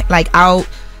of them like out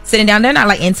sitting down. They're not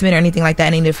like intimate or anything like that,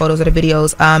 any of the photos or the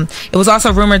videos. It was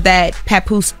also rumored that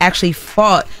Papoose actually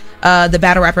fought the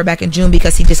battle rapper back in June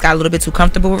because he just got a little bit too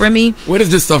comfortable with Remy. Where does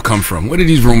this stuff come from? Where do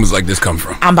these rumors like this come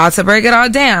from? I'm about to break it all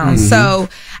down. So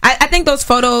I think those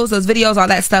photos, those videos, all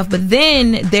that stuff. But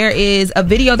then there is a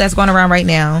video that's going around right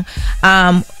now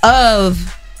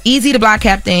of Easy the Block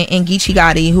Captain and Geechee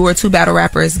Gotti, who are 2 battle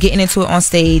rappers, getting into it on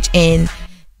stage, and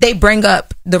they bring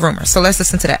up the rumors. So let's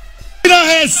listen to that. We done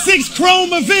had 6 Chrome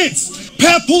events.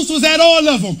 Papoose was at all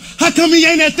of them. How come he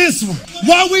ain't at this one?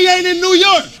 Why we ain't in New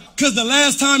York? Because the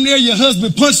last time there, your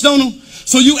husband punched on him.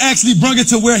 So you actually brung it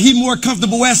to where he more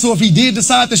comfortable at. So if he did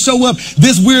decide to show up,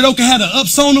 this weirdo can have the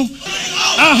ups on him.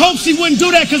 I hope she wouldn't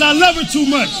do that because I love her too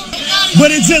much.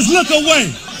 But it just look away.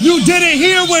 You did it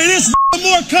here where this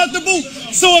more comfortable.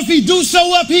 So if he do show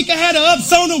up, he can have the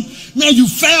ups on him. Man, you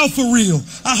foul for real.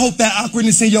 I hope that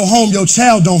awkwardness in your home, your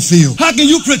child don't feel. How can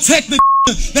you protect the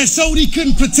that showed he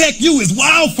couldn't protect you is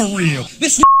wild for real.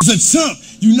 This is a chump.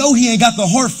 You know he ain't got the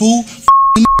heart, fool.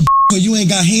 You ain't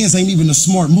got hands ain't even a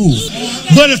smart move.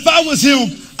 But if I was him,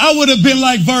 I would have been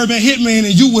like Verb and Hitman,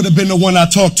 and you would have been the one I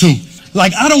talked to.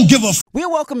 Like, I don't give a We're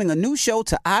welcoming a new show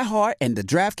to iHeart and the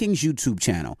DraftKings YouTube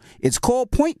channel. It's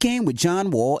called Point Game with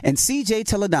John Wall and CJ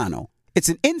Toledano. It's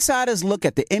an insider's look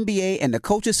at the NBA and the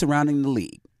coaches surrounding the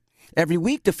league. Every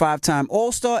week, the 5-time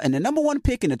All-Star and the #1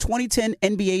 pick in the 2010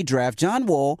 NBA Draft, John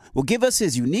Wall, will give us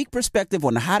his unique perspective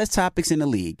on the hottest topics in the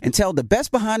league and tell the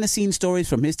best behind-the-scenes stories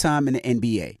from his time in the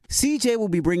NBA. CJ will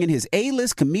be bringing his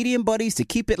A-list comedian buddies to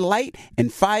keep it light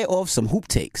and fire off some hoop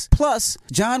takes. Plus,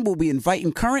 John will be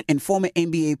inviting current and former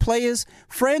NBA players,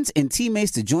 friends, and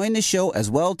teammates to join the show as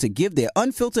well to give their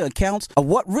unfiltered accounts of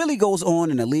what really goes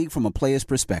on in the league from a player's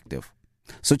perspective.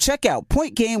 So check out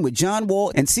Point Game with John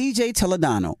Wall and CJ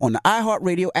Toledano on the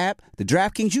iHeartRadio app, the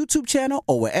DraftKings YouTube channel,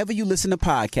 or wherever you listen to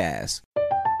podcasts.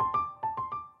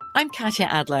 I'm Katya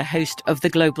Adler, host of The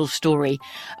Global Story.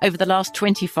 Over the last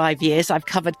 25 years, I've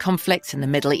covered conflicts in the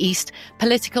Middle East,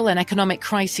 political and economic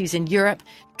crises in Europe,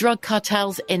 drug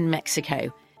cartels in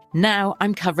Mexico. Now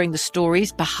I'm covering the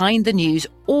stories behind the news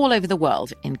all over the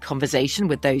world in conversation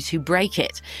with those who break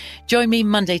it. Join me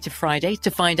Monday to Friday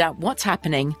to find out what's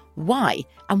happening, why,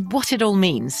 and what it all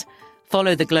means.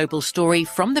 Follow The Global Story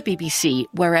from the BBC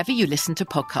wherever you listen to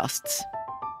podcasts.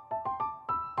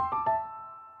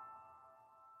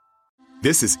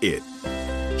 This is it.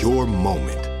 Your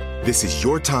moment. This is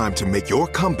your time to make your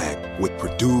comeback with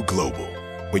Purdue Global.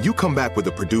 When you come back with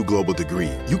a Purdue Global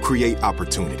degree, you create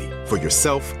opportunity for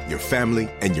yourself, your family,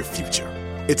 and your future.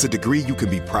 It's a degree you can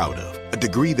be proud of, a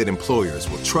degree that employers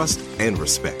will trust and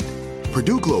respect.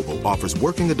 Purdue Global offers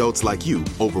working adults like you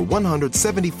over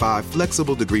 175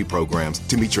 flexible degree programs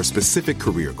to meet your specific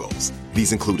career goals.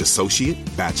 These include associate,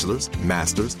 bachelor's,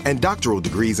 master's, and doctoral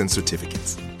degrees and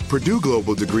certificates. Purdue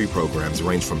Global degree programs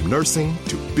range from nursing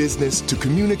to business to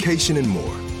communication and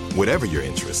more. Whatever your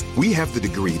interest, we have the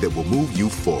degree that will move you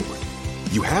forward.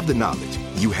 You have the knowledge,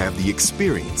 you have the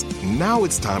experience. Now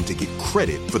it's time to get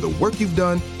credit for the work you've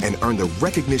done and earn the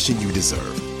recognition you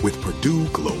deserve with Purdue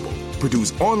Global,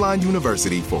 Purdue's online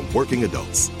university for working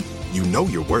adults. You know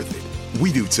you're worth it.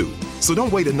 We do too. So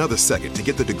don't wait another second to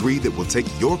get the degree that will take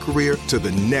your career to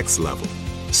the next level.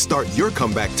 Start your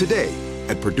comeback today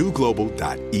at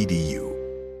purdueglobal.edu.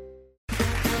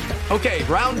 Okay,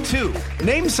 round 2.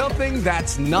 Name something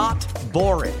that's not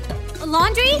boring.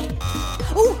 laundry?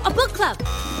 Ooh, a book club.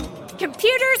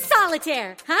 Computer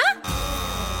solitaire, huh?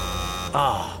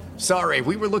 Ah, sorry,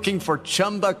 we were looking for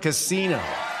Chumba Casino.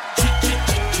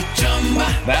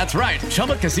 That's right,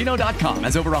 ChumbaCasino.com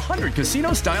has over 100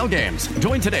 casino-style games.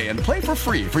 Join today and play for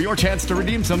free for your chance to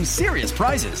redeem some serious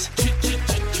prizes.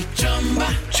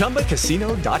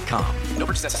 ChumbaCasino.com. No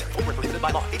purchase necessary. Void where prohibited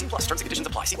by law. 18 plus. Terms and conditions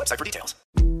apply. See website for details.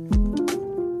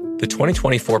 The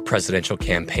 2024 presidential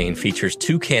campaign features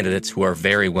two candidates who are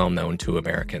very well known to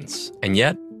Americans. And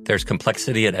yet, there's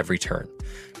complexity at every turn.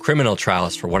 Criminal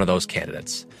trials for one of those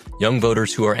candidates. Young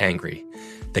voters who are angry.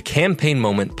 The Campaign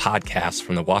Moment podcast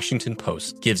from the Washington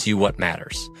Post gives you what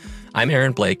matters. I'm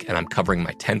Aaron Blake, and I'm covering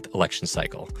my 10th election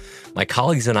cycle. My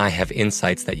colleagues and I have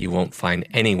insights that you won't find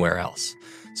anywhere else.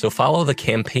 So follow The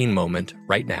Campaign Moment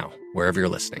right now, wherever you're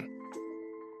listening.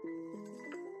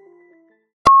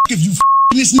 If you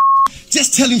this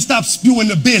just tell him stop spewing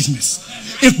the business.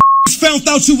 If found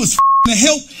out you was to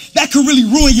help, that could really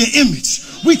ruin your image.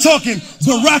 We talking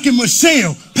Barack and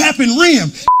Michelle, Pap and Rim.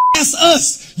 That's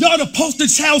us. Y'all the poster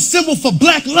child symbol for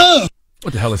black love.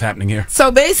 What the hell is happening here?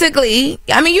 So basically,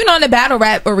 I mean, in the battle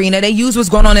rap arena, they use what's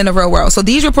going on in the real world. So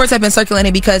these reports have been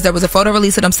circulating because there was a photo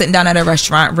release of them sitting down at a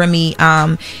restaurant, Remy,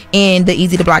 and the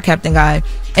Easy to Block Captain guy.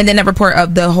 And then a report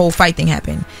of the whole fight thing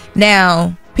happened.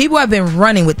 Now, people have been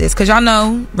running with this because y'all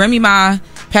know Remy Ma,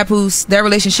 Papoose, their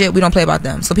relationship, we don't play about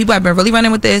them. So people have been really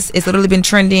running with this. It's literally been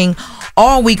trending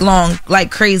all week long like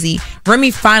crazy.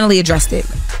 Remy finally addressed it.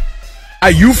 How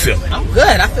you feeling? I'm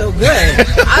good. I feel good.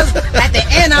 At the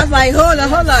end, I was like, hold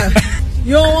on.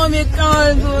 You don't want me to go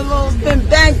and do a little spin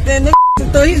back then?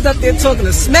 So he's up there talking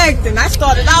to smack. Then I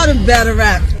started out in battle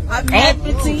rap. I've been had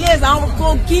 15 years. I don't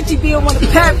call Geechee being one of the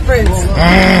Pat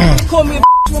friends. Call me a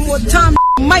one more time.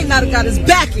 Might not have got his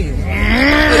back in. It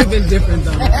would have been different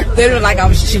though. They looked like I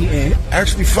was cheating.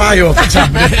 Actually, fire off the top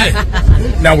of the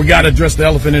head. Now we got to address the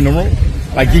elephant in the room.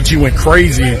 Like Geechee went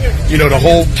crazy, and the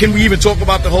whole. Can we even talk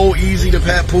about the whole Easy to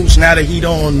Papoose now that he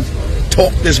don't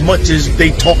talk as much as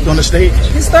they talked on the stage?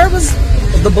 His third was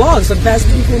the blogs for the past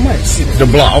 3-4 months. The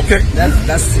blog, okay. That's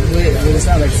what it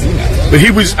sounds like to me. But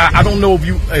he was. I don't know if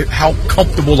you how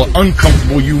comfortable or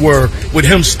uncomfortable you were with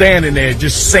him standing there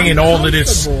just saying all of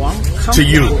this to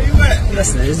you.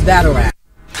 Listen, it's battle rap.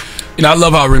 I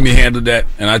love how Remy handled that,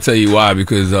 and I tell you why,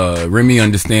 because Remy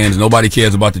understands nobody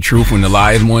cares about the truth when the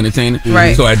lie is more entertaining.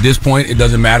 Right. So at this point, it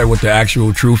doesn't matter what the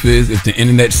actual truth is. If the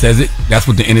internet says it, that's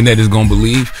what the internet is going to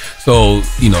believe. So,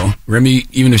 Remy,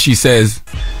 even if she says,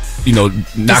 knock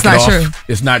it off, true.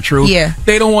 It's not true. Yeah.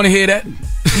 They don't want to hear that.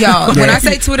 Y'all, when I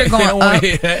say Twitter going up.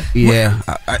 Yeah.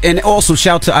 And also,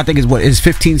 shout to, I think it's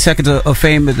 15 seconds of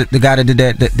fame, the guy that did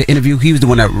that, the interview. He was the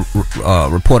one that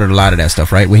reported a lot of that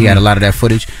stuff, right? Where he had a lot of that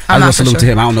footage. I was going to salute to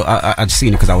him. I don't know. I just seen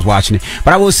it because I was watching it.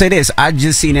 But I will say this. I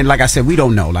just seen it. Like I said, we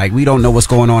don't know. Like, we don't know what's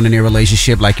going on in their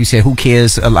relationship. Like you said, who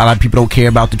cares? A lot of people don't care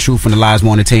about the truth when the lie is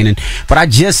more entertaining. But I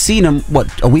just seen them,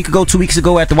 a week ago, 2 weeks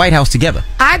ago at the White House together.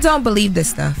 I don't believe this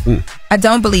stuff. I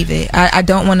don't believe it. I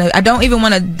don't even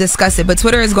want to discuss it. But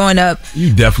Twitter is going up.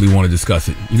 You definitely want to discuss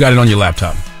it. You got it on your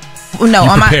laptop. No,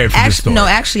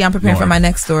 actually, I'm preparing for my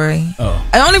next story. Oh.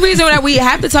 The only reason that we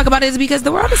have to talk about it is because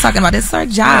the world is talking about it. It's our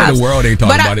jobs. The world ain't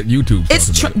talking about it.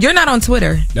 YouTube's You're not on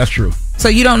Twitter. That's true. So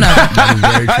you don't know.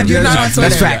 You're not on Twitter.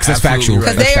 That's facts. That's factual.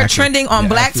 Because they are trending on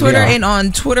Black Twitter and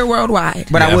on Twitter worldwide.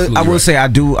 But I will say I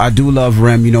do love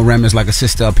Rem. Rem is like a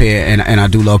sister up here, and I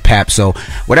do love Pap. So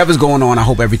whatever's going on, I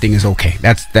hope everything is okay.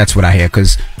 That's what I hear,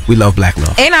 because we love black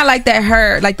love. And I like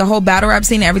that the whole battle rap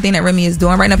scene, everything that Remy is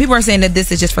doing right now. People are saying that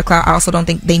this is just for clout. I also don't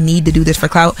think they need to do this for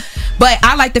clout. But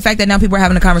I like the fact that now people are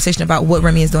having a conversation about what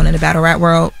Remy is doing in the battle rap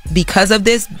world because of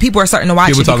this. People are starting to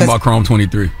watch it. People talking about Chrome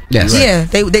 23. Yes. Yeah,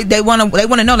 they want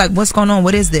to know, like, what's going on?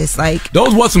 What is this? Like,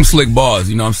 those was some slick bars.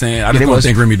 You know what I'm saying? I just don't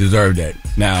think Remy deserved that.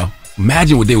 Now,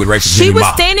 imagine what they would write for Jenny Ma. She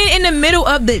was standing in the middle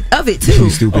of it too.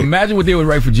 Stupid. Imagine what they would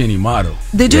write for Jenny Ma, though.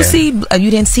 Did you see?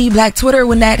 You didn't see Black Twitter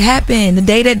when that happened? The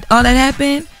day that all that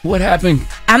happened. What happened?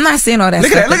 I'm not saying all that.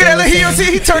 Look stuff at that.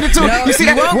 He turned it to. No, you see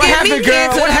that? What happened, girl?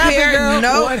 What happened, girl?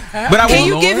 No. But Can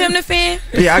you give him the fan?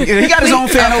 Yeah, he got his own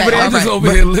fan over there. I'm just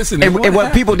over here listening. And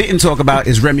what people didn't talk about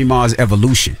is Remy Ma's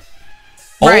evolution.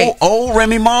 Right. Old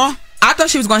Remy Ma. I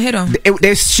thought she was going to hit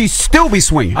him. She'd still be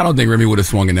swinging. I don't think Remy would have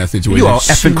swung in that situation. You are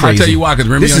effing crazy. I'll tell you why, because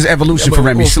Remy. This is evolution for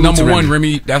Remy. Number one,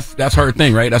 Remy, that's her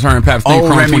thing, right? That's her and Pap's thing.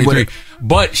 Chrome 23.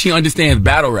 but she understands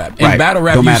battle rap. In Right. battle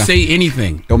rap, Don't you matter. say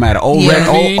anything. Don't matter.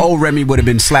 Old Remy would have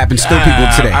been slapping still people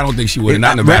today. I don't think she would have.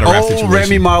 Not in a battle rap situation. Old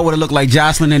Remy Ma would have looked like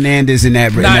Jocelyn Hernandez in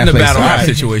that. Not in a place. battle rap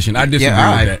situation. I disagree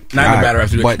with that. Not in a battle rap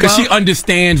situation. Because she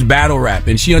understands battle rap,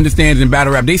 and she understands in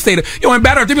battle rap. They say that, in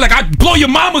battle rap, they be like, I blow your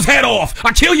mama's head off.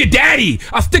 I kill your daddy.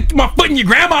 I stick my foot in your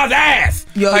grandma's ass.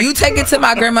 Yo, you take it to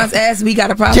my grandma's ass, we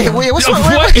got a problem. Yeah, wait,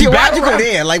 why'd you go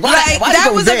there? Like, why that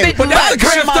you go was there? a bit But that's the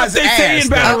much. kind of stuff they say in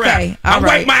battle rap. I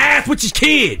wipe my ass with your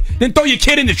kid, then throw your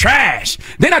kid in the trash.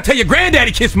 Then I tell your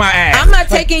granddaddy kiss my ass. I'm not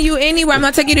taking you anywhere. I'm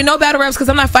not taking you to no battle raps because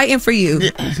I'm not fighting for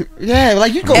you. Yeah,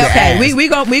 like you go. Okay, we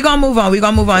gonna move on. We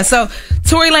gonna move on. So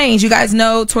Tory Lanez, you guys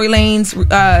know Tory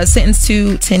Lanez sentenced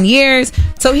to 10 years.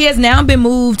 So he has now been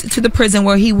moved to the prison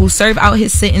where he will serve out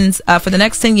his sentence for the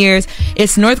next 10 years.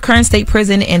 It's North Kern State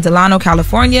Prison in Delano,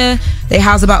 California. They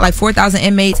house about like 4,000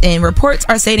 inmates, and reports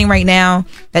are stating right now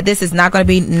that this is not going to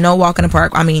be no walk in the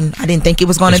park. I mean, I didn't think it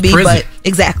was going to be, prison. but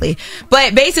exactly.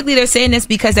 But basically, they're saying this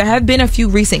because there have been a few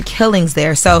recent killings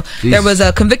there. So there was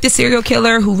a convicted serial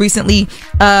killer who recently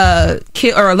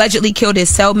allegedly killed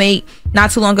his cellmate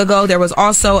not too long ago. There was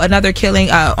also another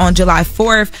killing on July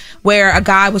 4th where a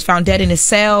guy was found dead in his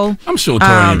cell. I'm sure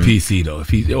Tory in PC though. If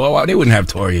they wouldn't have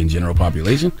Tory in general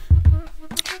population.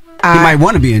 He might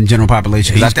want to be in general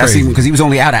population because crazy. he was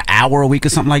only out an hour a week or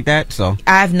something like that. So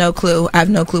I have no clue.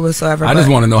 whatsoever. I just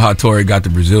want to know how Tory got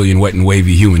the Brazilian wet and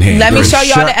wavy human hair. Let me show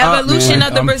y'all the evolution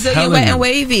of the Brazilian wet and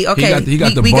wavy. Okay, he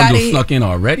got the bundle snuck in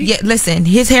already. Yeah, listen,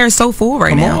 his hair is so full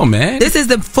right now. Come on, man. This is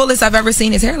the fullest I've ever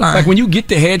seen his hairline. Like when you get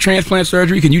the hair transplant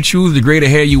surgery, can you choose the grade of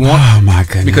hair you want? Oh my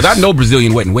goodness! Because I know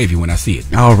Brazilian wet and wavy when I see it.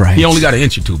 All right. He only got an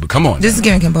inch or two, but come on. This is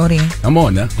giving Cambodian. Come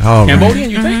on now. All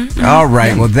Cambodian, you think? All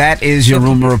right. Well, that is your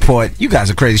rumor report. You guys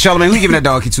are crazy. Charlamagne, let me give me that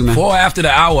dog too, man. Before after the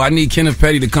hour, I need Kenneth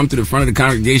Petty to come to the front of the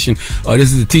congregation.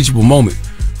 This is a teachable moment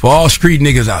for all street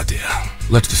niggas out there.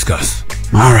 Let's discuss.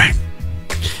 All right.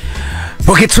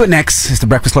 We'll get to it next. It's the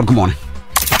Breakfast Club. Good morning.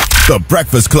 The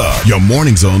Breakfast Club. Your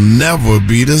mornings will never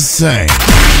be the same.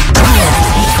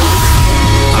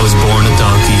 I was born a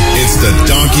donkey. It's the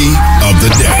donkey of the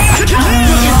day.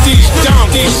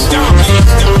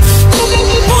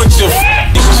 Bunch of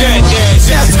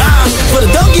jackasses. For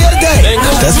the donkey of the day.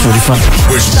 That's pretty funny.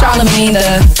 Charlamagne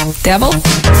the devil?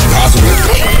 Possible.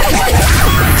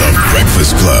 The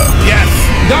Breakfast Club. Yes.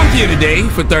 Donkey of the day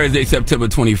for Thursday, September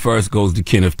 21st goes to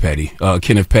Kenneth Petty.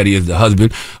 Kenneth Petty is the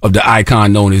husband of the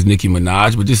icon known as Nicki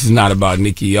Minaj, but this is not about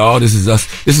Nicki, y'all. This is us.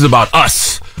 This is about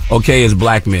us, okay, as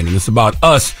black men. And it's about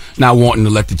us not wanting to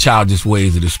let the childish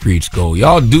ways of the streets go.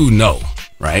 Y'all do know,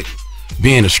 right?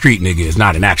 Being a street nigga is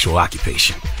not an actual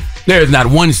occupation. There is not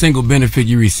one single benefit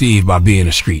you receive by being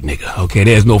a street nigga, okay?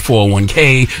 There's no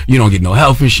 401k. You don't get no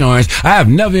health insurance. I have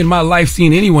never in my life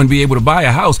seen anyone be able to buy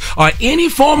a house or any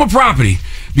form of property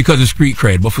because of street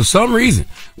cred. But for some reason,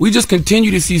 we just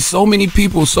continue to see so many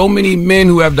people, so many men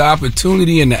who have the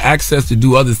opportunity and the access to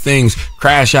do other things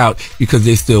crash out because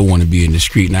they still want to be in the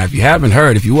street. Now, if you haven't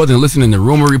heard, if you wasn't listening to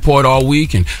Rumor Report all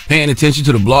week and paying attention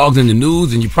to the blogs and the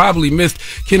news, and you probably missed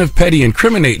Kenneth Petty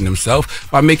incriminating himself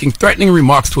by making threatening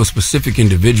remarks to a specific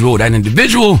individual, that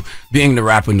individual being the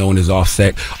rapper known as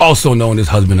Offset, also known as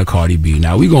husband of Cardi B.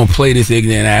 Now, we're going to play this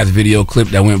ignorant ass video clip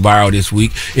that went viral this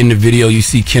week. In the video, you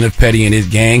see Kenneth Petty and his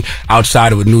gang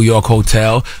outside of a New York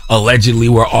hotel, allegedly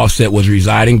where Offset was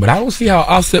residing. But I don't see how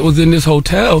Offset was in this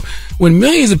hotel when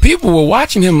millions of people were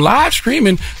watching him live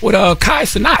streaming with Kai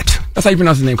Cenat. That's how you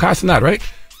pronounce his name, Kai Cenat, right?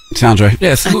 Sounds right.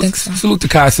 Yeah, salute to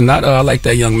Kai Cenat. I like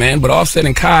that young man. But Offset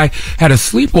and Kai had a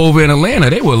sleepover in Atlanta.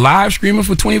 They were live streaming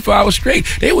for 24 hours straight.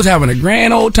 They was having a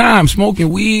grand old time smoking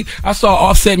weed. I saw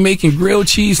Offset making grilled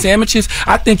cheese sandwiches.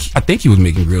 I think he was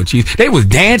making grilled cheese. They was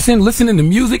dancing, listening to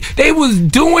music. They was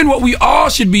doing what we all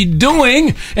should be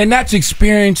doing, and that's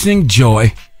experiencing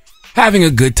joy, having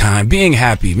a good time, being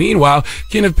happy. Meanwhile,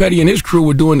 Kenneth Petty and his crew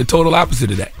were doing the total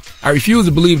opposite of that. I refuse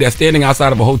to believe that standing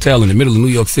outside of a hotel in the middle of New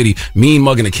York City, mean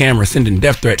mugging a camera, sending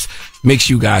death threats, makes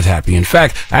you guys happy. In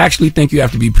fact, I actually think you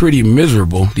have to be pretty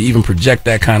miserable to even project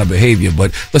that kind of behavior.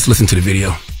 But let's listen to the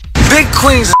video. Big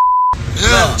Queens.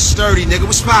 Yeah. Sturdy, nigga.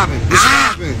 What's poppin'? What's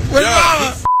poppin'? What's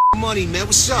poppin'? Money, man.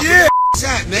 What's up? Yeah. What's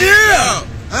that, man? Yeah.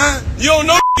 Huh? You don't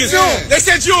know niggas. Yeah. They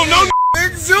said you don't know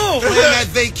niggas. We're on that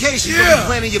vacation. Yeah. We're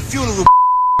planning your funeral.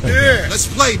 Yeah. Let's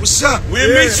play. What's up?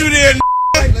 We'll meet you there.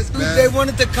 They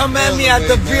wanted to come at me at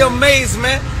the real maze,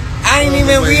 man. We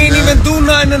ain't even do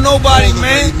nothing to nobody,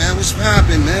 man. Man, what's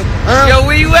poppin', man? Huh? Yo,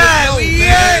 where you at? Where you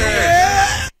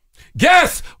at?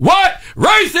 Guess what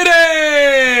race it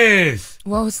is?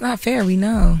 Well, it's not fair. We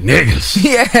know. Niggas.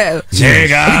 Yeah.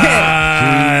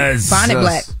 Niggas. Bonnet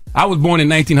black. I was born in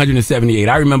 1978.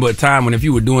 I remember a time when if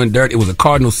you were doing dirt, it was a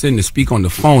cardinal sin to speak on the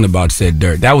phone about said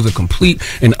dirt. That was a complete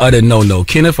and utter no-no.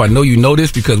 Kenneth, I know you know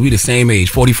this because we the same age,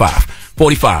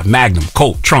 45, Magnum,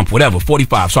 Colt, Trump, whatever,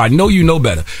 45. So I know you know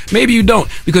better. Maybe you don't,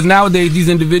 because nowadays these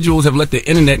individuals have let the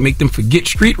internet make them forget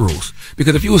street rules.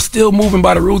 Because if you were still moving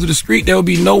by the rules of the street, there would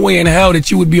be no way in hell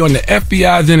that you would be on the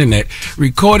FBI's internet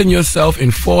recording yourself in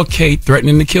 4K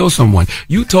threatening to kill someone.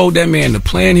 You told that man to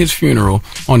plan his funeral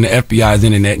on the FBI's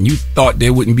internet and you thought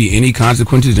there wouldn't be any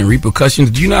consequences and repercussions.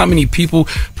 Do you know how many people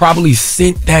probably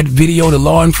sent that video to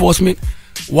law enforcement?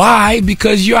 Why?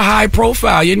 Because you're high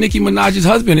profile. You're Nicki Minaj's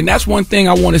husband. And that's one thing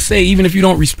I want to say. Even if you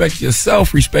don't respect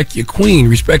yourself, respect your queen,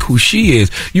 respect who she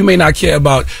is. You may not care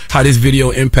about how this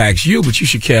video impacts you, but you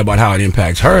should care about how it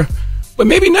impacts her. But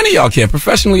maybe none of y'all care,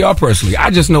 professionally or personally. I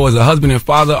just know as a husband and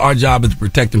father, our job is to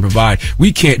protect and provide.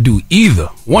 We can't do either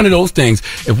one of those things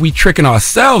if we tricking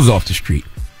ourselves off the street.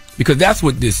 Because that's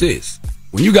what this is.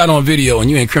 When you got on video and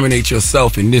you incriminate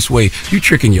yourself in this way, you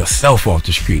tricking yourself off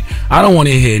the street. I don't want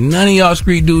to hear none of y'all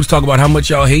street dudes talk about how much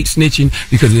y'all hate snitching,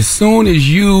 because as soon as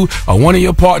you or one of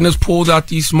your partners pulls out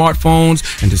these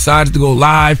smartphones and decides to go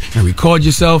live and record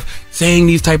yourself saying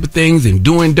these type of things and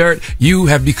doing dirt, you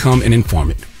have become an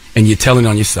informant. And you're telling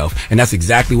on yourself. And that's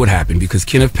exactly what happened, because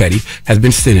Kenneth Petty has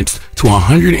been sentenced to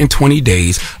 120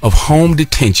 days of home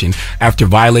detention after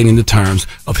violating the terms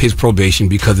of his probation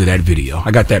because of that video.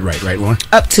 I got that right, Loren?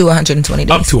 Up to 120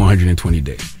 days. Up to 120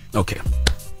 days. Okay.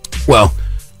 Well,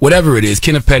 whatever it is,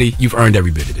 Kenneth Petty, you've earned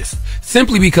every bit of this.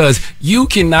 Simply because you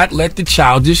cannot let the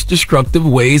childish, destructive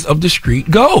ways of the street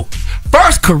go.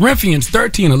 1 Corinthians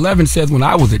 13:11 says, when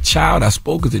I was a child, I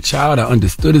spoke as a child, I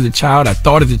understood as a child, I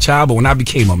thought as a child, but when I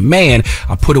became a man,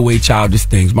 I put away childish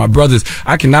things. My brothers,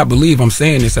 I cannot believe I'm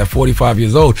saying this at 45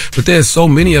 years old, but there's so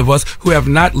many of us who have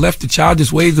not left the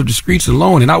childish ways of the streets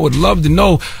alone, and I would love to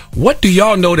know, what do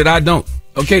y'all know that I don't?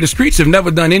 Okay, the streets have never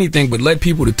done anything but led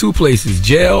people to two places,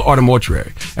 jail or the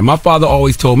mortuary. And my father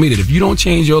always told me that if you don't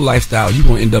change your lifestyle, you're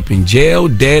going to end up in jail,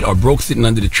 dead, or broke sitting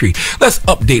under the tree. Let's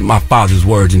update my father's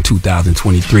words in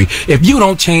 2023. If you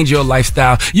don't change your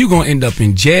lifestyle, you're going to end up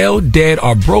in jail, dead,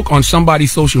 or broke on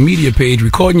somebody's social media page,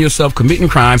 recording yourself committing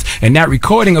crimes, and that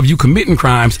recording of you committing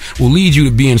crimes will lead you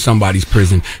to be in somebody's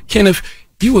prison. Kenneth,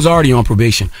 you was already on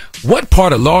probation. What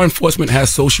part of law enforcement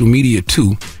has social media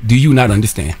too do you not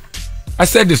understand? I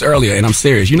said this earlier, and I'm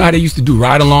serious. You know how they used to do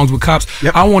ride-alongs with cops?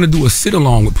 Yep. I want to do a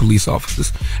sit-along with police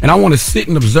officers, and I want to sit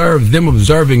and observe them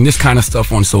observing this kind of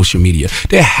stuff on social media.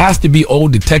 There has to be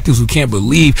old detectives who can't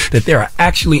believe that there are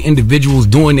actually individuals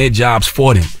doing their jobs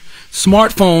for them.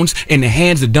 Smartphones in the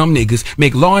hands of dumb niggas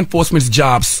make law enforcement's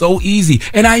job so easy,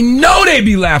 and I know they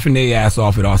be laughing their ass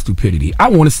off at our stupidity. I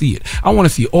want to see it. I want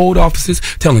to see old officers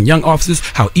telling young officers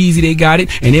how easy they got it,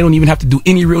 and they don't even have to do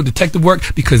any real detective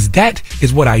work, because that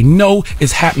is what I know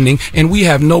is happening, and we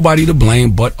have nobody to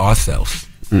blame but ourselves.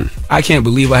 I can't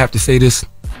believe I have to say this,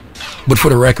 but for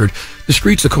the record, the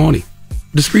streets are corny.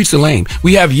 The streets are lame.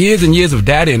 We have years and years of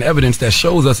data and evidence that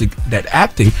shows us that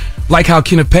acting like how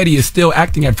Kenneth Petty is still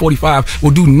acting at 45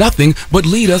 will do nothing but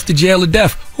lead us to jail or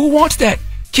death. Who wants that?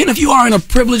 Kenneth, you are in a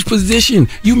privileged position.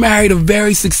 You married a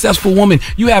very successful woman.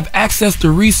 You have access to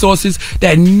resources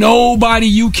that nobody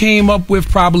you came up with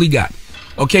probably got.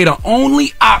 Okay, the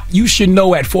only op you should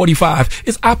know at 45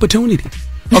 is opportunity.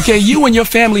 Okay, you and your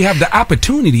family have the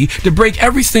opportunity to break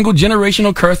every single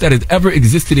generational curse that has ever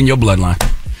existed in your bloodline.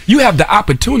 You have the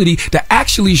opportunity to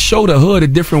actually show the hood a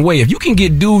different way. If you can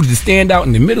get dudes to stand out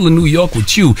in the middle of New York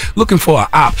with you looking for an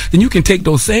op, then you can take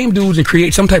those same dudes and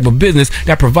create some type of business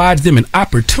that provides them an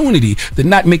opportunity to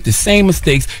not make the same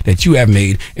mistakes that you have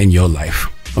made in your life.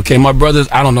 Okay, my brothers,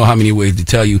 I don't know how many ways to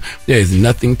tell you, there is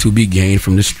nothing to be gained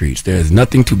from the streets. There is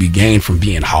nothing to be gained from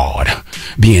being hard,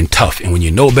 being tough. And when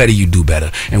you know better, you do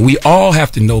better. And we all have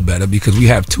to know better, because we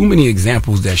have too many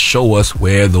examples that show us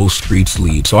where those streets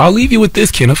lead. So I'll leave you with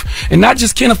this, Kenneth. And not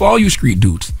just Kenneth, all you street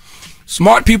dudes.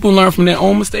 Smart people learn from their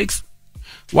own mistakes.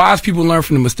 Wise people learn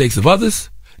from the mistakes of others.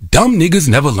 Dumb niggas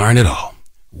never learn at all.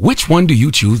 Which one do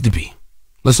you choose to be?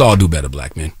 Let's all do better,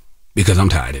 black men, because I'm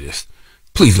tired of this.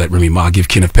 Please let Remy Ma give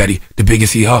Kenneth Petty the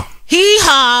biggest hee-haw.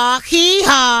 Hee-haw,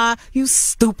 hee-haw. You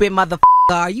stupid motherfucker.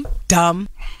 Are you dumb?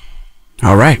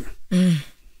 All right. Ooh.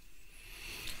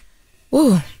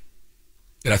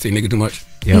 Did I say nigga too much?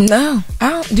 Yep. No. I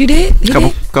don't. You did?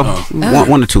 Couple.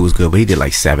 One or two was good, but he did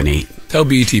like 7, 8. Tell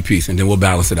BET peace, and then we'll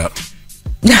balance it out.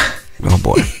 Oh,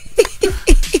 boy.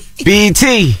 BET.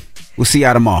 We'll see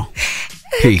y'all tomorrow.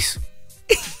 Peace.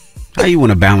 How you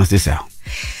want to balance this out?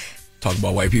 Talk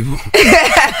about white people.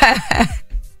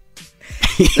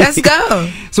 Let's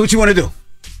go. So what you want to do?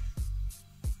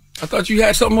 I thought you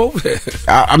had something over there.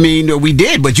 I mean, we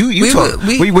did, but you talk.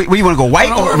 We want to go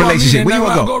white or relationship? Where you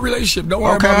want to go? Go relationship. Don't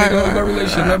worry about me. Go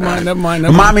relationship. Never mind.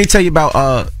 Remind me to tell you about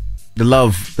the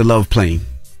love plane.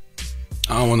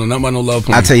 I don't want to know nothing about no love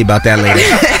plane. I'll tell you about that later.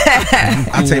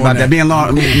 I'll tell you about that. Me and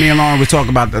Loren were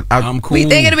talking about that. I'm cool. We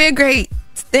think it'll be a great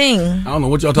thing. I don't know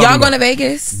what y'all talking about. Y'all going to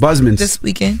Vegas? Buzzmans. This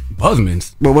weekend.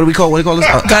 Buzzmans? Well, what do we call this?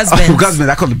 Guzmans. Guzmans.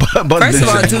 I call it Buzzmans. First of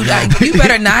all, dude, you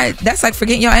better not. That's like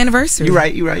forgetting your anniversary. You're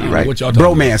right. What y'all talking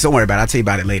Bromance. Don't worry about it. I'll tell you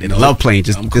about it later. The love plane.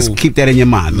 Just keep that in your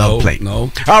mind. Love plane.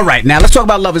 No. All right. Now, let's talk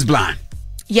about Love is Blind.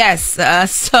 Yes.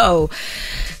 So,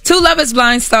 2 Love is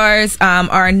Blind stars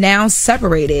are now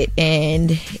separated,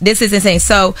 and this is insane.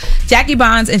 So, Jackie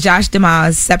Bonds and Josh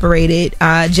Demas separated.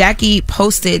 Jackie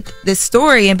posted this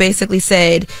story and basically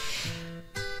said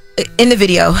in the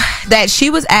video that she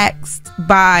was asked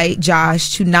by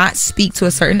Josh to not speak to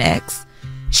a certain ex.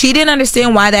 She didn't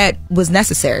understand why that was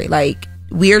necessary. Like,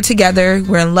 we're together,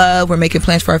 we're in love, we're making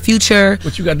plans for our future.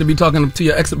 What you got to be talking to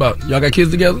your ex about? Y'all got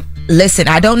kids together? Listen,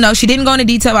 I don't know. She didn't go into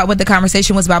detail about what the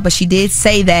conversation was about, but she did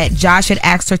say that Josh had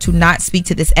asked her to not speak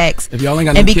to this ex. If y'all ain't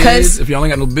got no kids, if y'all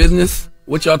ain't got no business,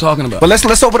 what y'all talking about? But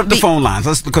let's open up the phone lines.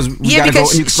 Because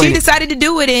she decided to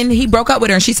do it, and he broke up with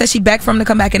her, and she said she begged for him to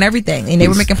come back and everything, and they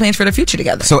were making plans for the future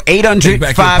together. So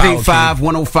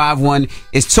 800-585-1051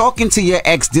 is talking to your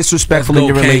ex disrespectful in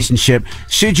your relationship.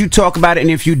 Should you talk about it? And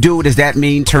if you do, does that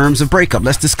mean terms of breakup?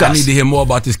 Let's discuss. I need to hear more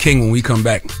about this king when we come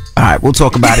back. All right, we'll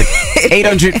talk about it.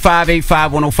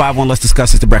 800-585-1051. Let's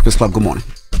discuss. It's The Breakfast Club. Good morning.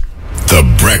 The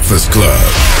Breakfast Club.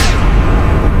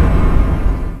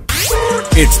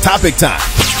 It's topic time.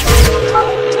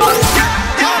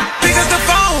 Pick up the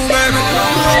phone, baby.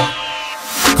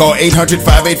 Call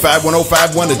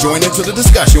 800-585-1051 to join into the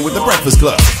discussion with The Breakfast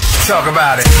Club. Talk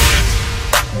about it.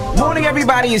 Morning,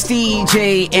 everybody. It's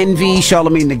DJ NV,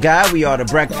 Charlamagne the Guy. We are The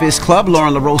Breakfast Club.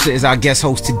 Loren Lorosa is our guest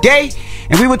host today.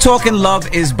 And we were talking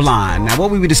Love is Blind. Now, what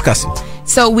were we discussing?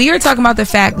 So we are talking about the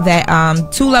fact that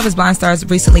 2 Love is Blind stars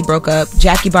recently broke up.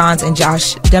 Jackie Bonds and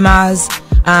Josh Demas.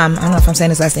 I don't know if I'm saying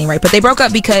his last name right, but they broke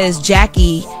up because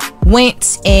Jackie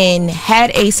went and had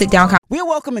a sit-down. We're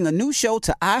welcoming a new show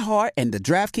to iHeart and the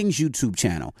DraftKings YouTube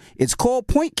channel. It's called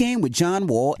Point Game with John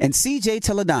Wall and CJ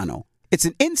Toledano. It's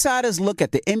an insider's look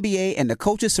at the NBA and the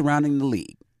coaches surrounding the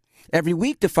league. Every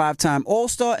week, the 5-time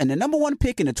All-Star and the number 1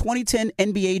 pick in the 2010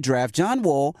 NBA Draft, John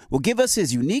Wall, will give us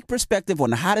his unique perspective on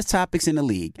the hottest topics in the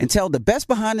league and tell the best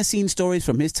behind-the-scenes stories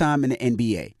from his time in the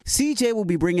NBA. CJ will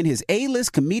be bringing his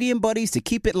A-list comedian buddies to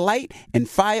keep it light and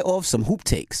fire off some hoop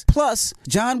takes. Plus,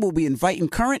 John will be inviting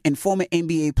current and former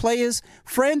NBA players,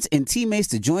 friends, and teammates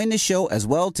to join the show as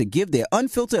well to give their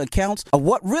unfiltered accounts of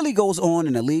what really goes on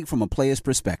in the league from a player's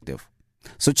perspective.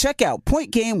 So check out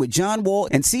Point Game with John Wall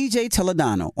and CJ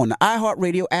Toledano on the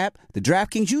iHeartRadio app, the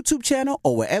DraftKings YouTube channel,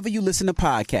 or wherever you listen to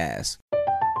podcasts.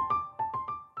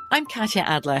 I'm Katya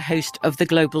Adler, host of The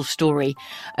Global Story.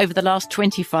 Over the last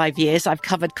 25 years, I've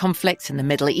covered conflicts in the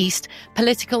Middle East,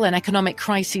 political and economic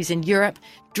crises in Europe,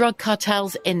 drug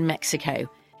cartels in Mexico.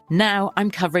 Now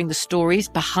I'm covering the stories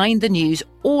behind the news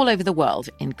all over the world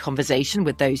in conversation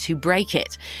with those who break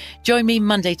it. Join me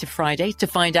Monday to Friday to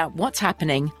find out what's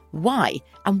happening, why,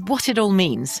 and what it all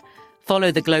means.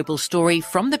 Follow The Global Story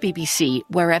from the BBC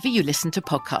wherever you listen to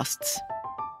podcasts.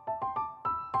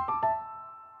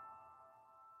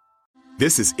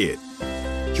 This is it.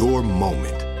 Your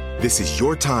moment. This is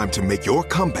your time to make your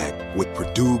comeback with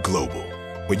Purdue Global.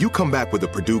 When you come back with a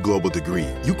Purdue Global degree,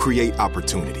 you create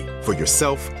opportunity for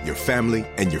yourself, your family,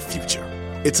 and your future.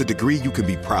 It's a degree you can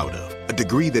be proud of, a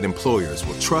degree that employers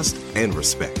will trust and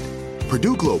respect.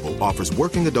 Purdue Global offers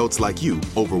working adults like you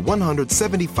over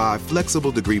 175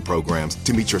 flexible degree programs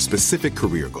to meet your specific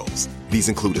career goals. These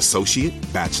include associate,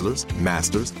 bachelor's,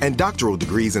 master's, and doctoral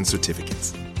degrees and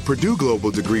certificates. Purdue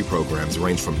Global degree programs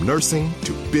range from nursing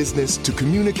to business to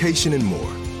communication and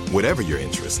more. Whatever your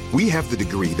interest, we have the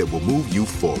degree that will move you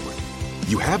forward.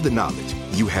 You have the knowledge,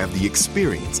 you have the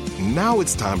experience. Now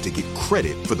it's time to get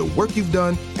credit for the work you've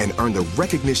done and earn the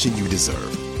recognition you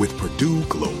deserve with Purdue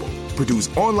Global, Purdue's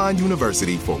online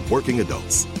university for working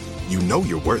adults. You know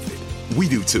you're worth it. We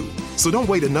do too. So don't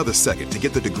wait another second to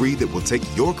get the degree that will take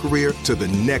your career to the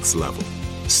next level.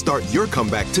 Start your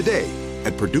comeback today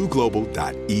at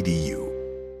purdueglobal.edu.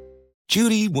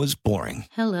 Judy was boring.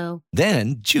 Hello.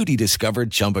 Then Judy discovered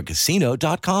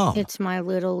ChumbaCasino.com. It's my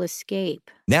little escape.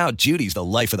 Now Judy's the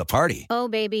life of the party. Oh,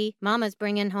 baby, mama's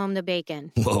bringing home the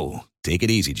bacon. Whoa, take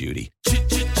it easy, Judy.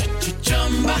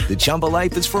 The Chumba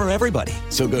life is for everybody.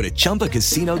 So go to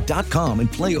ChumbaCasino.com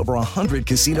and play over 100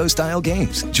 casino-style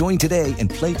games. Join today and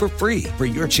play for free for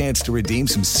your chance to redeem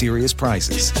some serious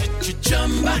prizes.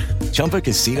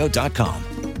 ChumbaCasino.com.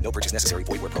 No No purchase necessary.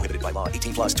 Void where prohibited by law.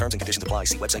 18 plus terms and conditions apply.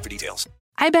 See website for details.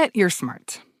 I bet you're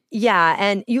smart. Yeah,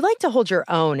 and you like to hold your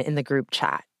own in the group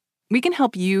chat. We can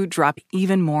help you drop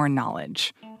even more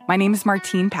knowledge. My name is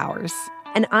Martine Powers.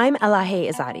 And I'm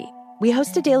Elahe Izadi. We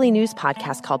host a daily news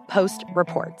podcast called Post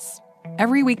Reports.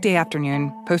 Every weekday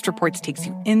afternoon, Post Reports takes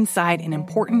you inside an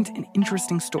important and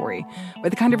interesting story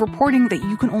with the kind of reporting that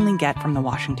you can only get from the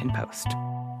Washington Post.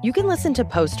 You can listen to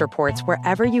Post Reports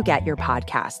wherever you get your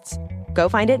podcasts. Go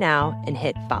find it now and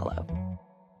hit follow.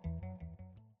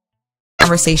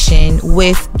 Conversation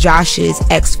with Josh's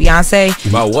ex-fiance.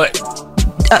 About what?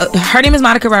 Her name is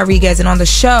Monica Rodriguez, and on the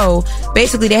show,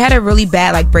 basically they had a really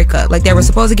bad breakup. They were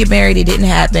supposed to get married, it didn't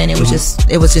happen. It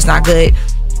was just not good.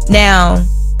 Now,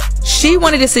 she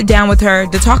wanted to sit down with her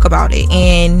to talk about it,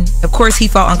 and of course he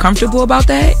felt uncomfortable about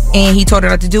that, and he told her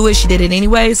not to do it. She did it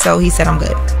anyway, so he said, I'm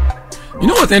good. You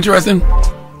know what's interesting?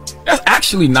 That's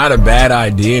actually not a bad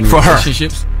idea in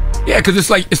relationships. Yeah, because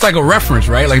it's like a reference,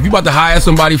 right? Like if you're about to hire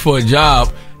somebody for a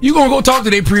job, you're going to go talk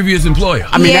to their previous employer.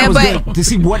 I mean, that was good to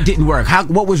see what didn't work.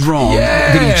 What was wrong?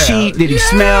 Yeah. Did he cheat? Did he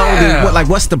smell?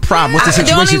 What's the problem? What's the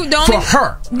situation for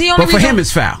her? But for him,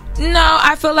 it's foul. No,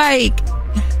 I feel like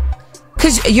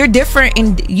because you're different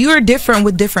and you're different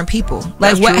with different people.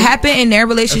 Like what happened in their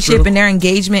relationship and their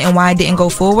engagement and why it didn't go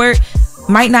forward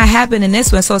might not happen in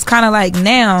this one. So it's kind of like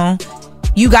now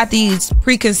you got these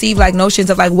preconceived notions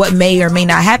of what may or may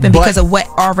not happen because of what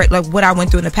I went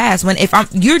through in the past. When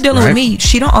you're dealing with me,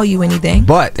 she don't owe you anything.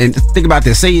 But and think about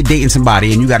this: say you're dating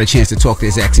somebody and you got a chance to talk to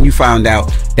his ex, and you found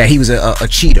out that he was a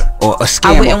cheater or a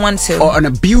scammer. I wouldn't want to, or an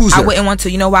abuser. I wouldn't want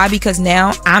to. You know why? Because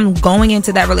now I'm going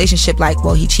into that relationship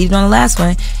he cheated on the last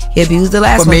one, he abused the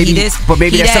last one. He this, but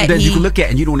maybe that's something that you can look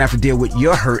at, and you don't have to deal with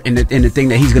your hurt in the thing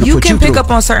that he's going to put you through. You can pick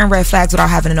up on certain red flags without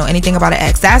having to know anything about an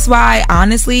ex. That's why,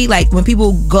 honestly, when people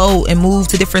go and move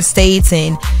to different states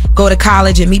and go to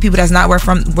college and meet people that's not where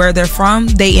they're from,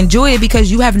 they enjoy it because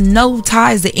you have no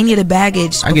ties to any of the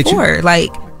baggage before.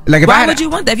 Why would you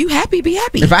want that? If you happy, be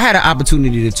happy. If I had an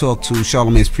opportunity to talk to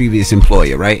Charlamagne's previous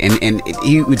employer, right, and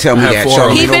he would tell me that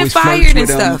Charlamagne always flirts with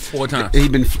him 4 times.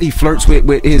 He flirts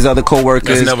with his other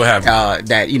coworkers. That's never happened.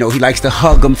 That he likes to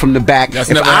hug them from the back.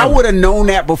 If I would have known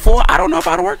that before, I don't know if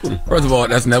I'd have worked with him. First of all,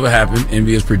 that's never happened.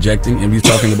 Envy is projecting. Envy's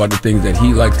talking about the things that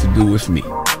he likes to do with me.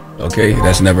 Okay,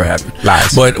 that's never happened.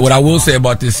 Lies. But what I will say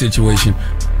about this situation,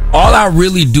 all I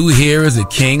really do here is a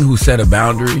king who set a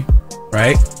boundary.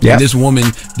 Right? Yeah. And this woman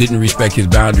didn't respect his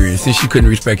boundary. And since she couldn't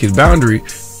respect his boundary,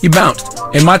 he bounced.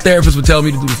 And my therapist would tell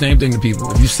me to do the same thing to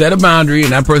people. If you set a boundary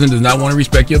and that person does not want to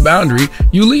respect your boundary,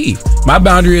 you leave. My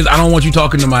boundary is I don't want you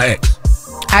talking to my ex.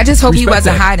 I just hope he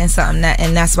wasn't hiding something,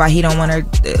 and that's why he don't want her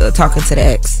talking to the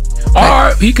ex.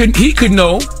 Or he could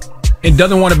know and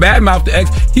doesn't want to badmouth the ex.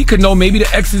 He could know maybe the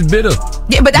ex is bitter.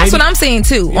 Yeah, but that's what I'm saying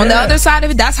too. On the other side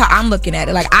of it, that's how I'm looking at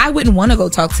it. I wouldn't want to go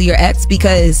talk to your ex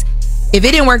because if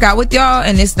it didn't work out with y'all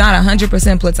and it's not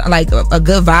 100% a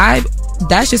good vibe,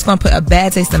 that's just gonna put a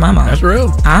bad taste in my mouth. That's real.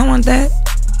 I don't want that.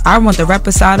 I want the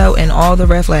reposado and all the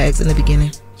red flags in the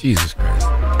beginning. Jesus Christ.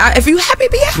 If you happy,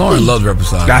 be happy. Loren loves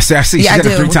reposado. I see. Yeah, she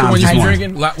said it 3 times. What's the one you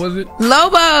drinking? Was it?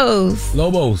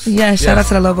 Lobos. Yeah, shout out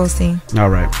to the Lobos team. All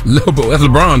right. Lobo. That's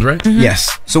LeBron's, right? Mm-hmm.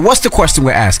 Yes. So what's the question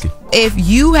we're asking? If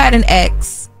you had an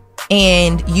ex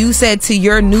and you said to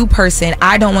your new person,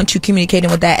 I don't want you communicating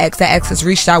with that ex has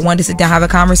reached out, wanted to sit down, have a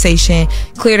conversation,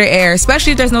 clear the air,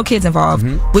 especially if there's no kids involved,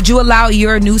 would you allow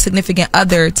your new significant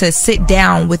other to sit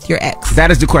down with your ex?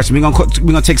 That is the question. We're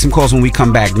gonna take some calls when we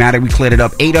come back. Now that we cleared it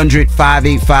up,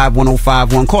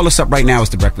 800-585-1051. Call us up right now. It's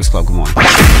The Breakfast Club. Good morning.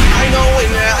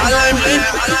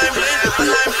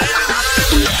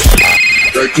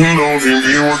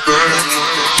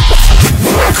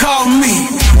 Call me.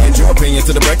 And your opinion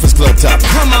to The Breakfast Club topic.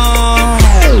 Come on.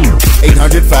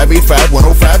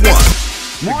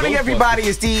 800-585-1051. Morning, everybody.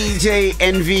 It's DJ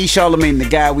Envy, Charlamagne the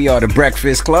Guy. We are The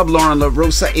Breakfast Club. Loren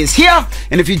Lorosa is here.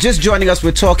 And if you're just joining us,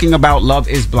 we're talking about Love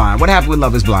is Blind. What happened with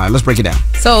Love is Blind? Let's break it down.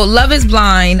 So Love is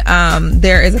Blind,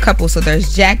 there is a couple. So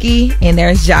there's Jackie and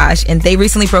there's Josh. And they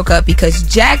recently broke up because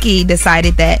Jackie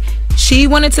decided that she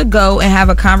wanted to go and have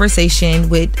a conversation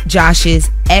with Josh's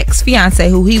ex-fiance,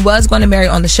 who he was going to marry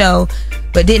on the show,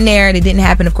 but didn't air it. It didn't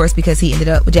happen, of course, because he ended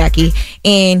up with Jackie.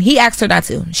 And he asked her not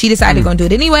to. She decided going to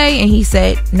do it anyway, and he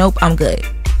said, nope, I'm good.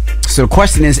 So the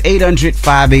question is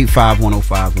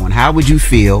 800-585-1051. How would you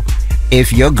feel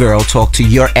if your girl talked to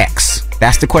your ex?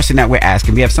 That's the question that we're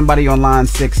asking. We have somebody on line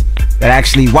 6 that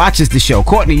actually watches the show.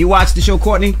 Courtney, you watch the show,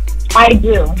 Courtney? I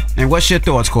do. And what's your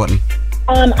thoughts, Courtney?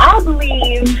 I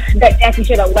believe that Jackie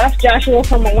should have left Joshua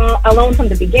alone from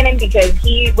the beginning because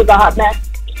he was a hot mess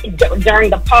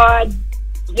during the pod.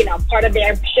 part of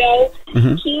their show.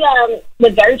 Mm-hmm. He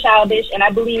was very childish, and I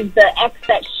believe the ex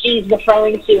that she's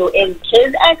referring to is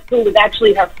his ex, who was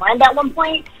actually her friend at one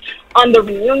point. On the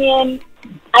reunion,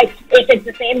 if it's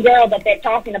the same girl that they're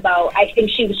talking about, I think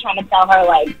she was trying to tell her,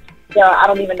 like, girl, I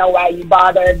don't even know why you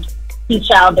bothered. He's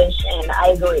childish, and I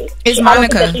agree. It's Monica. I don't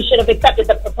think that she should have accepted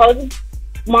the proposal.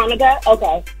 Monica?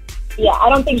 Okay. Yeah, I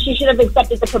don't think she should have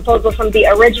accepted the proposal from the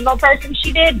original person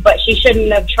she did, but she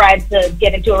shouldn't have tried to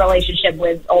get into a relationship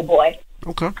with old boy.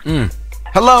 Okay.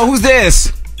 Hello, who's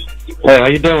this? Hey, how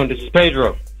you doing? This is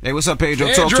Pedro. Hey, what's up,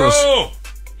 Pedro? Talk to us.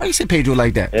 Why you say Pedro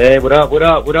like that? Hey, what up?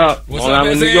 What's up, I'm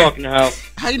in New York now.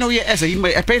 How you know you're Essa?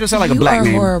 Pedro sound like a black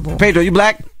name. Horrible. Pedro, you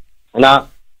black? Nah,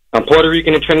 I'm Puerto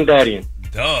Rican and Trinidadian.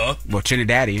 Duh. Well,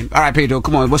 Trinidadian. All right, Pedro,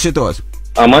 come on. What's your thoughts?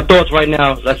 My thoughts right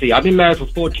now, let's see. I've been married for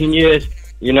 14 years.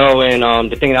 And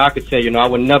the thing that I could say, I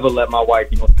would never let my wife,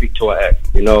 speak to her ex.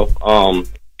 I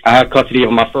have custody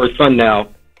of my first son now.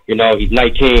 He's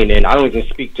 19, and I don't even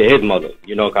speak to his mother.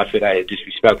 Cause I feel that is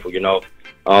disrespectful.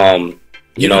 I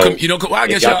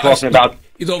guess y'all talking about.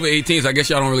 He's over 18, so I guess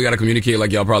y'all don't really got to communicate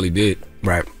like y'all probably did.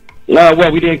 Right. No,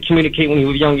 well, we didn't communicate when he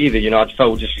was young either. I just felt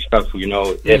it was disrespectful.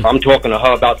 If I'm talking to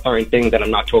her about certain things that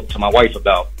I'm not talking to my wife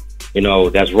about,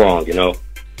 that's wrong.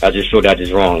 I just feel that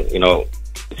is wrong.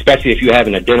 Especially if you're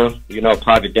having a dinner,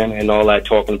 private dinner and all that,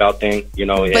 talking about things,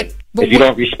 but if you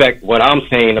don't respect what I'm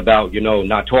saying about,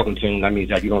 not talking to him, that means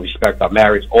that you don't respect our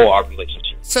marriage or our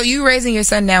relationship. So you raising your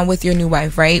son now with your new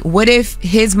wife, right? What if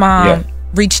his mom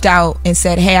reached out and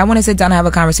said, hey, I want to sit down and have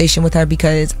a conversation with her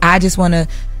because I just want to,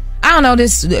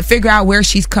 just figure out where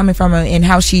she's coming from and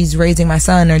how she's raising my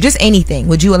son or just anything.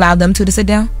 Would you allow them to sit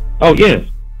down? Oh, yeah, of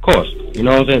course. You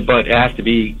know what I'm saying? But it has to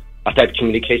be a type of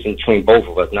communication between both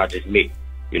of us, not just me.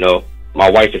 My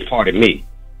wife is part of me,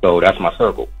 so that's my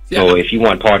circle. Yeah. So if you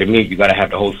want part of me, you got to have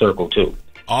the whole circle too.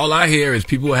 All I hear is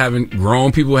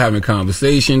grown people having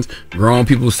conversations, grown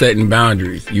people setting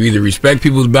boundaries. You either respect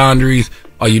people's boundaries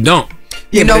or you don't.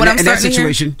 Yeah, you know what in that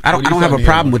situation, I don't have a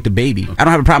problem with the baby. I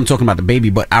don't have a problem talking about the baby,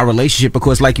 but our relationship,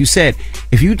 because like you said,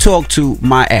 if you talk to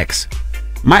my ex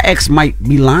might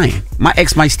be lying. My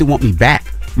ex might still want me back.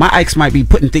 My ex might be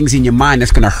putting things in your mind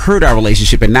that's going to hurt our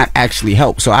relationship and not actually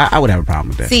help. So I would have a problem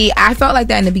with that. See, I felt like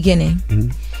that in the beginning.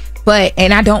 Mm-hmm.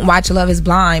 And I don't watch Love is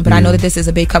Blind, but I know that this is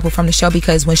a big couple from the show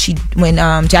because when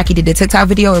Jackie did the TikTok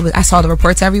video, I saw the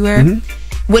reports everywhere.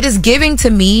 Mm-hmm. What is giving to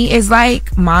me is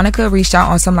like Monica reached out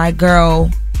on some like,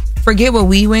 girl, forget what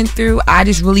we went through. I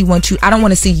just really want you. I don't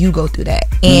want to see you go through that.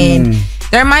 And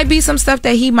there might be some stuff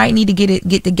that he might need to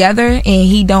get together, and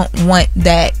he don't want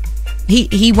that.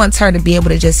 He wants her to be able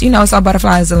to just, it's all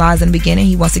butterflies and lies in the beginning.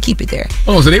 He wants to keep it there.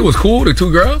 Oh, so they was cool, the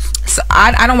two girls? So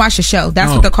I don't watch the show.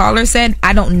 That's what the caller said.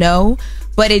 I don't know.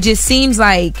 But it just seems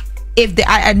like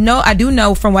I do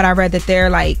know from what I read that they're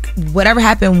like, whatever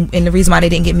happened and the reason why they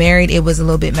didn't get married, it was a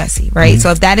little bit messy, right? Mm-hmm.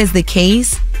 So if that is the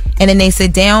case, and then they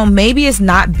sit down, maybe it's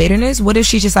not bitterness. What if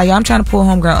she's just like, yo, I'm trying to pull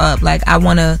homegirl up. Like, I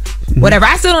want to, whatever.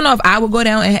 I still don't know if I would go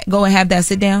down and go and have that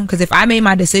sit down. Because if I made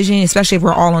my decision, especially if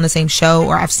we're all on the same show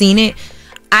or I've seen it,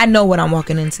 I know what I'm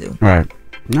walking into. Right.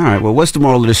 All right. Well, what's the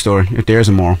moral of this story, if there's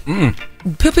a moral?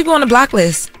 Put people on the block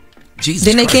list. Jesus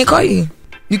then they Christ. Can't call you.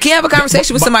 You can't have a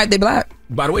conversation with somebody if they block.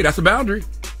 By the way, that's a boundary.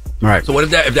 Right. So what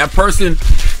if that person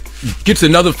gets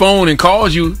another phone and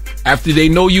calls you after they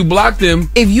know you blocked them?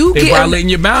 If you they violating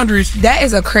your boundaries. That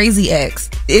is a crazy ex.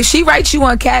 If she writes you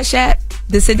on Cash App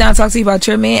to sit down and talk to you about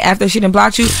your man after she done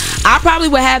blocked you, I probably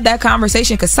would have that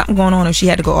conversation because something going on if she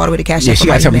had to go all the way to Cash App. Yeah, she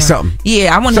gotta tell me something.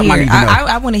 Yeah, I want to hear.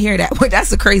 I want to hear that.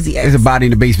 That's a crazy ex. There's a body in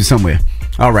the basement somewhere.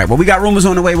 All right. Well, we got rumors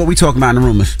on the way. What we talking about in the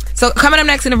rumors? So coming up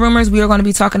next in the rumors, we are going to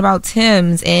be talking about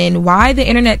Tim's and why the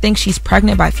internet thinks she's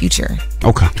pregnant by Future.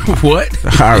 Okay.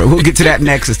 What? All right. We'll get to that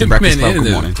next. It's the Breakfast Club.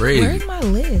 Good morning. Where's my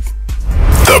list?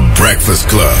 The Breakfast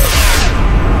Club.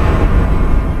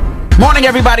 Morning,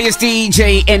 everybody. It's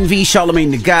DJ NV,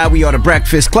 Charlamagne the Guy. We are the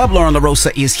Breakfast Club. Loren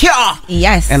Lorosa is here.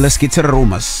 Yes. And let's get to the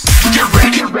rumors.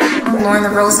 Loren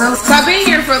Lorosa. So I've been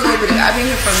here for a little bit. I've been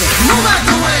here for a minute. Move out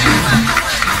the way.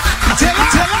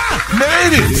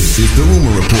 This is the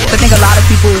Rumor Report. I think a lot of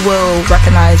people will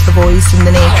recognize the voice and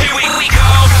the name. Here we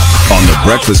go. On the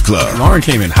Breakfast Club. Loren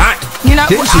came in hot. I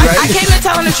came in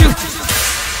telling the truth.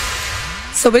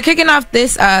 So we're kicking off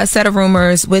this set of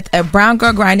rumors with a Brown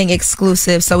Girl Grinding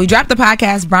exclusive. So we dropped the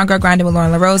podcast, Brown Girl Grinding with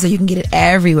Loren Lorosa. You can get it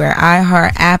everywhere.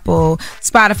 iHeart, Apple,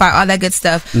 Spotify, all that good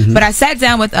stuff. Mm-hmm. But I sat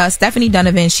down with Stephanie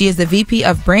Donovan. She is the VP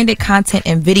of Branded Content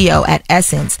and Video at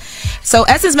Essence. So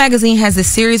Essence Magazine has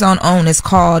this series on OWN. It's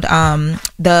called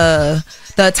The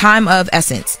Time of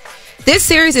Essence. This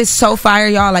series is so fire,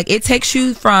 y'all. Like, it takes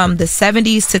you from the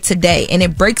 70s to today, and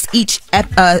it breaks each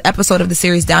episode of the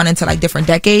series down into like different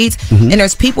decades. And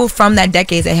there's people from that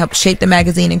decade that helped shape the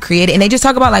magazine and create it. And they just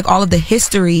talk about like all of the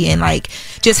history and like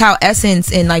just how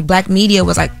Essence and like black media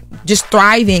was like just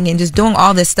thriving and just doing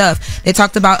all this stuff. They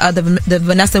talked about the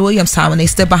Vanessa Williams time when they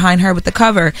stood behind her with the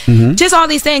cover. Just all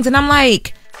these things. And I'm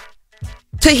like,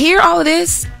 to hear all of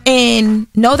this and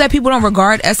know that people don't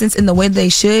regard Essence in the way they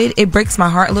should, it breaks my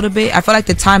heart a little bit. I feel like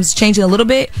the time's changing a little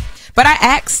bit. But I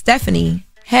asked Stephanie,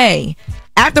 hey,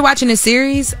 after watching this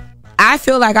series, I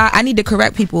feel like I need to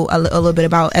correct people a little bit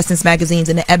about Essence magazines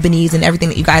and the Ebonies and everything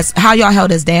that you guys, how y'all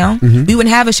held us down. We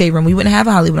wouldn't have a Shade Room. We wouldn't have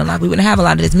a Hollywood Unlocked. We wouldn't have a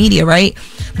lot of this media, right?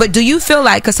 But do you feel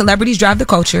like, because celebrities drive the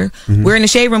culture, we're in the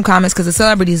Shade Room comments because the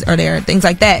celebrities are there, things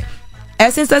like that.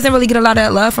 Essence doesn't really get a lot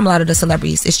of love from a lot of the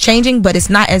celebrities. It's changing, but it's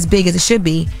not as big as it should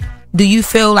be. Do you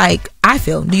feel like I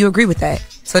feel? Do you agree with that?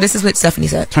 So this is what Stephanie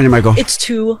said. Turn your mic on. It's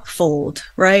twofold,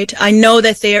 right? I know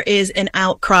that there is an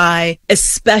outcry,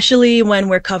 especially when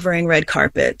we're covering red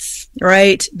carpets,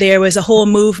 right? There was a whole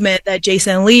movement that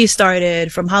Jason Lee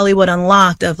started from Hollywood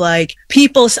Unlocked of like,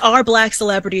 our black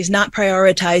celebrities not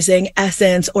prioritizing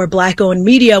Essence or black-owned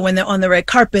media when they're on the red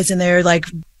carpets, and they're like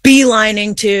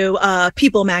beelining to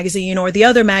People magazine or the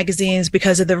other magazines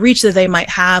because of the reach that they might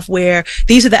have, where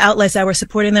these are the outlets that were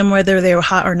supporting them whether they were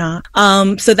hot or not.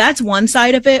 So that's one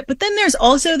side of it. But then there's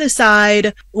also the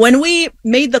side when we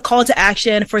made the call to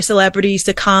action for celebrities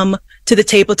to come to the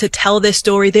table to tell this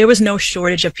story, there was no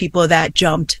shortage of people that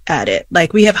jumped at it.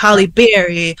 Like, we have Halle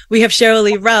Berry, we have Sheryl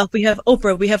Lee Ralph, we have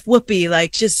Oprah, we have Whoopi,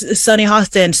 like just Sunny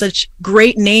Hostin, such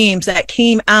great names that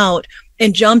came out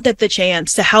and jumped at the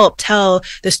chance to help tell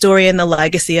the story and the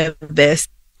legacy of this.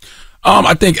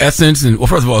 I think Essence, and well,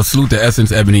 first of all, salute to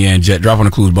Essence, Ebony, and Jet. Drop on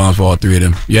the clues bombs for all three of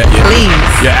them. Yeah,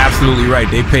 please. You're absolutely right.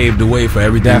 They paved the way for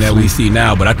everything that we see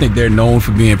now. But I think they're known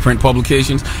for being print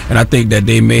publications, and I think that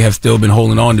they may have still been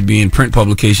holding on to being print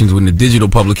publications when the digital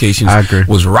publications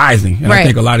was rising. And I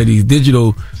think a lot of these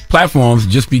digital platforms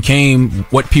just became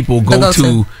what people go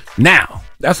to now.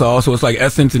 That's all. So it's like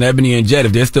Essence and Ebony and Jet.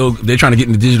 If they're trying to get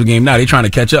in the digital game now, they're trying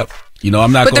to catch up. You know,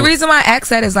 I'm not. But the reason why I asked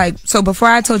that is like, so before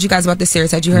I told you guys about this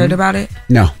series, had you heard about it?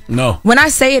 No. When I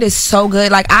say it is so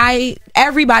good, like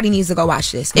everybody needs to go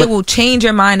watch this. It will change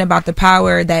your mind about the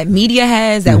power that media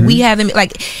has, that we have.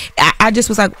 Like, I just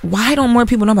was like, why don't more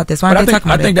people know about this? Why aren't they talking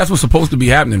about it? I think that's what's supposed to be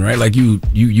happening, right? Like you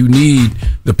need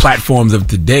the platforms of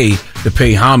today to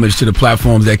pay homage to the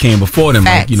platforms that came before them.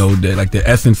 Facts. Like, you know, like the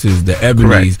Essences, the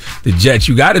Ebonies, the Jets.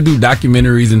 You got to do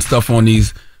documentaries and stuff on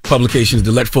these publications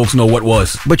to let folks know what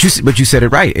was. But you said it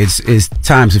right. It's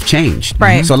times have changed.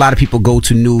 Right. So a lot of people go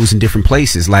to news in different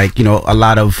places. Like, you know, a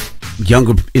lot of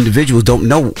younger individuals don't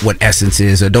know what Essence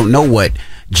is or don't know what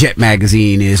Jet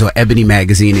Magazine is or Ebony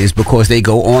Magazine is because they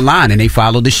go online and they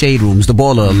follow the Shade Rooms, the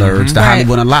Baller Alerts, the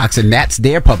Hollywood Unlocks, and that's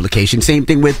their publication. Same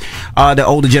thing with the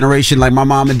older generation, like my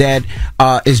mom and dad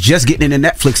is just getting into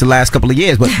Netflix the last couple of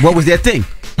years. But what was their thing?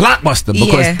 Blockbuster,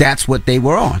 because that's what they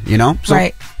were on, you know? So,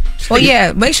 right. Well,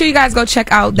 yeah, make sure you guys go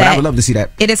check out that. I would love to see that.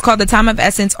 It is called The Time of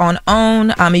Essence on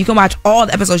OWN. You can watch all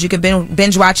the episodes. You can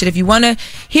binge watch it. If you want to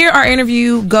hear our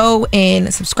interview, go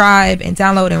and subscribe and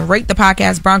download and rate the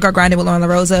podcast, Bronco Grinding with Loren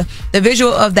Lorosa. The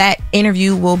visual of that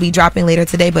interview will be dropping later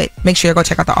today, but make sure you go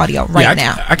check out the audio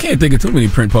now. I can't think of too many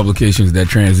print publications that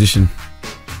transition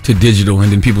to digital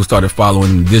and then people started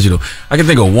following digital. I can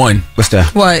think of one. What's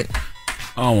that? What?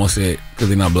 I don't want to say it because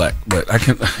they're not black, but I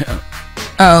can.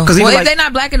 Oh, well, if they're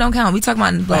not black, it don't count. We talking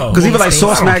about black. Because even like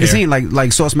Source Magazine,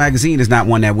 like Source Magazine is not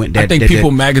one that went. I think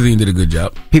People Magazine did a good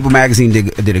job. People Magazine did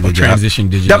a good job. Transition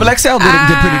digital. Double XL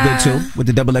did pretty good too with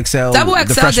the Double XL. Double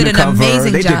XL did an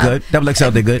amazing job. They did good. Double XL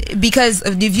did good because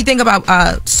if you think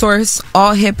about Source,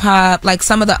 All Hip Hop, like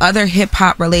some of the other hip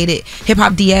hop related Hip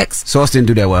Hop DX. Source didn't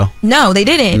do that well. No, they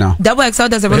didn't. No. Double XL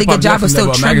does a really good job of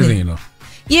still trending.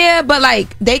 Yeah, but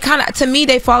like they kind of, to me,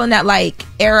 they fall in that like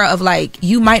era of like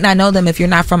you might not know them if you're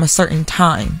not from a certain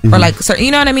time or like certain,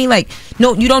 you know what I mean? Like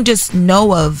no, you don't just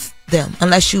know of them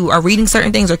unless you are reading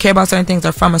certain things or care about certain things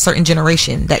or from a certain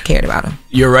generation that cared about them.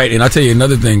 You're right, and I'll tell you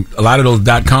another thing. A lot of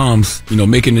those .coms, you know,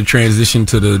 making the transition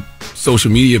to the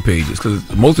social media pages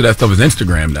because most of that stuff is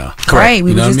Instagram now. Correct. Right,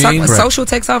 we were just talking about social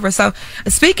takes over. So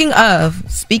speaking of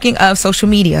social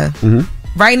media,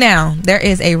 right now there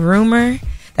is a rumor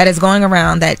that is going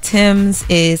around that Tim's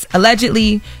is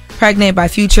allegedly pregnant by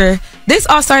Future. This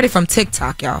all started from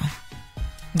TikTok, y'all.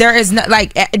 There is no,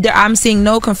 like, I'm seeing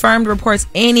no confirmed reports,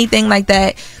 anything like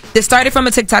that. This started from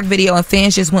a TikTok video and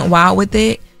fans just went wild with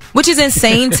it. which is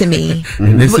insane to me.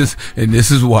 And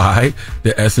this is why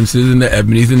the Essences and the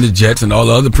Ebonies and the Jets and all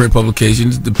the other print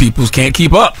publications, the peoples can't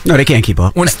keep up. No, they can't keep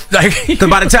up. Because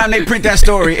by the time they print that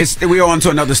story, we're on to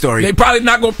another story. They probably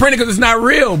not going to print it because it's not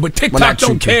real. But TikTok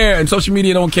don't care and social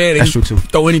media don't care. They That's true too.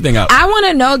 Throw anything out. I want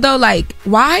to know though, like,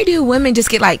 why do women just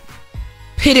get like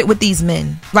pitted with these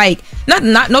men? Like,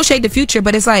 not no shade to Future,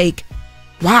 but it's like,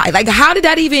 why? Like, how did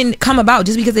that even come about?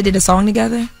 Just because they did a song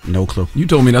together? No clue. You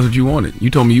told me that's what you wanted. You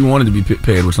told me you wanted to be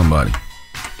paired with somebody.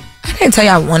 I didn't tell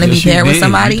you I want to be paired with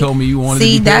somebody. You told me you wanted to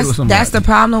be paired with somebody. That's the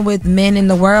problem with men in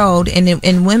the world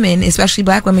and women, especially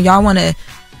black women. Y'all want to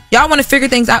figure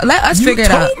things out. Let us figure it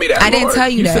out. You told me that, I didn't tell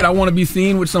you that. You said I want to be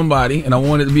seen with somebody, and I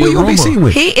wanted to be a Who you rumor. be seen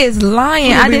with? He is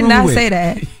lying. I did not say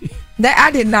that.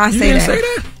 I did not say that. You didn't say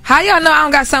that? How y'all know I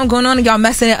don't got something going on and y'all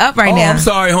messing it up right now? I'm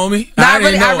sorry, homie. No,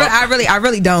 I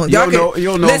really don't.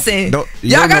 You'll know. Listen,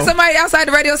 y'all got somebody outside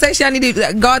the radio station I need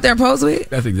to go out there and pose with?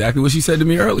 That's exactly what she said to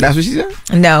me earlier. That's what she said?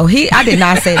 No, I did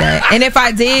not say that. And if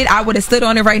I did, I would have stood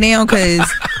on it right now because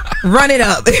run it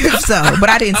up. But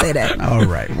I didn't say that. All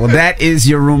right. Well, that is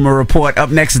your rumor report.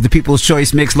 Up next is the People's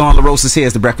Choice Mix. Loren Lorosa is here.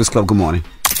 It's the Breakfast Club. Good morning.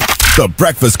 The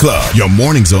Breakfast Club. Your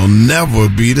mornings will never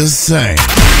be the same.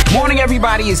 Morning,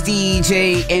 everybody. It's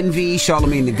DJ Envy,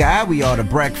 Charlamagne the Guy. We are the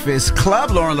Breakfast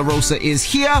Club. Loren LaRosa is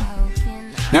here.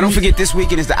 Now, don't forget, this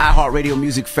weekend is the iHeartRadio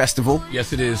Music Festival.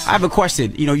 Yes, it is. I have a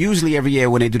question. You know, usually every year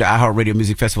when they do the iHeartRadio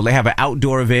Music Festival, they have an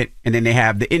outdoor event, and then they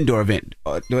have the indoor event.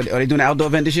 Are they doing the outdoor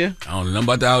event this year? I don't know nothing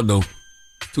about the outdoor.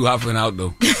 Too hot for an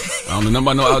outdoor. I don't know nothing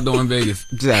about no outdoor in Vegas.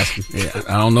 Just asking. Yeah,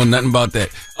 I don't know nothing about that.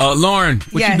 Loren,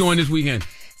 what Yes. you doing this weekend?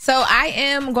 So I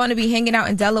am going to be hanging out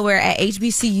in Delaware at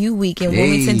HBCU Week in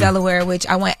Wilmington, Delaware, which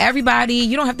I want everybody,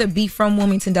 you don't have to be from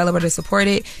Wilmington, Delaware to support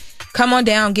it. Come on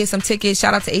down, get some tickets.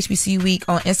 Shout out to HBCU Week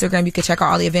on Instagram. You can check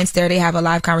out all the events there. They have a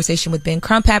live conversation with Ben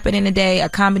Crump happening today, a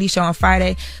comedy show on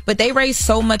Friday. But they raise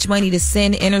so much money to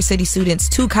send inner city students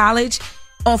to college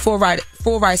on full ride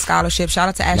scholarship. Shout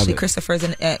out to Ashley Christopher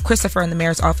in the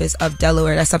mayor's office of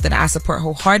Delaware. That's something that I support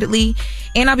wholeheartedly.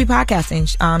 And I'll be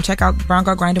podcasting. Check out Brown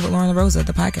Girl Grinding with Loren LaRosa,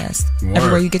 the podcast. Word.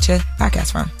 Everywhere you get your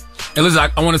podcast from. And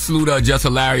listen, I want to salute Jess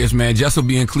Hilarious, man. Jess will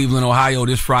be in Cleveland, Ohio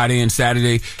this Friday and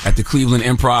Saturday at the Cleveland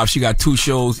Improv. She got 2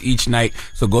 shows each night.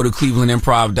 So go to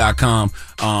clevelandimprov.com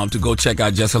to go check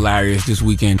out Jess Hilarious this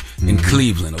weekend in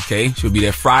Cleveland, okay? She'll be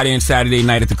there Friday and Saturday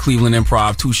night at the Cleveland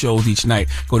Improv. 2 shows each night.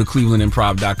 Go to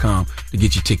clevelandimprov.com to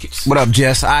get your tickets. What up,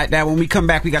 Jess? All right, now when we come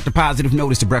back, we got the positive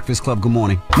notice to Breakfast Club. Good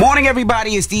morning. Morning,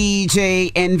 everybody. It's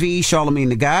DJ Envy, Charlamagne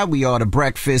the Guy. We are the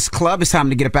Breakfast Club. It's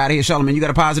time to get up out of here. Charlamagne, you got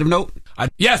a positive note?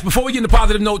 Yes, before we get into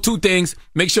positive note, 2 things.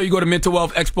 Make sure you go to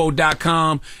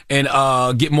mentalwealthexpo.com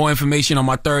and get more information on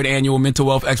my 3rd annual Mental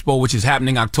Wealth Expo, which is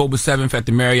happening October 7th at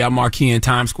the Marriott Marquis in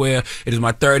Times Square. It is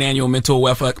my 3rd annual Mental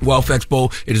Wealth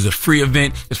Expo. It is a free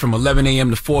event. It's from 11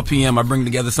 a.m. to 4 p.m. I bring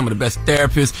together some of the best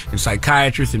therapists and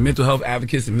psychiatrists and mental health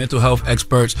advocates and mental health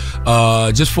experts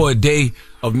just for a day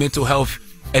of mental health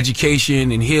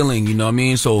education and healing, you know what I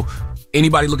mean? So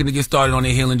anybody looking to get started on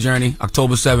their healing journey,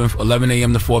 October 7th, 11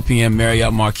 a.m. to 4 p.m.,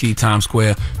 Marriott Marquis, Times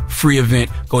Square. Free event.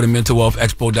 Go to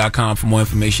mentalwealthexpo.com for more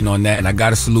information on that. And I got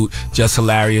to salute Just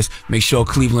Hilarious. Make sure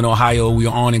Cleveland, Ohio, we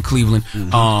are on in Cleveland.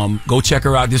 Go check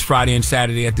her out this Friday and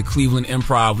Saturday at the Cleveland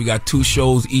Improv. We got 2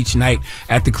 shows each night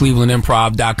at the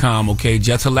clevelandimprov.com, okay?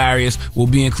 Just Hilarious will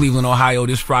be in Cleveland, Ohio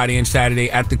this Friday and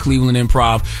Saturday at the Cleveland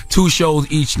Improv. 2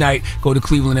 shows each night. Go to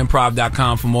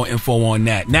clevelandimprov.com for more info on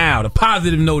that. Now, the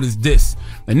positive note is this.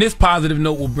 And this positive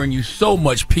note will bring you so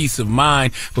much peace of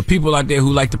mind for people out there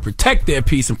who like to protect their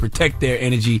peace and protect their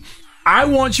energy. I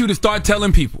want you to start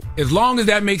telling people, as long as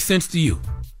that makes sense to you,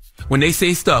 when they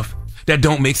say stuff that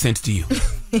don't make sense to you.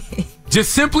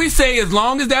 Just simply say, as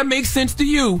long as that makes sense to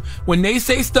you, when they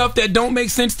say stuff that don't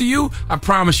make sense to you, I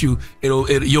promise you,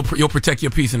 you'll protect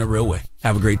your peace in a real way.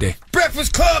 Have a great day.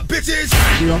 Breakfast Club, bitches!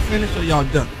 Y'all finished or y'all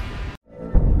done?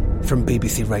 From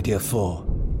BBC Radio 4,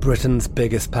 Britain's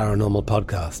biggest paranormal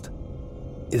podcast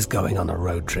is going on a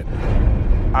road trip.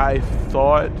 I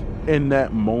thought in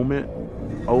that moment,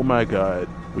 oh my God,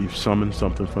 we've summoned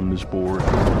something from this board.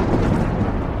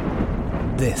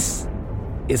 This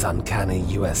is Uncanny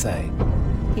USA.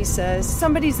 He says,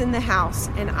 somebody's in the house,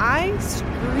 and I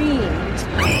screamed.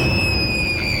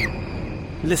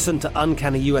 Listen to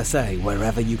Uncanny USA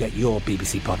wherever you get your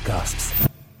BBC podcasts,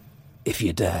 if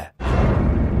you dare.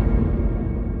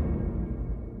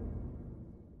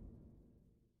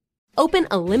 Open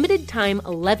a limited-time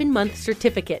 11-month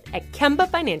certificate at Kemba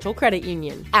Financial Credit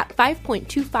Union. At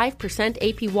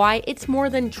 5.25% APY, it's more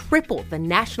than triple the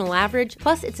national average,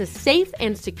 plus it's a safe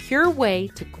and secure way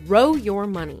to grow your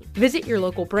money. Visit your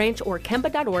local branch or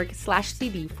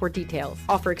kemba.org/CD for details.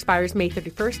 Offer expires May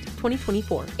 31st,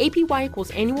 2024. APY equals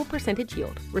annual percentage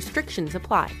yield. Restrictions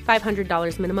apply.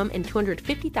 $500 minimum and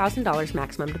 $250,000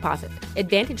 maximum deposit.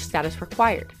 Advantage status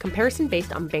required. Comparison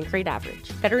based on bank rate average.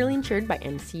 Federally insured by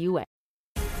NCUA.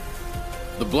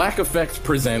 The Black Effect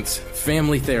presents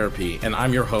Family Therapy, and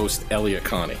I'm your host, Elliot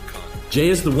Connie. Jay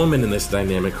is the woman in this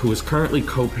dynamic who is currently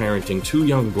co-parenting 2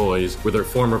 young boys with her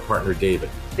former partner,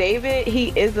 David. David,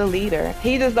 he is a leader.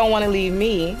 He just don't want to leave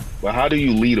me. But how do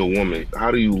you lead a woman? How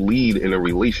do you lead in a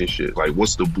relationship? Like,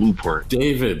 what's the blueprint?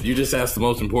 David, you just asked the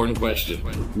most important question.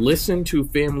 Listen to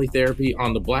Family Therapy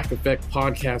on the Black Effect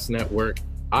Podcast Network,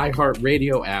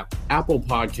 iHeartRadio app, Apple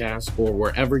Podcasts, or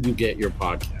wherever you get your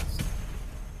podcasts.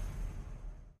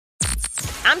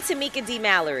 I'm Tamika D.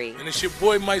 Mallory. And it's your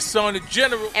boy, my son, the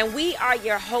General. And we are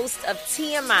your hosts of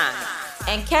TMI.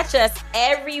 And catch us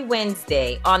every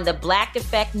Wednesday on the Black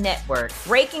Effect Network,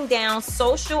 breaking down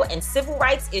social and civil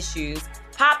rights issues,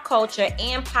 pop culture,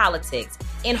 and politics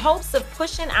in hopes of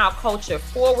pushing our culture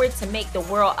forward to make the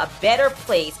world a better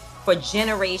place for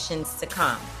generations to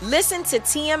come. Listen to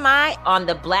TMI on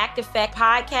the Black Effect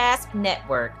Podcast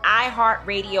Network,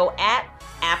 iHeartRadio app,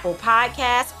 Apple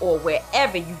Podcasts, or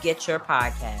wherever you get your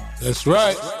podcasts. That's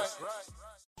right.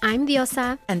 I'm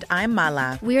Diosa. And I'm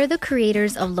Mala. We are the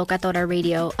creators of Locatora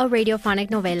Radio, a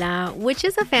radiophonic novela, which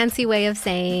is a fancy way of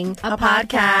saying a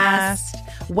podcast.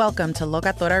 Welcome to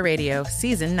Locatora Radio,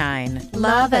 Season 9.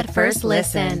 Love at first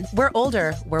listen. We're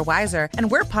older, we're wiser,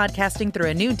 and we're podcasting through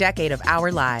a new decade of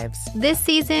our lives. This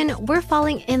season, we're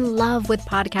falling in love with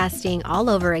podcasting all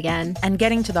over again. And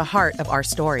getting to the heart of our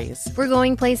stories. We're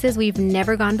going places we've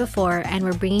never gone before, and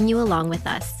we're bringing you along with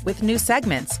us. With new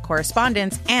segments,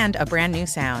 correspondence, and a brand new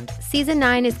sound. Season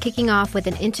 9 is kicking off with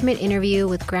an intimate interview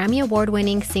with Grammy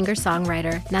Award-winning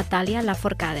singer-songwriter Natalia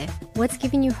Lafourcade. What's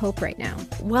giving you hope right now?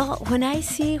 Well, when I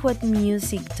see what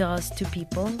music does to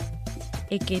people,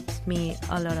 it gives me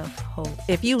a lot of hope.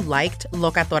 If you liked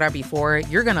Locatora before,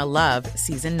 you're going to love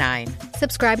Season 9.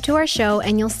 Subscribe to our show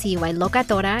and you'll see why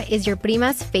Locatora is your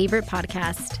prima's favorite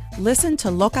podcast. Listen to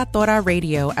Locatora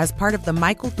Radio as part of the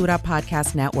My Cultura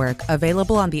Podcast Network,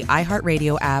 available on the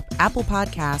iHeartRadio app, Apple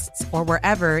Podcasts, or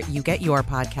wherever you get your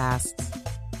podcasts.